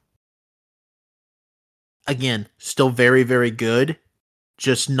 Again, still very, very good.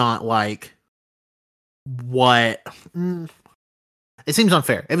 Just not like what. It seems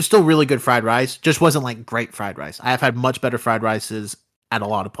unfair. It was still really good fried rice. Just wasn't like great fried rice. I have had much better fried rices at a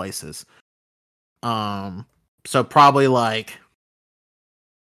lot of places. So probably like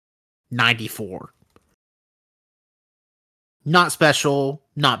 94. Not special,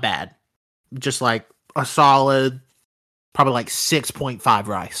 not bad. Just like a solid, probably like 6.5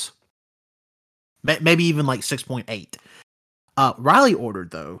 rice. Maybe even like 6.8. Riley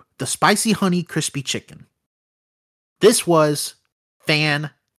ordered, though, the spicy honey crispy chicken. This was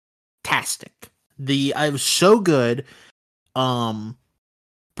fantastic. It was so good.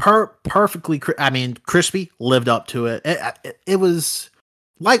 Perfectly, crispy, lived up to it. It was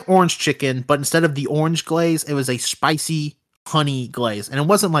like orange chicken, but instead of the orange glaze, it was a spicy honey glaze. And it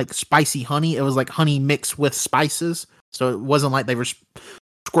wasn't like spicy honey, it was like honey mixed with spices. So it wasn't like they were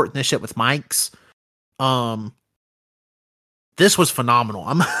squirting this shit with mics. This was phenomenal.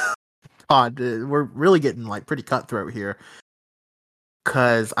 God, we're really getting like pretty cutthroat here.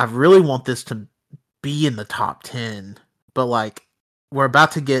 Cause I really want this to be in the top 10. But like we're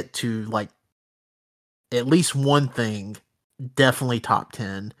about to get to like at least one thing definitely top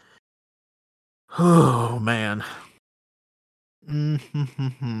 10. Oh man. I'm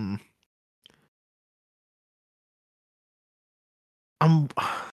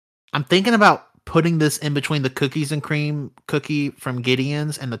thinking about putting this in between the cookies and cream cookie from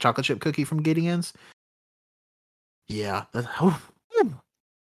Gideon's and the chocolate chip cookie from Gideon's. Yeah,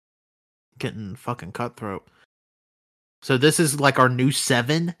 getting fucking cutthroat. So this is like our new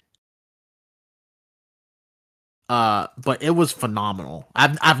 7. But it was phenomenal.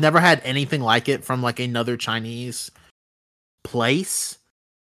 I've never had anything like it from like another Chinese place.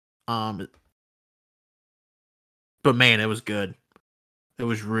 But man, it was good. It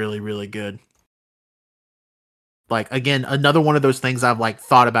was really, really good. Like again, another one of those things I've like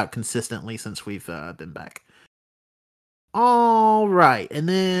thought about consistently since we've been back. All right, and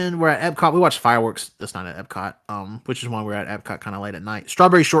then we're at Epcot. We watched fireworks. That's not at Epcot. Which is why we're at Epcot kind of late at night.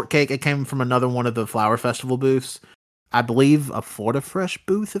 Strawberry shortcake. It came from another one of the Flower Festival booths. I believe a Florida Fresh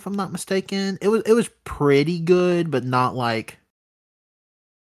booth, if I'm not mistaken. It was pretty good, but not like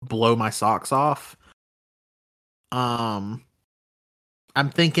blow my socks off. I'm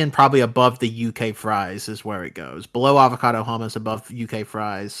thinking probably above the UK fries is where it goes. Below avocado hummus, above UK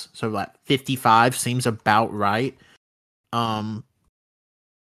fries. So like 55 seems about right.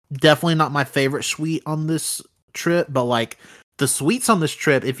 Definitely not my favorite sweet on this trip, but like the sweets on this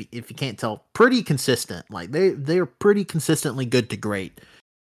trip, if you can't tell, pretty consistent. Like they're pretty consistently good to great.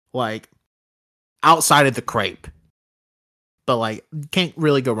 Like outside of the crepe. But like can't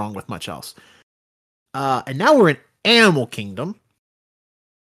really go wrong with much else. And now we're in Animal Kingdom.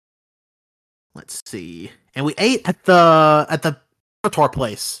 Let's see. And we ate at the Avatar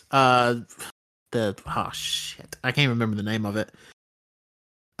place. Oh shit. I can't remember the name of it.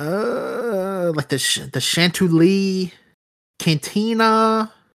 Like the Chantilly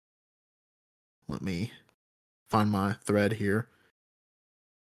Cantina. Let me find my thread here.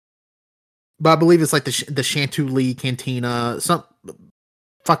 But I believe it's like the Chantilly Cantina, some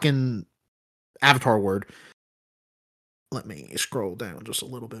fucking Avatar word. Let me scroll down just a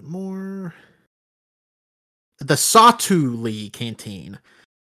little bit more. The Satuli Canteen.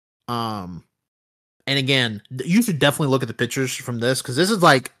 And again, you should definitely look at the pictures from this because this is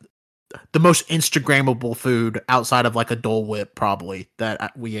like the most Instagrammable food outside of like a Dole Whip, probably,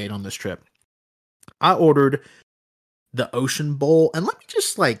 that we ate on this trip. I ordered the Ocean Bowl, and let me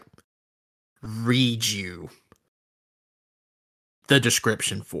just like read you the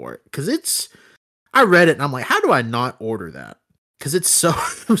description for it because I read it and I'm like, how do I not order that? Because it's so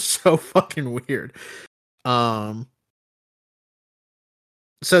so fucking weird. So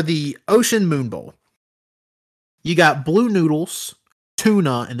the Ocean Moon Bowl. You got blue noodles,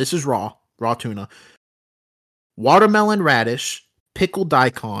 tuna, and this is raw tuna, watermelon radish, pickled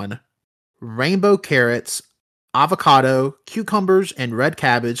daikon, rainbow carrots, avocado, cucumbers, and red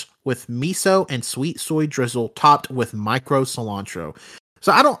cabbage with miso and sweet soy drizzle topped with micro cilantro.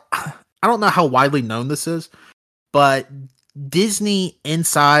 So I don't know how widely known this is, but Disney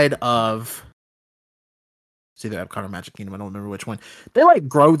inside of it's either Epcot or Magic Kingdom, I don't remember which one. They like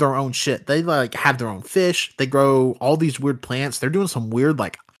grow their own shit. They like have their own fish. They grow all these weird plants. They're doing some weird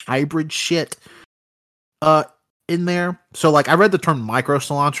like hybrid shit in there. So like I read the term micro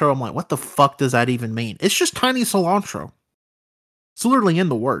cilantro. I'm like, what the fuck does that even mean? It's just tiny cilantro. It's literally in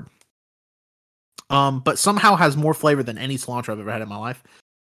the word. But somehow has more flavor than any cilantro I've ever had in my life.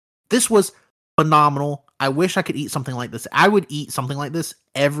 This was phenomenal. I wish I could eat something like this. I would eat something like this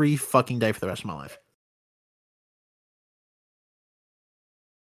every fucking day for the rest of my life.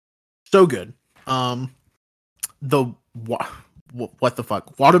 So good. The what the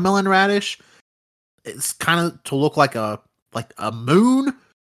fuck? Watermelon radish. It's kind of to look like a moon.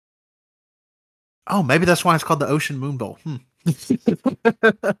 Oh, maybe that's why it's called the Ocean Moon Bowl.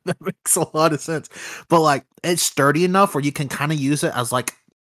 That makes a lot of sense. But like, it's sturdy enough where you can kind of use it as like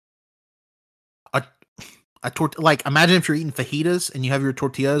a tortilla. Like, imagine if you're eating fajitas and you have your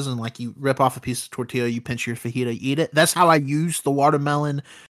tortillas and like you rip off a piece of tortilla, you pinch your fajita, you eat it. That's how I use the watermelon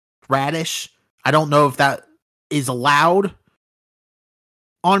radish. I don't know if that is allowed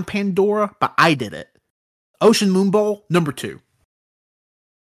on Pandora, but I did it. Ocean Moon Bowl, number 2.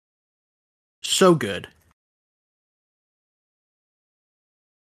 So good.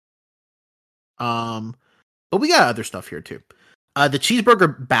 But we got other stuff here too. The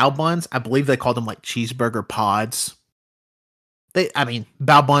cheeseburger bao buns, I believe they called them like cheeseburger pods.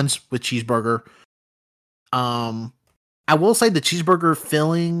 Bao buns with cheeseburger. I will say the cheeseburger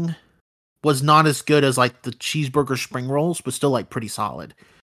filling was not as good as like the cheeseburger spring rolls, but still like pretty solid.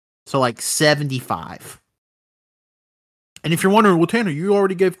 So like 75. And if you're wondering, well, Tanner, you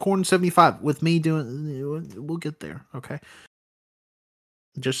already gave corn 75. With me doing, we'll get there, okay?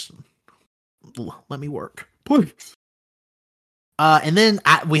 Just let me work, please. And then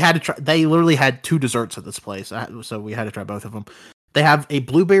we had to try. They literally had 2 desserts at this place, so we had to try both of them. They have a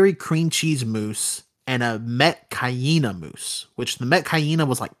blueberry cream cheese mousse and a Met Cayena mousse, which the Met Cayena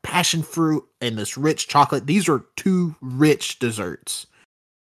was like passion fruit and this rich chocolate. These are 2 rich desserts.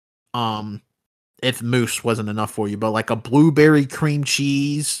 If mousse wasn't enough for you, but like a blueberry cream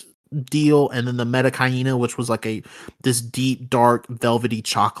cheese deal, and then the Meta Cayena, which was like this deep, dark, velvety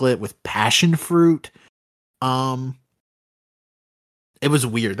chocolate with passion fruit. It was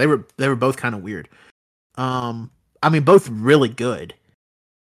weird. They were both kind of weird. Both really good.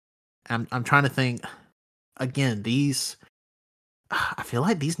 I'm trying to think. Again, these, I feel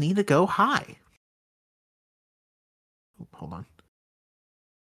like these need to go high. Hold on.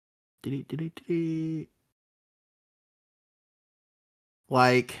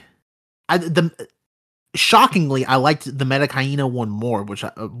 Like, shockingly, I liked the Meta Cayena one more, which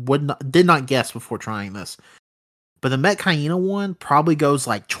I did not guess before trying this. But the Met Cayena one probably goes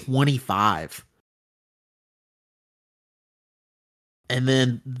like 25. And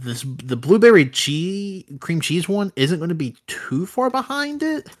then the blueberry cream cheese one isn't going to be too far behind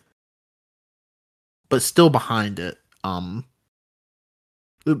it, but still behind it.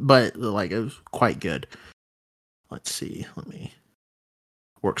 But like, it was quite good. Let's see. Let me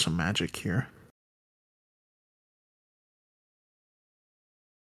work some magic here.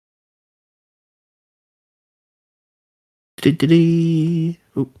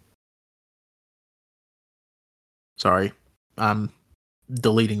 Oop. Sorry. I'm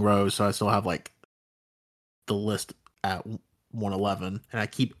deleting rows, so I still have like the list at 111, and I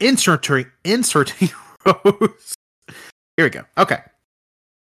keep inserting rows. Here we go. Okay.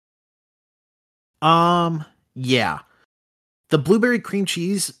 Yeah. The blueberry cream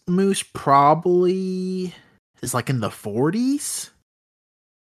cheese mousse probably is like in the 40s.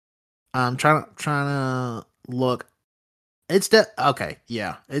 I'm trying to look. It's okay.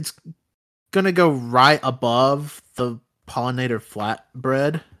 Yeah, it's gonna go right above the pollinator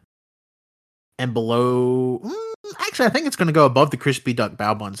flatbread, and below. Actually, I think it's gonna go above the crispy duck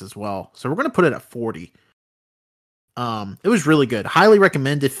bao buns as well. So we're gonna put it at 40. It was really good. Highly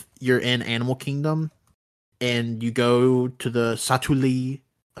recommend if you're in Animal Kingdom and you go to the Satuli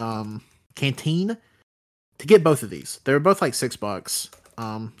canteen to get both of these. They're both like $6.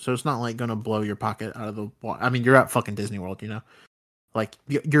 So it's not like gonna blow your pocket out of the water. I mean, you're at fucking Disney World, you know? Like,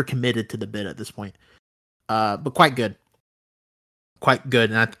 you're committed to the bid at this point. But quite good. Quite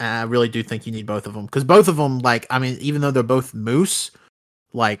good. And I really do think you need both of them. Because both of them, like, I mean, even though they're both mousse,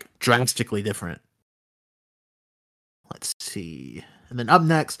 like, drastically different. Let's see. And then up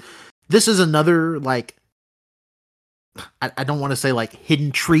next, this is another, like, I don't want to say like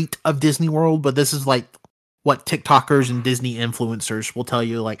hidden treat of Disney World, but this is like what TikTokers and Disney influencers will tell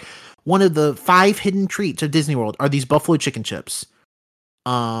you. Like one of the 5 hidden treats of Disney World are these buffalo chicken chips.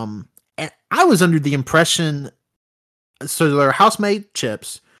 And I was under the impression, so they're house-made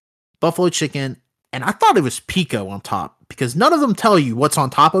chips, buffalo chicken, and I thought it was pico on top because none of them tell you what's on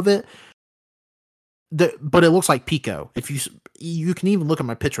top of it. But it looks like pico. If you can even look at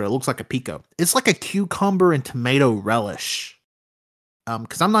my picture, it looks like a pico. It's like a cucumber and tomato relish.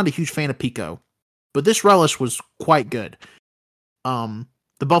 Because I'm not a huge fan of pico, but this relish was quite good.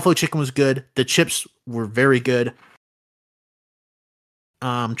 The buffalo chicken was good. The chips were very good.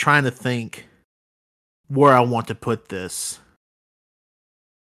 I'm trying to think where I want to put this.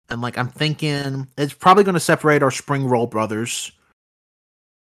 And like I'm thinking it's probably going to separate our spring roll brothers.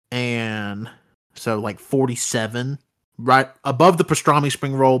 And so like 47, right above the pastrami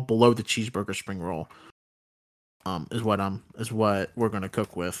spring roll, below the cheeseburger spring roll. Is what we're going to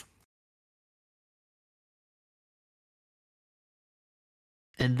cook with.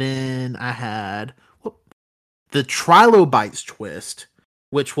 And then I had the Trilobites twist,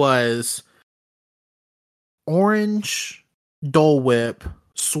 which was orange Dole Whip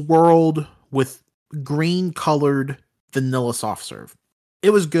swirled with green colored vanilla soft serve. It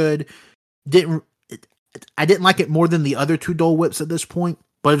was good. I didn't like it more than the other 2 Dole Whips at this point,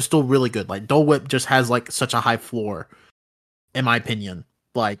 but it was still really good. Like Dole Whip just has like such a high floor, in my opinion.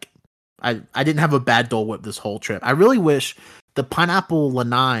 Like I didn't have a bad Dole Whip this whole trip. I really wish the pineapple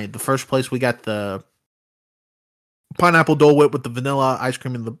lanai, the first place we got the pineapple Dole Whip with the vanilla ice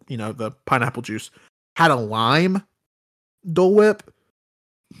cream and the pineapple juice, had a lime Dole Whip.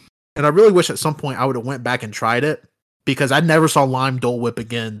 And I really wish at some point I would have went back and tried it because I never saw lime Dole Whip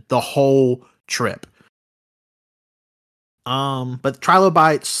again the whole trip. But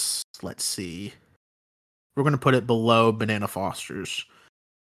Trilobites, let's see. We're going to put it below Banana Foster's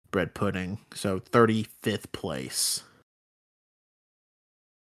bread pudding. So 35th place.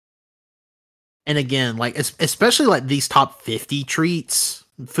 And again, like especially like these top 50 treats,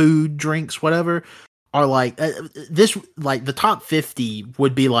 food, drinks, whatever, are like this. Like the top 50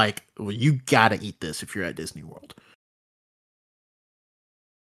 would be like, well, you gotta eat this if you're at Disney World.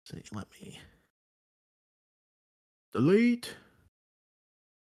 So let me delete.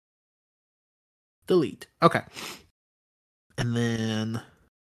 Okay, and then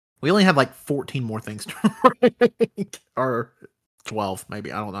we only have like 14 more things to rank, or 12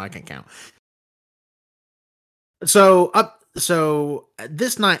 maybe. I don't know. I can't count. So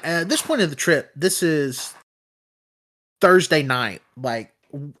this night, at this point of the trip, this is Thursday night. Like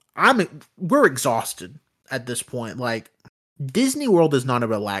we're exhausted at this point. Like Disney World is not a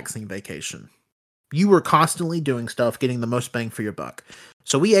relaxing vacation. You were constantly doing stuff, getting the most bang for your buck.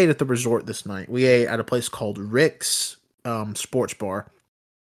 So we ate at the resort this night. We ate at a place called Rick's Sports Bar.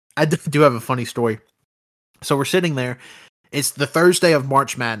 I do have a funny story. So we're sitting there. It's the Thursday of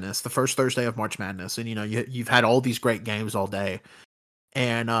March Madness, the first Thursday of March Madness, and you've had all these great games all day,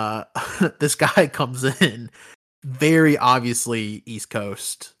 and this guy comes in, very obviously East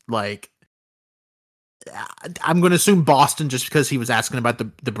Coast, like I'm going to assume Boston, just because he was asking about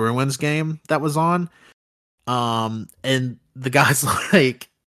the Bruins game that was on, and the guy's like,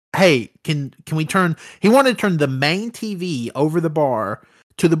 "Hey, can we turn?" He wanted to turn the main TV over the bar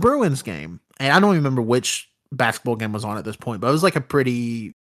to the Bruins game, and I don't even remember which basketball game was on at this point, but it was like a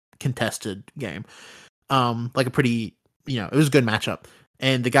pretty contested game. Like a pretty, it was a good matchup.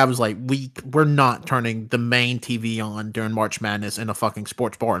 And the guy was like, we're not turning the main TV on during March Madness in a fucking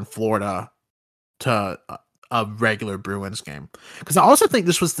sports bar in Florida to a regular Bruins game. Because I also think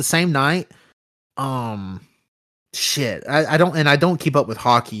this was the same night. Shit, I don't keep up with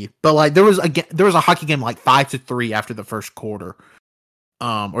hockey, but like there was a hockey game like 5-3 after the first quarter,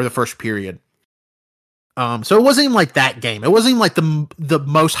 or the first period. So it wasn't even like that game. It wasn't even like the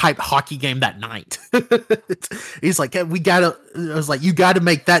most hyped hockey game that night. He's like, hey, I was like, you got to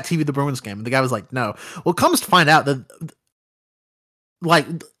make that TV the Bruins game. And the guy was like, no. Well, it comes to find out that like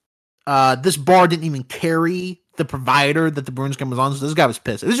this bar didn't even carry the provider that the Bruins game was on. So this guy was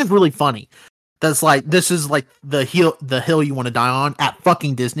pissed. It was just really funny. That's like, this is like the hill you want to die on at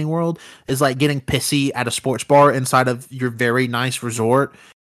fucking Disney World, is like getting pissy at a sports bar inside of your very nice resort.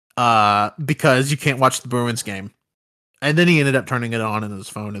 Because you can't watch the Bruins game. And then he ended up turning it on in his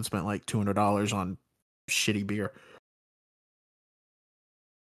phone and spent like $200 on shitty beer.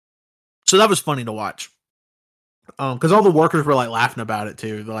 So that was funny to watch. Because all the workers were like laughing about it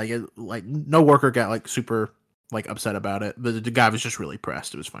too. Like no worker got like super like upset about it. The guy was just really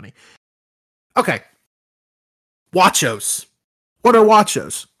pressed. It was funny. Okay. Wachos. What are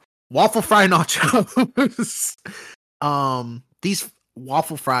wachos? Waffle fry nachos. These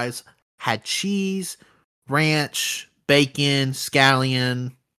waffle fries had cheese, ranch, bacon,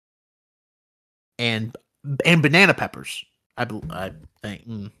 scallion, and banana peppers. I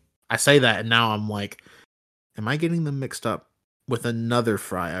think I say that, and now I'm like, am I getting them mixed up with another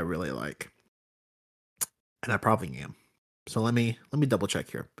fry I really like? And I probably am. So let me double check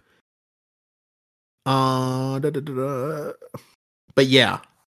here. But yeah.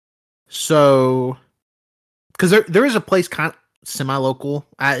 So because there is a place kind of semi-local.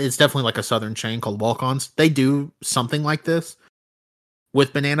 It's definitely like a southern chain called Walk-Ons. They do something like this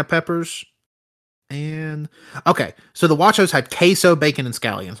with banana peppers. And okay, so the Wachos had queso, bacon, and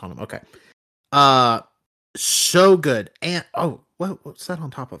scallions on them. Okay. So good. And what's that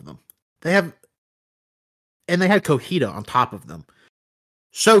on top of them? They had cojita on top of them.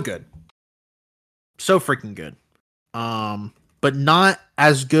 So good. So freaking good. But not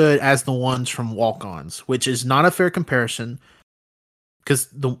as good as the ones from Walk-Ons, which is not a fair comparison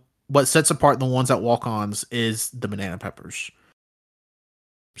because what sets apart the ones at Walk-Ons is the banana peppers.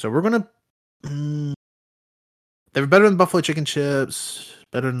 So we're gonna they were better than buffalo chicken chips,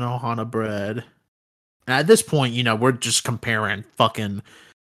 better than Ohana bread. And at this point, we're just comparing fucking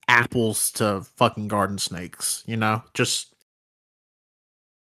apples to fucking garden snakes, just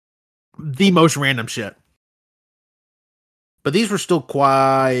the most random shit. But these were still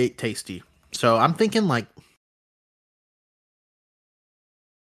quite tasty. So I'm thinking like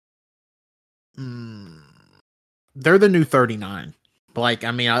they're the new 39. Like,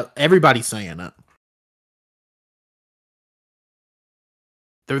 I mean, everybody's saying it.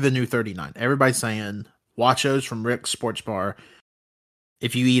 They're the new 39. Everybody's saying Wachos from Rick's Sports Bar.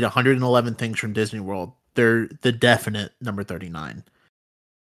 If you eat 111 things from Disney World, they're the definite number 39.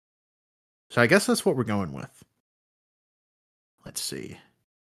 So I guess that's what we're going with. Let's see.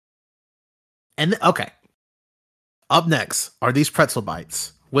 And okay. Up next are these pretzel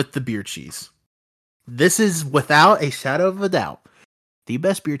bites with the beer cheese. This is, without a shadow of a doubt, the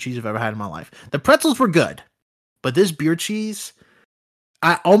best beer cheese I've ever had in my life. The pretzels were good, but this beer cheese,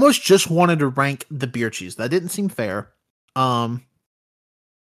 I almost just wanted to rank the beer cheese. That didn't seem fair. So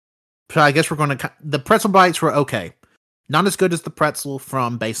I guess we're going to... The pretzel bites were okay. Not as good as the pretzel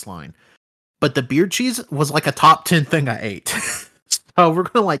from Baseline. But the beer cheese was like a top 10 thing I ate. So we're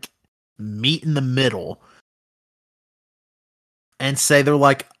going to like meet in the middle and say they're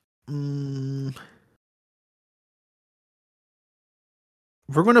like... we're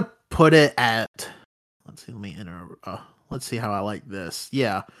going to put it at... Let's see, let me enter... let's see how I like this.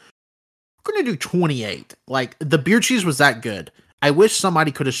 Yeah. We're going to do 28. Like, the beer cheese was that good. I wish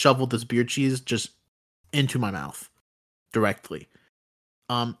somebody could have shoveled this beer cheese just into my mouth directly.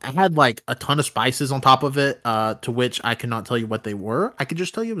 I had like a ton of spices on top of it, to which I cannot tell you what they were. I could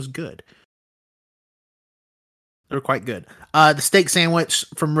just tell you it was good. They were quite good. The steak sandwich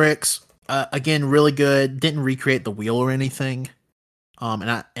from Rick's, again, really good. Didn't recreate the wheel or anything.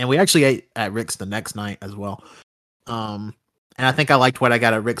 And we actually ate at Rick's the next night as well. And I think I liked what I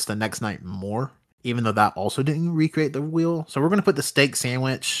got at Rick's the next night more, even though that also didn't recreate the wheel. So we're gonna put the steak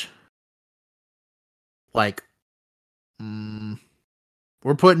sandwich like,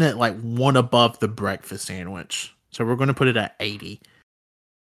 we're putting it like one above the breakfast sandwich. So we're gonna put it at 80.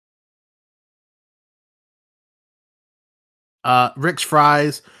 Rick's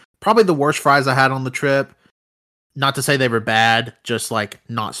fries, probably the worst fries I had on the trip. Not to say they were bad, just like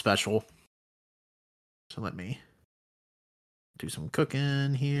not special. So let me do some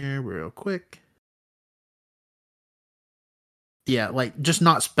cooking here real quick. Yeah, like just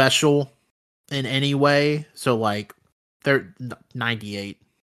not special in any way. So like they're 98.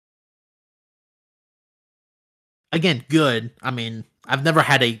 Again, good. I mean, I've never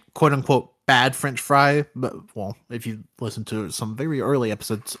had a quote unquote bad French fry, but well, if you listen to some very early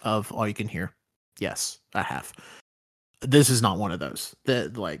episodes of All You Can Hear, yes, I have. This is not one of those.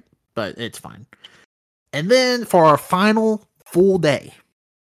 But it's fine. And then for our final full day,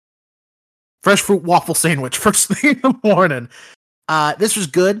 fresh fruit waffle sandwich first thing in the morning. This was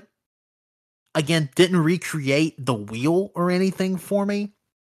good. Again, didn't recreate the wheel or anything for me.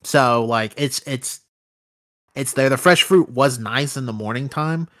 So like it's there. The fresh fruit was nice in the morning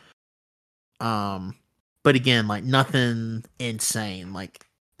time. But again, like nothing insane. Like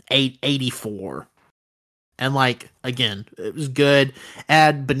 884. And like again, it was good.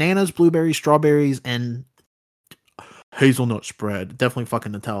 Add bananas, blueberries, strawberries, and hazelnut spread. Definitely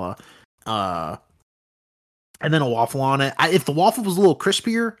fucking Nutella. And then a waffle on it. If the waffle was a little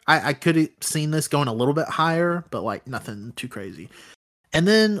crispier, I could have seen this going a little bit higher, but like nothing too crazy. And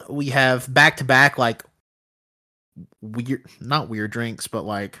then we have back to back like not weird drinks, but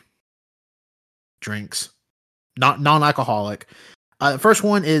like drinks. not non-alcoholic. The first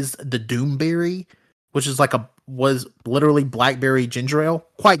one is the Doomberry, which is was literally blackberry ginger ale.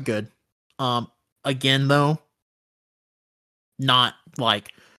 Quite good. Again though, not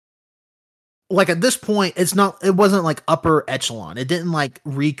like at this point, it wasn't like upper echelon. It didn't like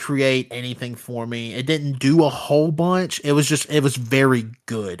recreate anything for me. It didn't do a whole bunch. It was very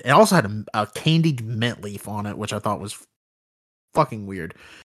good. It also had a candied mint leaf on it, which I thought was fucking weird.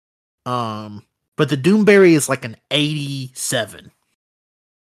 But the Doomberry is like an 87.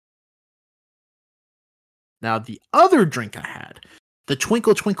 Now the other drink I had, the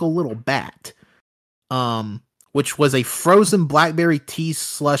Twinkle Twinkle Little Bat, which was a frozen blackberry tea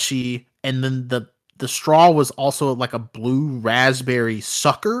slushy, and then the straw was also like a blue raspberry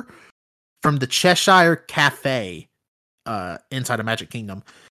sucker from the Cheshire Cafe inside of Magic Kingdom.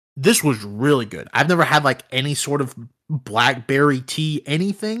 This was really good. I've never had like any sort of blackberry tea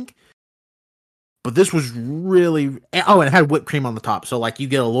anything, but this was really... Oh, and it had whipped cream on the top, so like you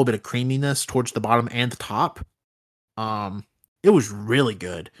get a little bit of creaminess towards the bottom and the top. It was really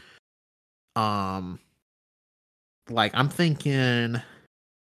good. Like I'm thinking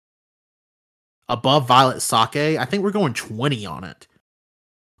above Violet Sake, I think we're going 20 on it.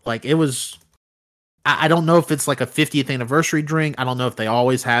 Like it was... I don't know if it's like a 50th anniversary drink. I don't know if they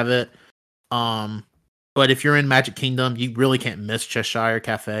always have it. But if you're in Magic Kingdom, you really can't miss Cheshire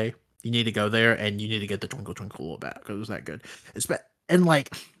Cafe. You need to go there, and you need to get the Twinkle Twinkle Little Bat because it was that good. And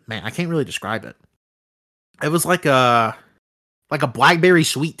like, man, I can't really describe it. It was like a blackberry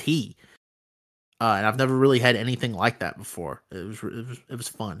sweet tea, and I've never really had anything like that before. It was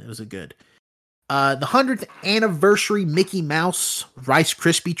fun. It was a good. The 100th anniversary Mickey Mouse Rice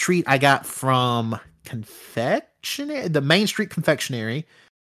Krispie treat I got from the Main Street Confectionery.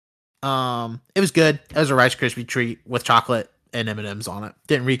 It was good. It was a Rice Krispie treat with chocolate and M&Ms on it.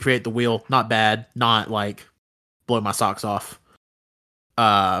 Didn't recreate the wheel. Not bad. Not like blow my socks off.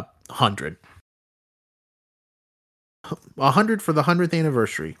 100. 100 for the 100th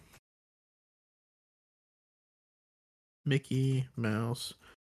anniversary. Mickey Mouse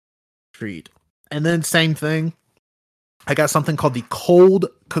treat. And then same thing. I got something called the Cold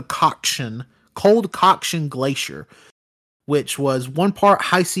Concoction Glacier, which was 1 part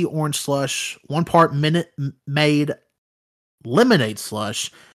High C orange slush, 1 part Minute Maid lemonade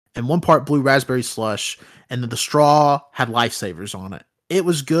slush, and 1 part blue raspberry slush, and then the straw had lifesavers on it. It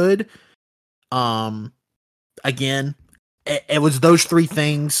was good. Again, it was those 3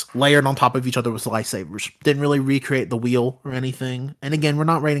 things layered on top of each other with lifesavers. Didn't really recreate the wheel or anything. And again, we're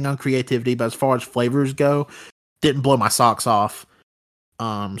not rating on creativity, but as far as flavors go, didn't blow my socks off.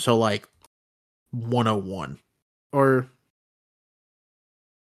 So like 101 or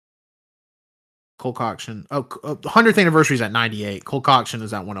Concoction. Oh, 100th anniversary is at 98. Concoction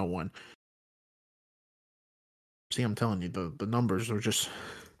is at 101. See, I'm telling you, the numbers are just...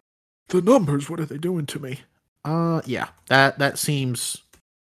 The numbers, what are they doing to me? Yeah, that seems...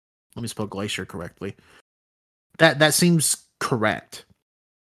 Let me spell glacier correctly. That seems correct.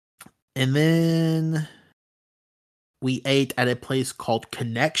 And then we ate at a place called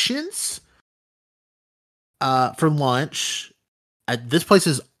Connections for lunch. This place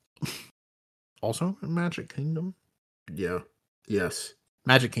is also in Magic Kingdom. Yeah. Yes.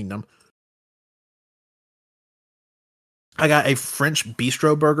 Magic Kingdom. I got a French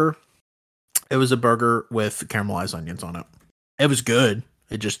bistro burger. It was a burger with caramelized onions on it. It was good.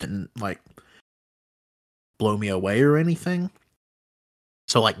 It just didn't like blow me away or anything.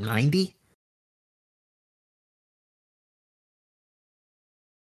 So like 90.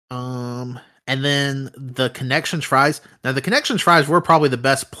 And then the Connections fries. Now the Connections fries were probably the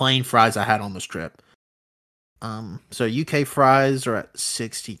best plain fries I had on this trip. So UK fries are at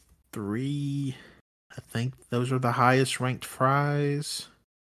 63. I think those are the highest ranked fries.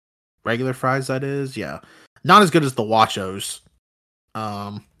 Regular fries, that is. Yeah. Not as good as the Wachos.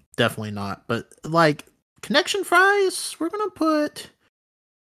 Definitely not. But like Connection fries, we're gonna put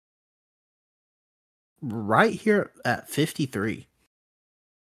right here at 53.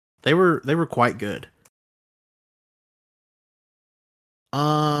 They were quite good.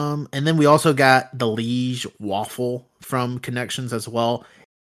 And then we also got the Liege waffle from Connections as well.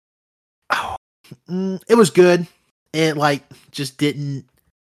 Oh, it was good. It like just didn't...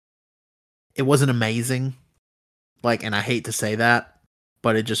 It wasn't amazing. Like, and I hate to say that,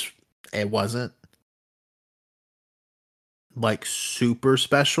 but it wasn't like super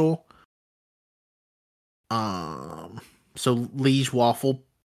special. So Liege waffle,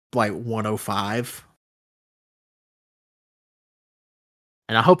 like 105.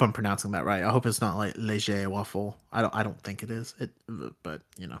 And I hope I'm pronouncing that right. I hope it's not like Léger waffle. I don't think it is. But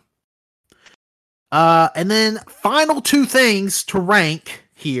you know. And then final two things to rank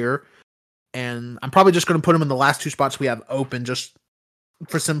here, and I'm probably just going to put them in the last two spots we have open, just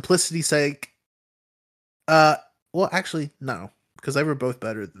for simplicity's sake. Well, actually, no, because they were both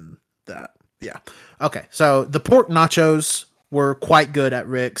better than that. Yeah. Okay. So the pork nachos were quite good at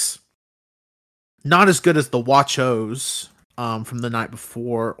Rick's. Not as good as the Wachos from the night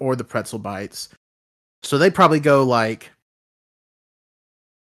before or the pretzel bites. So they probably go like.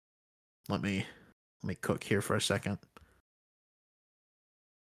 Let me cook here for a second.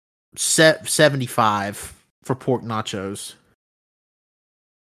 75 for pork nachos.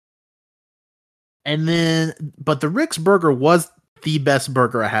 And then, but the Rick's burger was the best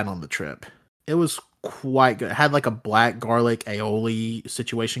burger I had on the trip. It was quite good. It had like a black garlic aioli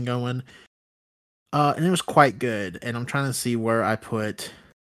situation going. And it was quite good. And I'm trying to see where I put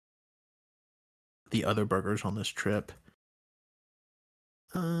the other burgers on this trip.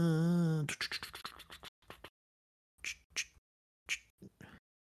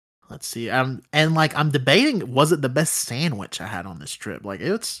 Let's see. I'm debating, was it the best sandwich I had on this trip? Like,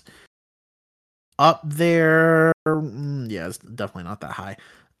 it's up there. Yeah, it's definitely not that high.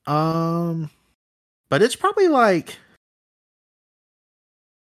 But it's probably like,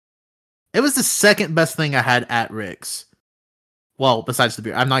 it was the second best thing I had at Rick's. Well, besides the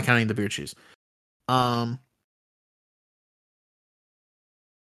beer. I'm not counting the beer cheese. So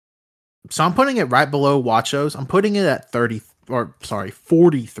I'm putting it right below Wachos. I'm putting it at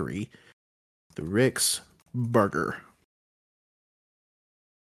 43. The Rick's burger.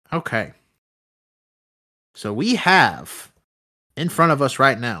 Okay. So we have in front of us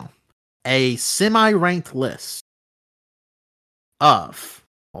right now a semi-ranked list of,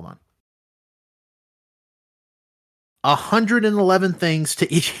 hold on, 111 things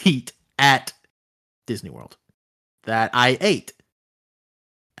to eat at Disney World that I ate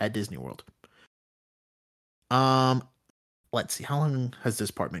at Disney World. Let's see, how long has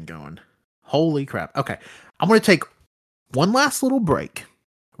this part been going? Holy crap. Okay, I'm going to take one last little break.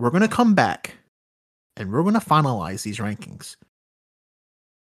 We're going to come back and we're going to finalize these rankings.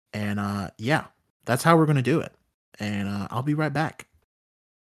 And yeah, that's how we're going to do it. And I'll be right back.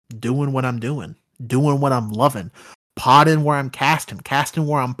 Doing what I'm doing what I'm loving, podding where I'm casting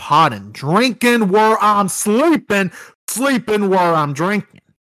where I'm podding, drinking where I'm sleeping where I'm drinking.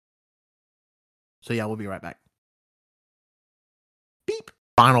 So yeah, we'll be right back. Beep.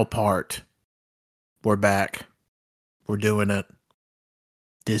 Final part. We're back. We're doing it.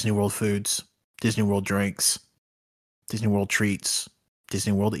 Disney World foods, Disney World drinks, Disney World treats,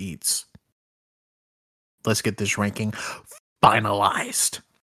 Disney World eats. Let's get this ranking finalized.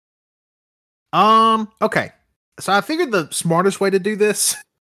 Okay. So I figured the smartest way to do this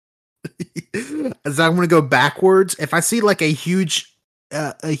is I'm going to go backwards. If I see like a huge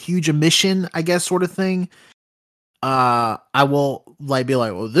omission, I guess, sort of thing, I will like be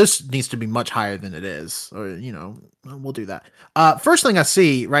like, well, this needs to be much higher than it is, or we'll do that. First thing I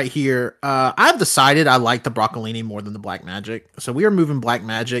see right here, I've decided I like the broccolini more than the black magic, so we are moving black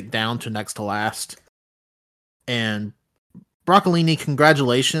magic down to next to last. And broccolini,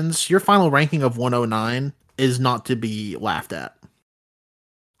 congratulations, your final ranking of 109 is not to be laughed at.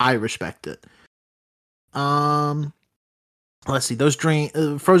 I respect it. Let's see, those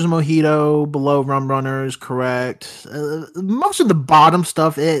frozen mojito below rum runners, correct. Most of the bottom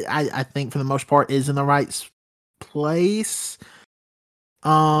stuff, I think for the most part is in the right place.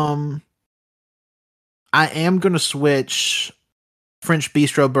 I am gonna switch French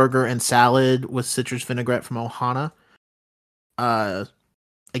bistro burger and salad with citrus vinaigrette from Ohana.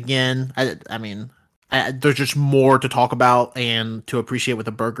 Again, I mean, there's just more to talk about and to appreciate with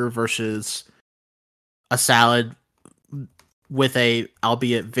a burger versus a salad with a,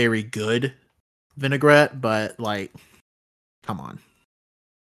 albeit very good, vinaigrette, but like, come on.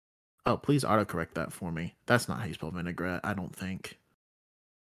 Oh, please autocorrect that for me. That's not how you spell vinaigrette, I don't think.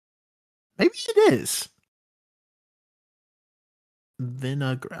 Maybe it is.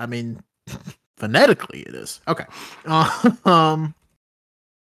 Vinaigrette, I mean, phonetically it is. Okay.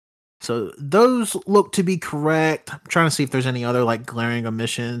 So those look to be correct. I'm trying to see if there's any other like glaring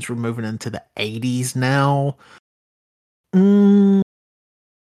omissions. We're moving into the 80s now. I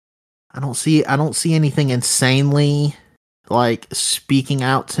don't see anything insanely like speaking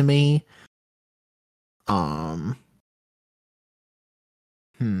out to me. I'm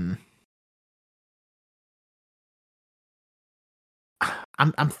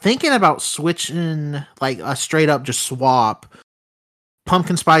thinking about switching like a straight up just swap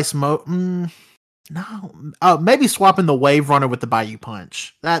pumpkin spice no. Oh, maybe swapping the Wave Runner with the Bayou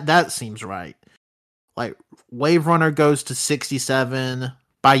Punch. That seems right. Like, Wave Runner goes to 67,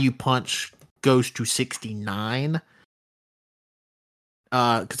 Bayou Punch goes to 69.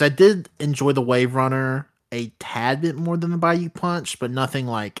 Because I did enjoy the Wave Runner a tad bit more than the Bayou Punch, but nothing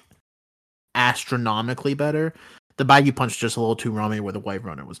like astronomically better. The Bayou Punch just a little too rummy, where the Wave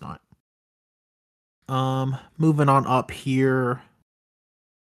Runner was not. Moving on up here.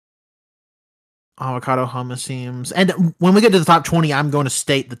 Avocado hummus seems. And when we get to the top 20, I'm going to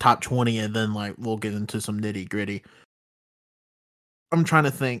state the top 20, and then like we'll get into some nitty gritty. I'm trying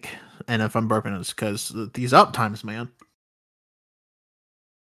to think, and if I'm burping, it's because these up times, man,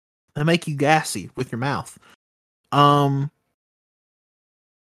 they make you gassy with your mouth.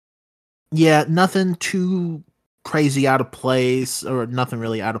 Yeah, nothing too crazy out of place, or nothing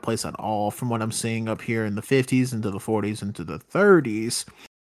really out of place at all from what I'm seeing up here in the 50s into the 40s into the 30s.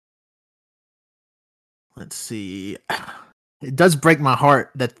 Let's see. It does break my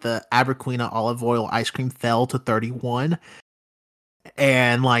heart that the Aberquina olive oil ice cream fell to 31.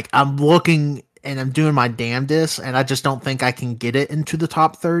 And like I'm looking and I'm doing my damnedest, and I just don't think I can get it into the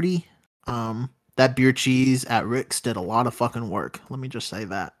top 30. That beer cheese at Rick's did a lot of fucking work. Let me just say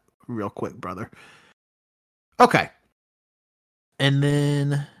that real quick, brother. Okay. And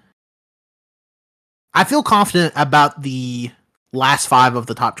then I feel confident about the last 5 of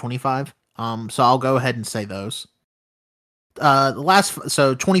the top 25. So I'll go ahead and say those.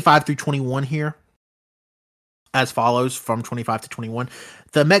 So 25 through 21 here, as follows from 25 to 21.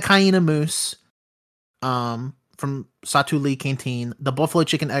 The Met Hyena Mousse, from Satu Lee Canteen, the Buffalo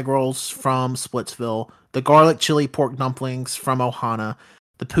Chicken Egg Rolls from Splitsville, the Garlic Chili Pork Dumplings from Ohana,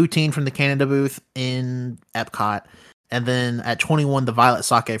 the Poutine from the Canada booth in Epcot, and then at 21, the Violet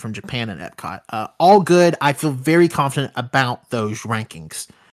Sake from Japan at Epcot. All good. I feel very confident about those rankings.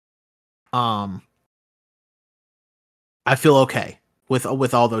 I feel okay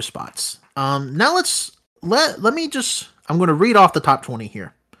with all those spots. Now let me just, I'm going to read off the top 20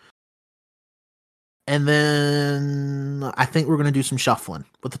 here. And then I think we're going to do some shuffling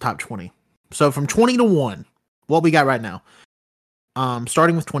with the top 20. So from 20 to 1, what we got right now.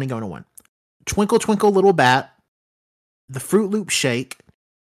 Starting with 20 going to 1. Twinkle Twinkle Little Bat, the Fruit Loop Shake,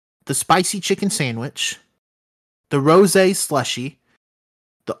 the Spicy Chicken Sandwich, the Rosé Slushy,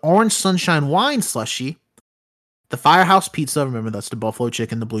 the Orange Sunshine Wine Slushy, the Firehouse Pizza, remember that's the buffalo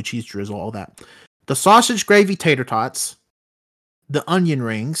chicken, the blue cheese drizzle, all that. The Sausage Gravy Tater Tots, the Onion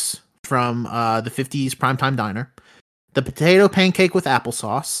Rings from the 50s Primetime Diner, the Potato Pancake with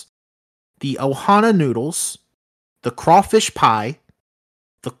Applesauce, the Ohana Noodles, the Crawfish Pie,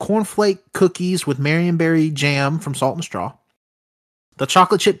 the Cornflake Cookies with Marionberry Jam from Salt and Straw, the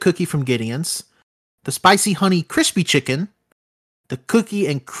Chocolate Chip Cookie from Gideon's, the Spicy Honey Crispy Chicken, the Cookie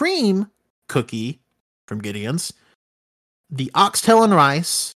and Cream Cookie from Gideon's, the Oxtail and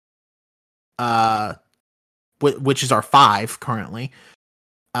Rice, which is our 5 currently.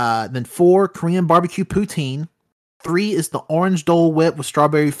 Then 4, Korean Barbecue Poutine. 3 is the Orange Dole Whip with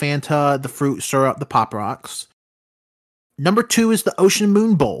Strawberry Fanta, the Fruit Syrup, the Pop Rocks. Number 2 is the Ocean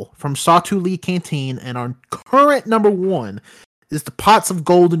Moon Bowl from Satu Lee Canteen. And our current number 1 is the Pots of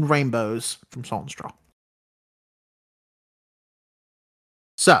Golden Rainbows from Salt and Straw.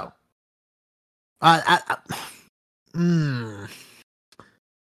 So,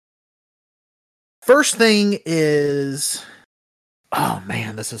 first thing is, oh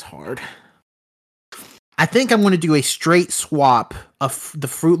man, this is hard. I think I'm going to do a straight swap of the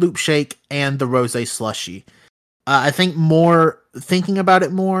Fruit Loop Shake and the Rosé Slushy. I think thinking about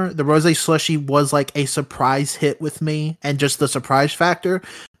it more, the Rosé Slushy was like a surprise hit with me, and just the surprise factor.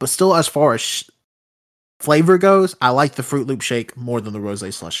 But still, as far as flavor goes, I like the Fruit Loop Shake more than the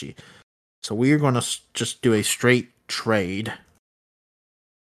Rosé Slushy. So we are going to just do a straight trade.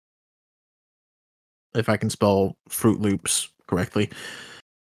 If I can spell Fruit Loops correctly.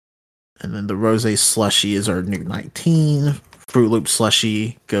 And then the Rosé Slushy is our new 19. Fruit Loop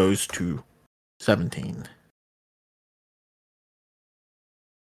Slushy goes to 17.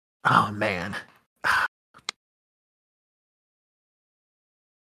 Oh, man.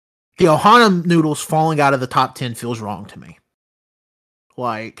 The Ohana noodles falling out of the top 10 feels wrong to me.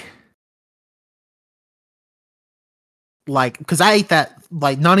 Like, because I ate that,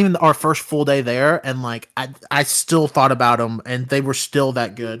 like, not even our first full day there, and, like, I still thought about them, and they were still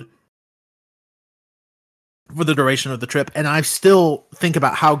that good for the duration of the trip, and I still think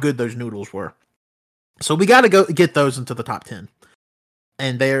about how good those noodles were. So we got to go get those into the top 10,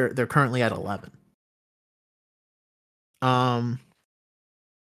 and they're currently at 11. I'm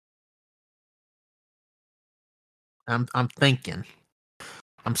thinking,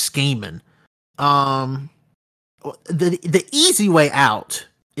 I'm scheming. The easy way out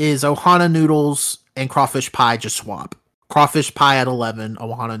is Ohana noodles and crawfish pie just swap crawfish pie at 11,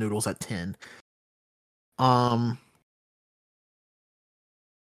 Ohana noodles at 10. But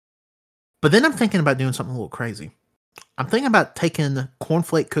then I'm thinking about doing something a little crazy. I'm thinking about taking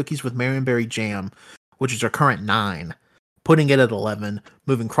cornflake cookies with Marionberry jam, which is our current 9, putting it at 11,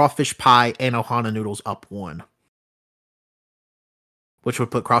 moving crawfish pie and Ohana noodles up 1, which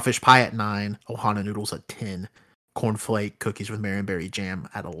would put crawfish pie at 9, Ohana noodles at 10, cornflake cookies with Marionberry jam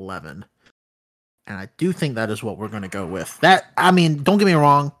at 11. And I do think that is what we're going to go with. That, I mean, don't get me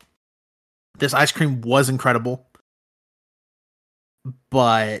wrong, this ice cream was incredible,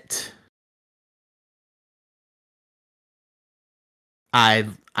 but I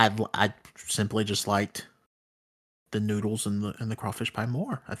simply just liked the noodles and the crawfish pie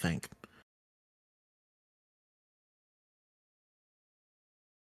more, I think.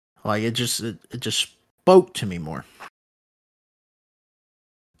 Like it just spoke to me more.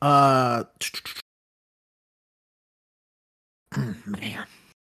 Man.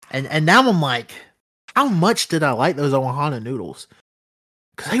 And now I'm like, how much did I like those Ohana noodles?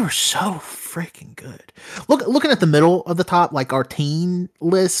 Because they were so freaking good. Looking at the middle of the top, like our teen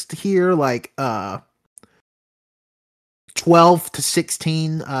list here, like 12 to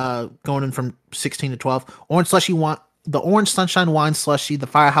 16, going in from 16 to 12. Orange slushy, the orange sunshine wine slushy, the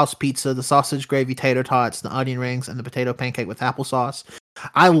firehouse pizza, the sausage gravy tater tots, the onion rings, and the potato pancake with applesauce.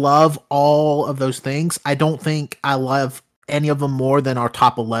 I love all of those things. I don't think I love any of them more than our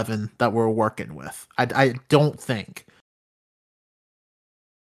top 11 that we're working with. I don't think.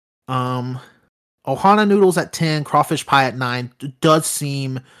 Ohana noodles at 10, crawfish pie at 9 does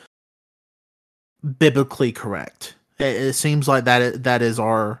seem biblically correct. It seems like that is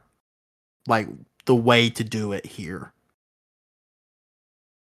our, like, the way to do it here.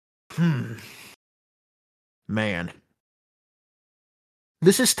 Man.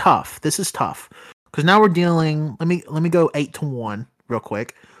 This is tough. Because now we're dealing, let me go 8 to 1 real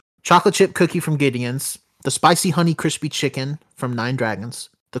quick. Chocolate chip cookie from Gideon's, the spicy honey crispy chicken from Nine Dragons,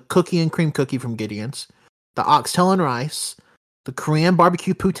 the cookie and cream cookie from Gideon's, the oxtail and rice, the Korean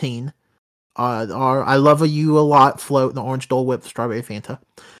barbecue poutine, our I love you a lot float, the orange Dole Whip strawberry Fanta,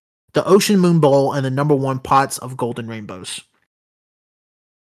 the ocean moon bowl, and the number 1 pots of golden rainbows.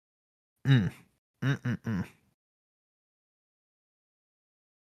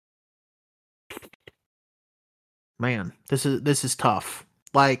 Man, this is tough.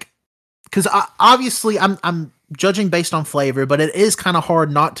 Like, because obviously I'm judging based on flavor, but it is kind of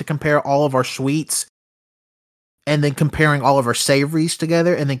hard not to compare all of our sweets and then comparing all of our savories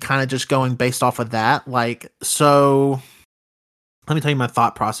together and then kind of just going based off of that. Like, so let me tell you my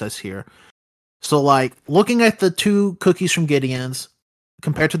thought process here. So, like, looking at the 2 cookies from Gideon's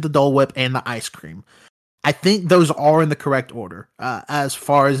compared to the Dole Whip and the ice cream, I think those are in the correct order as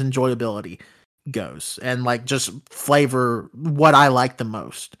far as enjoyability goes and like just flavor, what I like the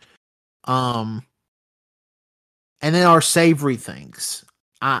most. And then our savory things.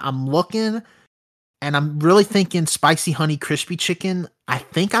 I'm looking and I'm really thinking spicy honey crispy chicken. I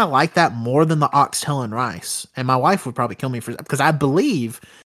think I like that more than the oxtail and rice. And my wife would probably kill me for that because I believe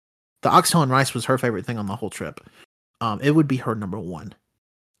the oxtail and rice was her favorite thing on the whole trip. It would be her number 1.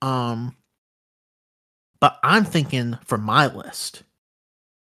 But I'm thinking for my list,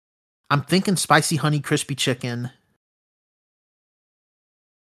 I'm thinking spicy honey crispy chicken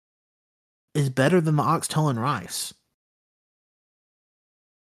is better than the oxtail and rice.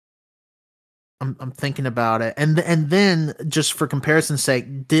 I'm thinking about it, and then just for comparison's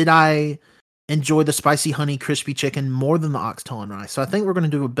sake, did I enjoy the spicy honey crispy chicken more than the oxtail and rice? So I think we're going to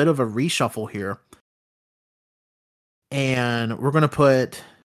do a bit of a reshuffle here, and we're going to put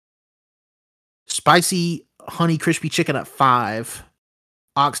spicy honey crispy chicken at 5,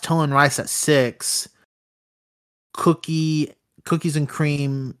 oxtail and rice at 6, cookies and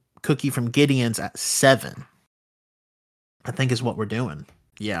cream cookie from Gideon's at 7. I think is what we're doing.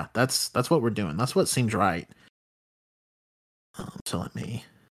 Yeah, that's what we're doing. That's what seems right. So let me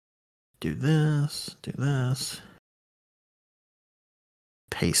do this,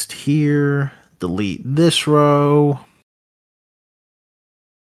 paste here, delete this row,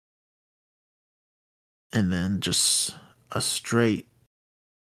 and then just a straight.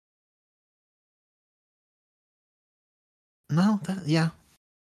 No, yeah,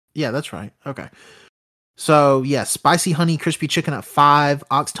 that's right. Okay. So, yeah, spicy honey crispy chicken at 5,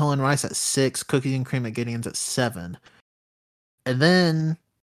 oxtail and rice at 6, cookies and cream at Gideon's at 7. And then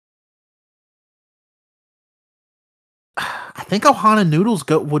I think Ohana noodles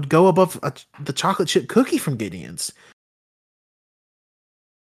would go above the chocolate chip cookie from Gideon's.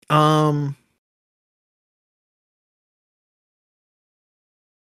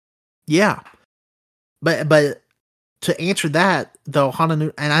 Yeah. But to answer that, the Ohana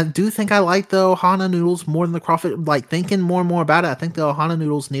noodle, and I do think I like the Ohana noodles more than the crawfish. Like thinking more and more about it, I think the Ohana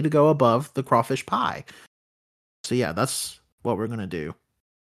noodles need to go above the crawfish pie. So yeah, that's what we're gonna do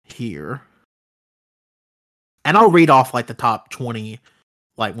here. And I'll read off like the top 20,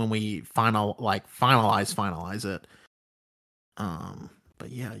 like when we finalize it. But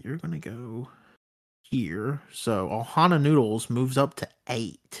yeah, you're gonna go here. So Ohana noodles moves up to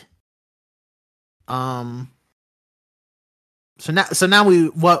 8. So now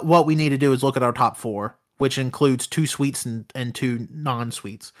what we need to do is look at our top 4, which includes 2 sweets and 2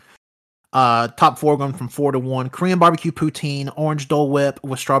 non-sweets. Top 4 going from 4 to 1: Korean barbecue poutine, orange Dole Whip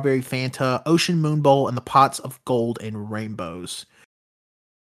with strawberry Fanta, Ocean Moon Bowl, and the pots of gold and rainbows.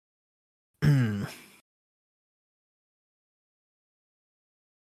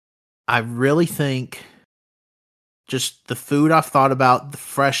 I really think just the food I've thought about, the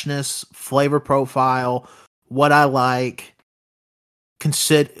freshness, flavor profile, what I like,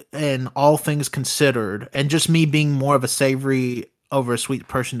 and all things considered, and just me being more of a savory over a sweet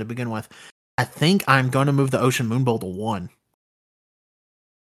person to begin with, I think I'm going to move the Ocean Moon Bowl to 1.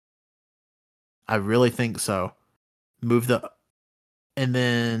 I really think so. And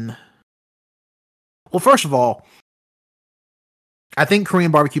then, well, first of all, I think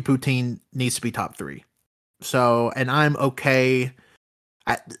Korean barbecue poutine needs to be top 3. So, and I'm okay.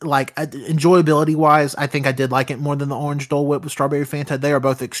 Enjoyability wise, I think I did like it more than the orange Dole Whip with strawberry Fanta. They are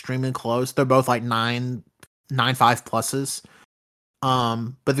both extremely close. They're both like 9.5 pluses.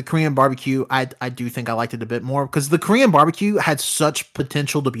 But the Korean barbecue, I do think I liked it a bit more because the Korean barbecue had such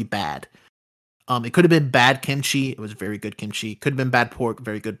potential to be bad. It could have been bad kimchi. It was very good kimchi. Could have been bad pork.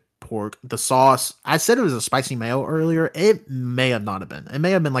 Very good pork. The sauce, I said it was a spicy mayo earlier. It may have not have been. It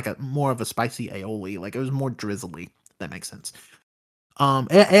may have been like more of a spicy aioli. Like it was more drizzly. If that makes sense.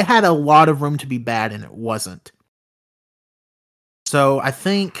 It had a lot of room to be bad, and it wasn't. So I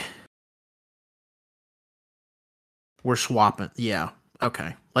think we're swapping. Yeah.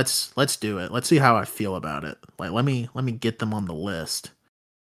 Okay. Let's do it. Let's see how I feel about it. Like let me get them on the list.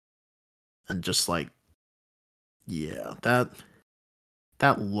 And just like, yeah,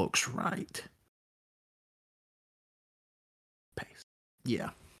 that looks right. Paste. Yeah.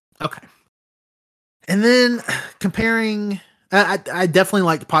 Okay. And then comparing, I definitely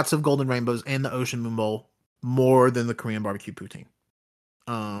like the pots of golden rainbows and the Ocean Moon Bowl more than the Korean barbecue poutine.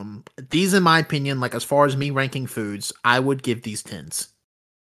 These, in my opinion, like as far as me ranking foods, I would give these 10s.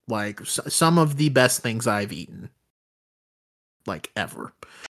 Like some of the best things I've eaten, like ever.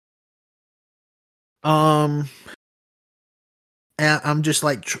 And I'm just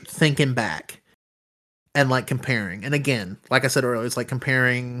like thinking back and like comparing. And again, like I said earlier, it's like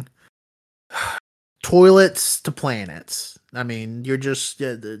comparing toilets to planets. I mean, you're just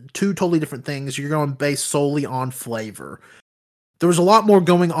 2 totally different things. You're going based solely on flavor. There was a lot more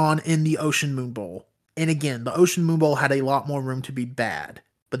going on in the Ocean Moon Bowl. And again, the Ocean Moon Bowl had a lot more room to be bad.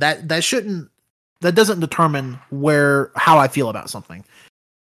 But that doesn't determine how I feel about something.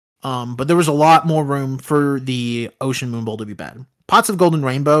 But there was a lot more room for the Ocean Moon Bowl to be bad. Pots of Golden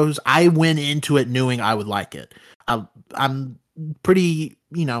Rainbows, I went into it knowing I would like it. I'm pretty,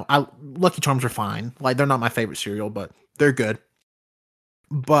 Lucky Charms are fine. Like, they're not my favorite cereal, but they're good.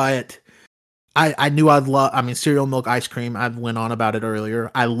 But I knew I'd love, cereal milk ice cream. I went on about it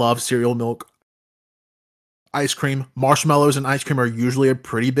earlier. I love cereal milk ice cream. Marshmallows and ice cream are usually a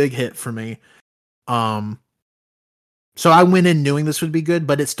pretty big hit for me. So I went in knowing this would be good,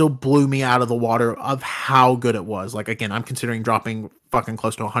 but it still blew me out of the water of how good it was. Like, again, I'm considering dropping fucking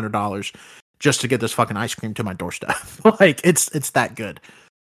close to $100 just to get this fucking ice cream to my doorstep. Like, it's that good.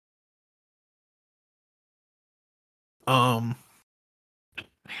 And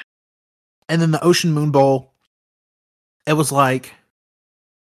then the Ocean Moon Bowl, it was like,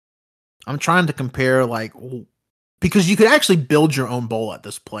 I'm trying to compare, like, because you could actually build your own bowl at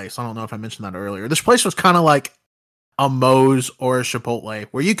this place. I don't know if I mentioned that earlier. This place was kind of like a Moe's or a Chipotle,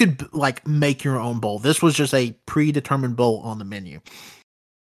 where you could like make your own bowl. This was just a predetermined bowl on the menu.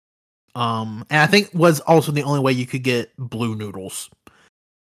 And I think was also the only way you could get blue noodles.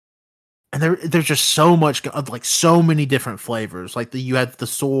 And there's just so much, like so many different flavors. Like you have the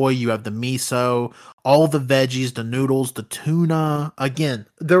soy, you have the miso, all the veggies, the noodles, the tuna. Again,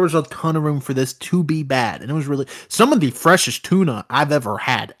 there was a ton of room for this to be bad, and it was really some of the freshest tuna I've ever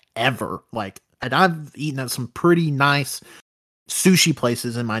had ever. Like, and I've eaten at some pretty nice sushi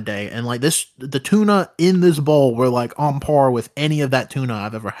places in my day, and like the tuna in this bowl were like on par with any of that tuna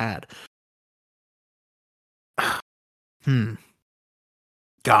I've ever had.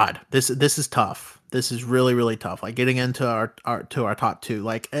 God, this is tough. This is really, really tough. Like getting into our top 2,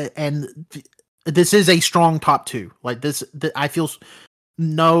 like, and This is a strong top two. Like this, I feel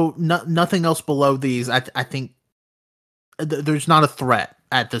nothing else below these. I think there's not a threat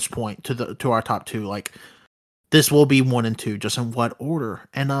at this point to our top two. Like this will be 1 and 2, just in what order?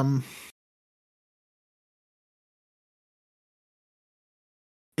 And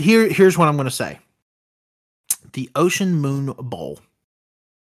here's what I'm gonna say. The Ocean Moon Bowl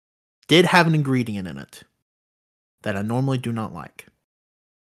did have an ingredient in it that I normally do not like.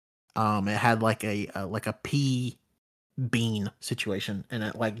 It had like a pea bean situation in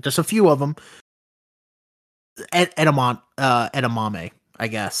it, like just a few of them. Edamame, I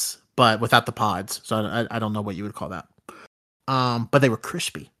guess, but without the pods. So I don't know what you would call that. But they were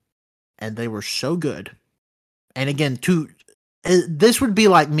crispy, and they were so good. And again, this would be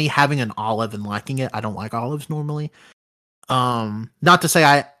like me having an olive and liking it. I don't like olives normally. Not to say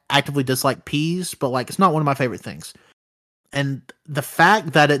I actively dislike peas, but like it's not one of my favorite things. And the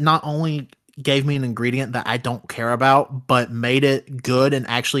fact that it not only gave me an ingredient that I don't care about, but made it good and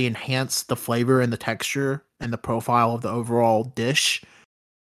actually enhanced the flavor and the texture and the profile of the overall dish,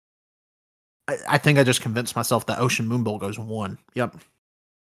 I think I just convinced myself that Ocean Moon Bowl goes 1. Yep.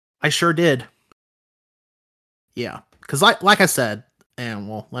 I sure did. Yeah. Because like I said, and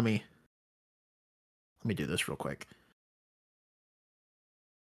well, let me do this real quick.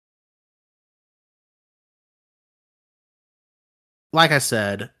 Like I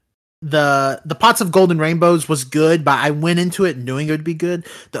said, the pots of golden rainbows was good, but I went into it knowing it would be good.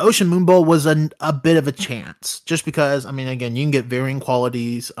 The Ocean Moon Bowl was a bit of a chance, just because, I mean, again, you can get varying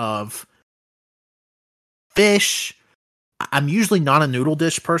qualities of fish. I'm usually not a noodle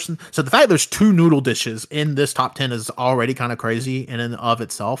dish person, so the fact there's 2 noodle dishes in this top 10 is already kind of crazy in and of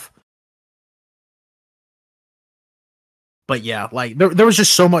itself. But yeah, like there was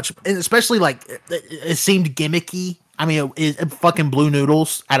just so much, and especially like it seemed gimmicky. I mean, it fucking blue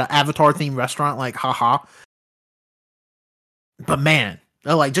noodles at an Avatar themed restaurant, like haha. But man,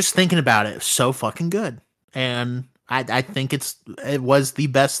 like just thinking about it, so fucking good, and I think it was the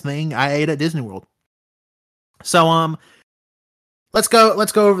best thing I ate at Disney World. So let's go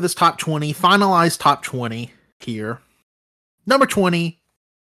over this top 20, finalized top 20 here. Number 20,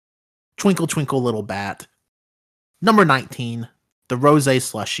 Twinkle Twinkle Little Bat. Number 19, the Rosé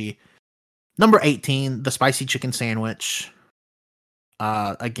Slushy. Number 18, the Spicy Chicken Sandwich.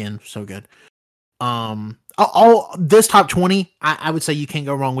 Again, so good. All this top 20, I would say you can't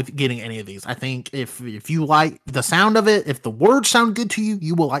go wrong with getting any of these. I think if you like the sound of it, if the words sound good to you,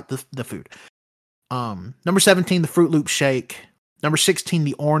 you will like the food. Number 17, the Fruit Loop Shake. Number 16,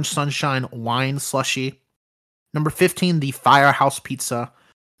 the Orange Sunshine Wine Slushy. Number 15, the Firehouse Pizza.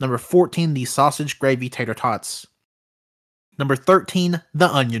 Number 14, the Sausage Gravy Tater Tots. Number 13, the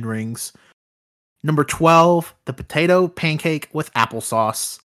Onion Rings. Number 12, the Potato Pancake with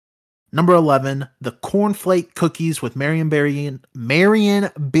Applesauce. Number 11, the Cornflake Cookies with Marionberry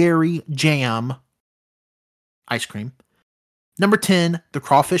Jam Ice Cream. Number 10, the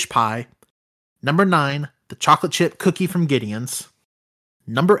Crawfish Pie. Number 9, the Chocolate Chip Cookie from Gideon's.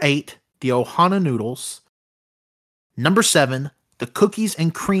 Number 8, the Ohana Noodles. Number 7, the Cookies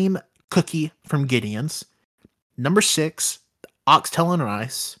and Cream Cookie from Gideon's. Number 6, the Oxtail and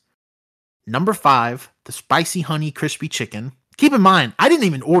Rice. Number 5, the Spicy Honey Crispy Chicken. Keep in mind, I didn't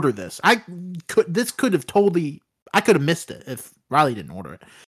even order this. I could have missed it if Riley didn't order it.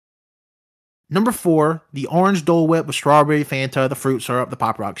 Number 4, the Orange Dole Whip with strawberry Fanta, the fruit syrup, the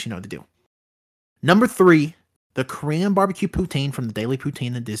Pop Rocks, you know the deal. Number 3, the Korean barbecue poutine from the Daily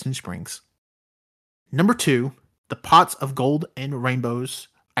Poutine in Disney Springs. Number 2, the Pots of Gold and Rainbows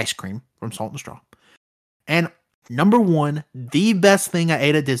ice cream from Salt and Straw. And number 1, the best thing I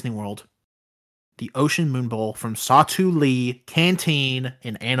ate at Disney World, the Ocean Moon Bowl from Satu Lee Canteen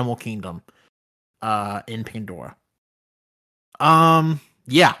in Animal Kingdom, in Pandora.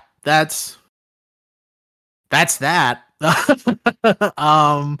 Yeah, that's that.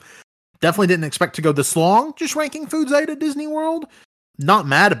 Definitely didn't expect to go this long, just ranking foods I ate at Disney World. Not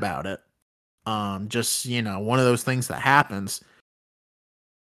mad about it. Just, one of those things that happens.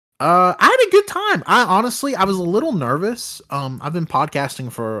 I had a good time. I was a little nervous. I've been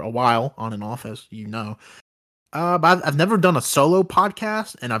podcasting for a while, on and off, as you know. But I've never done a solo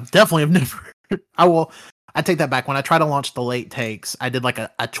podcast, and I've definitely never. I take that back. When I tried to launch the Late Takes, I did like a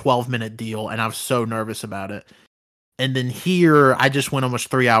 12-minute deal, and I was so nervous about it. And then here, I just went almost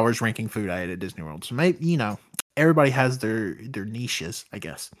 3 hours ranking food I ate at Disney World. So maybe, everybody has their niches, I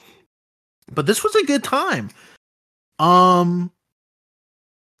guess. But this was a good time.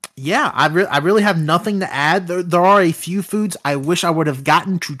 Yeah, I really have nothing to add. There are a few foods I wish I would have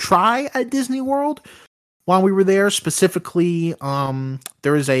gotten to try at Disney World while we were there. Specifically,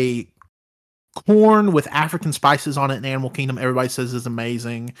 there is a corn with African spices on it in Animal Kingdom. Everybody says is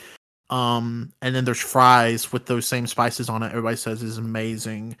amazing. And then there's fries with those same spices on it. Everybody says is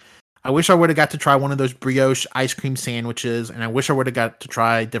amazing. I wish I would have got to try one of those brioche ice cream sandwiches, and I wish I would have got to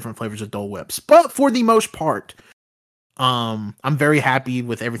try different flavors of Dole Whips. But for the most part, I'm very happy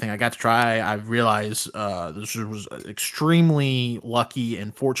with everything I got to try. I realized this was extremely lucky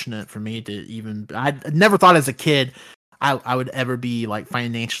and fortunate for me to even. I never thought as a kid I would ever be like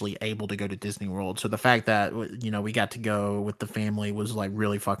financially able to go to Disney World. So the fact that we got to go with the family was like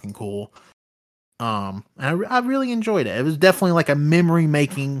really fucking cool. And I really enjoyed it. It was definitely like a memory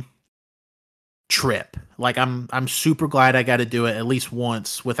making trip. Like I'm super glad I got to do it at least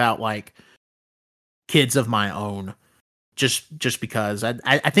once without like kids of my own. Just because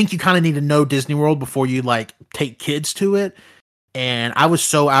I think you kind of need to know Disney World before you like take kids to it. And I was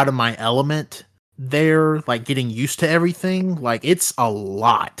so out of my element there, like getting used to everything. Like it's a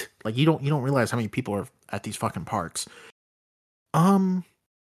lot. Like you don't realize how many people are at these fucking parks.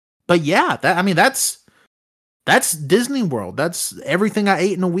 But yeah, that's Disney World. That's everything I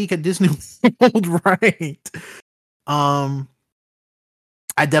ate in a week at Disney World, right?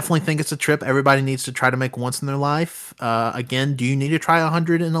 I definitely think it's a trip everybody needs to try to make once in their life. Again, do you need to try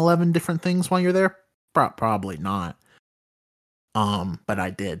 111 different things while you're there? Probably not. But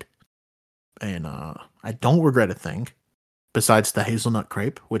I did. And I don't regret a thing besides the hazelnut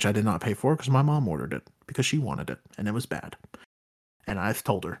crepe, which I did not pay for because my mom ordered it because she wanted it and it was bad. And I've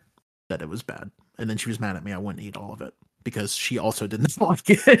told her that it was bad. And then she was mad at me I wouldn't eat all of it because she also didn't like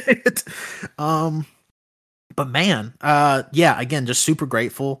it. But man, yeah, again, just super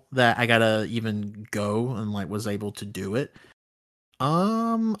grateful that I gotta even go and like was able to do it.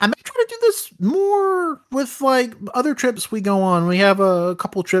 I may try to do this more with like other trips we go on. We have a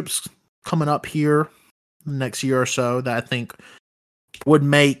couple trips coming up here next year or so that I think would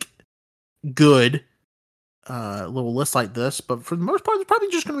make good a little list like this. But for the most part, it's probably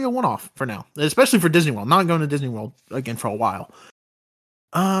just gonna be a one-off for now, especially for Disney World. Not going to Disney World again for a while.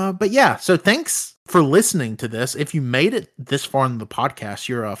 But yeah, so thanks for listening to this. If you made it this far in the podcast,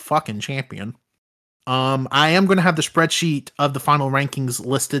 you're a fucking champion. I am going to have the spreadsheet of the final rankings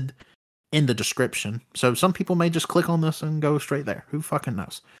listed in the description. So some people may just click on this and go straight there. Who fucking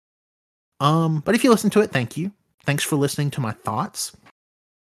knows? But if you listen to it, thank you. Thanks for listening to my thoughts.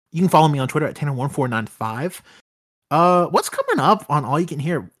 You can follow me on Twitter at Tanner1495. What's coming up on All You Can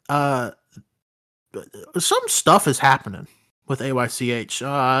Hear? Some stuff is happening with AYCH.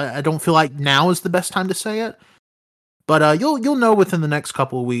 I don't feel like now is the best time to say it, but you'll know within the next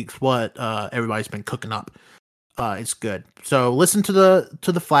couple of weeks what everybody's been cooking up. It's good. So listen to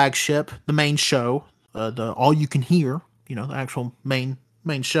the flagship, the main show, the All You Can Hear. The actual main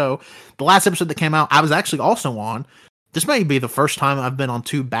show. The last episode that came out, I was actually also on. This may be the first time I've been on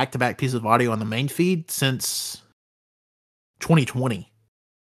 2 back-to-back pieces of audio on the main feed since 2020.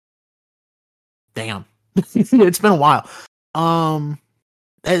 Damn, it's been a while.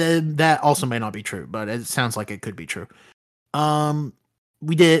 That also may not be true, but it sounds like it could be true.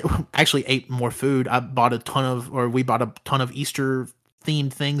 We did actually ate more food. We bought a ton of Easter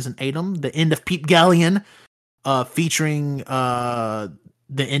themed things and ate them. The End of Peep Galleon, featuring the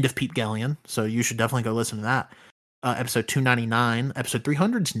End of Peep Galleon. So you should definitely go listen to that. Episode 299, episode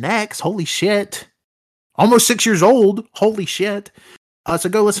 300's next. Holy shit. Almost 6 years old. Holy shit. So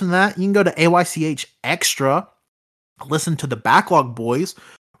go listen to that. You can go to AYCH Extra. Listen to the Backlog Boys,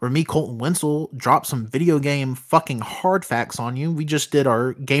 where me, Colton Wenzel, drop some video game fucking hard facts on you. We just did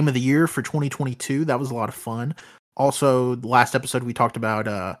our Game of the Year for 2022. That was a lot of fun. Also, the last episode we talked about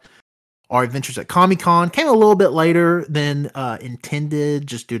our adventures at Comic-Con. Came a little bit later than intended,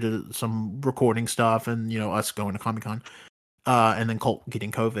 just due to some recording stuff and, us going to Comic-Con. And then Colt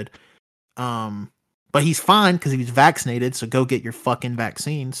getting COVID. But he's fine because he was vaccinated, so go get your fucking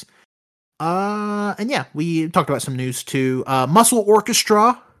vaccines. And yeah, we talked about some news too. Muscle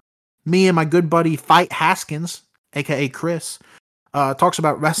Orchestra, me and my good buddy Fight Haskins, aka Chris, talks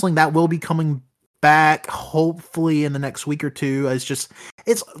about wrestling. That will be coming back hopefully in the next week or two.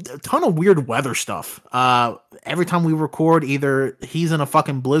 It's a ton of weird weather stuff. Every time we record, either he's in a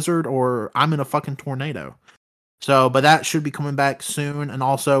fucking blizzard or I'm in a fucking tornado. So, but that should be coming back soon. And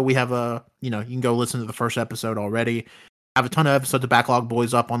also we have you can go listen to the first episode already. I have a ton of episodes of Backlog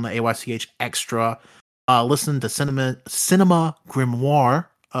Boys up on the AYCH Extra. Listen to Cinema Grimoire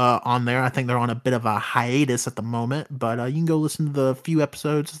on there. I think they're on a bit of a hiatus at the moment, but you can go listen to the few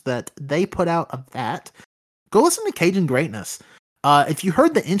episodes that they put out of that. Go listen to Cajun Greatness. If you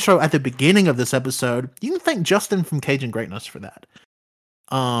heard the intro at the beginning of this episode, you can thank Justin from Cajun Greatness for that.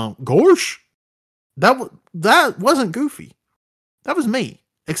 Gorsh, that wasn't Goofy. That was me.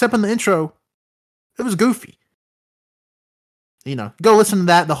 Except in the intro, It was goofy. Go listen to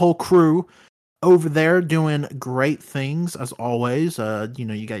that. The whole crew over there doing great things as always.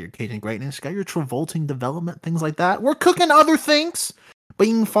 You got your Cajun Greatness, you got your Travolting Development, things like that. We're cooking other things, but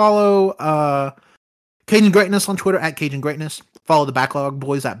you can follow Cajun Greatness on Twitter at Cajun Greatness. Follow the Backlog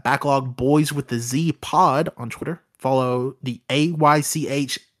Boys at Backlog Boys with the Z Pod on Twitter. Follow the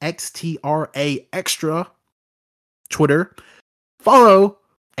AYCHXTRA Extra Twitter. Follow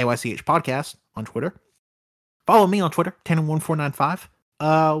AYCH Podcast on Twitter. Follow me on Twitter,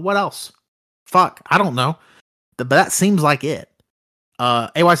 Tanner1495. What else? Fuck, I don't know. But that seems like it.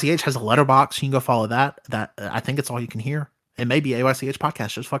 AYCH has a letterbox. You can go follow that. I think it's all you can hear. It may be AYCH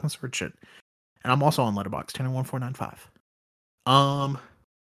Podcast. Just fucking search it. And I'm also on Letterboxd, Tanner1495.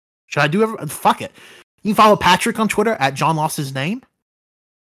 Should I do ever? Fuck it. You can follow Patrick on Twitter at John Lost His Name.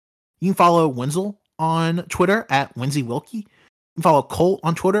 You can follow Wenzel on Twitter at Winsy Wilkie. You can follow Colt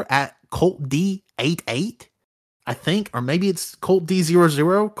on Twitter at ColtD88. I think, or maybe it's Colt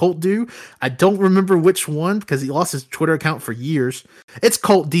D00, Colt Do. I don't remember which one because he lost his Twitter account for years. It's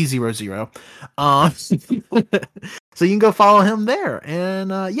Colt D00. So you can go follow him there. And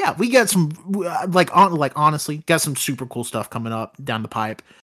yeah, we got some honestly, got some super cool stuff coming up down the pipe.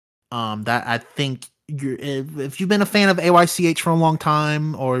 That I think if you've been a fan of AYCH for a long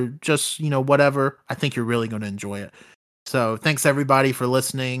time or just, whatever, I think you're really going to enjoy it. So thanks everybody for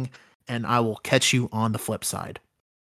listening, and I will catch you on the flip side.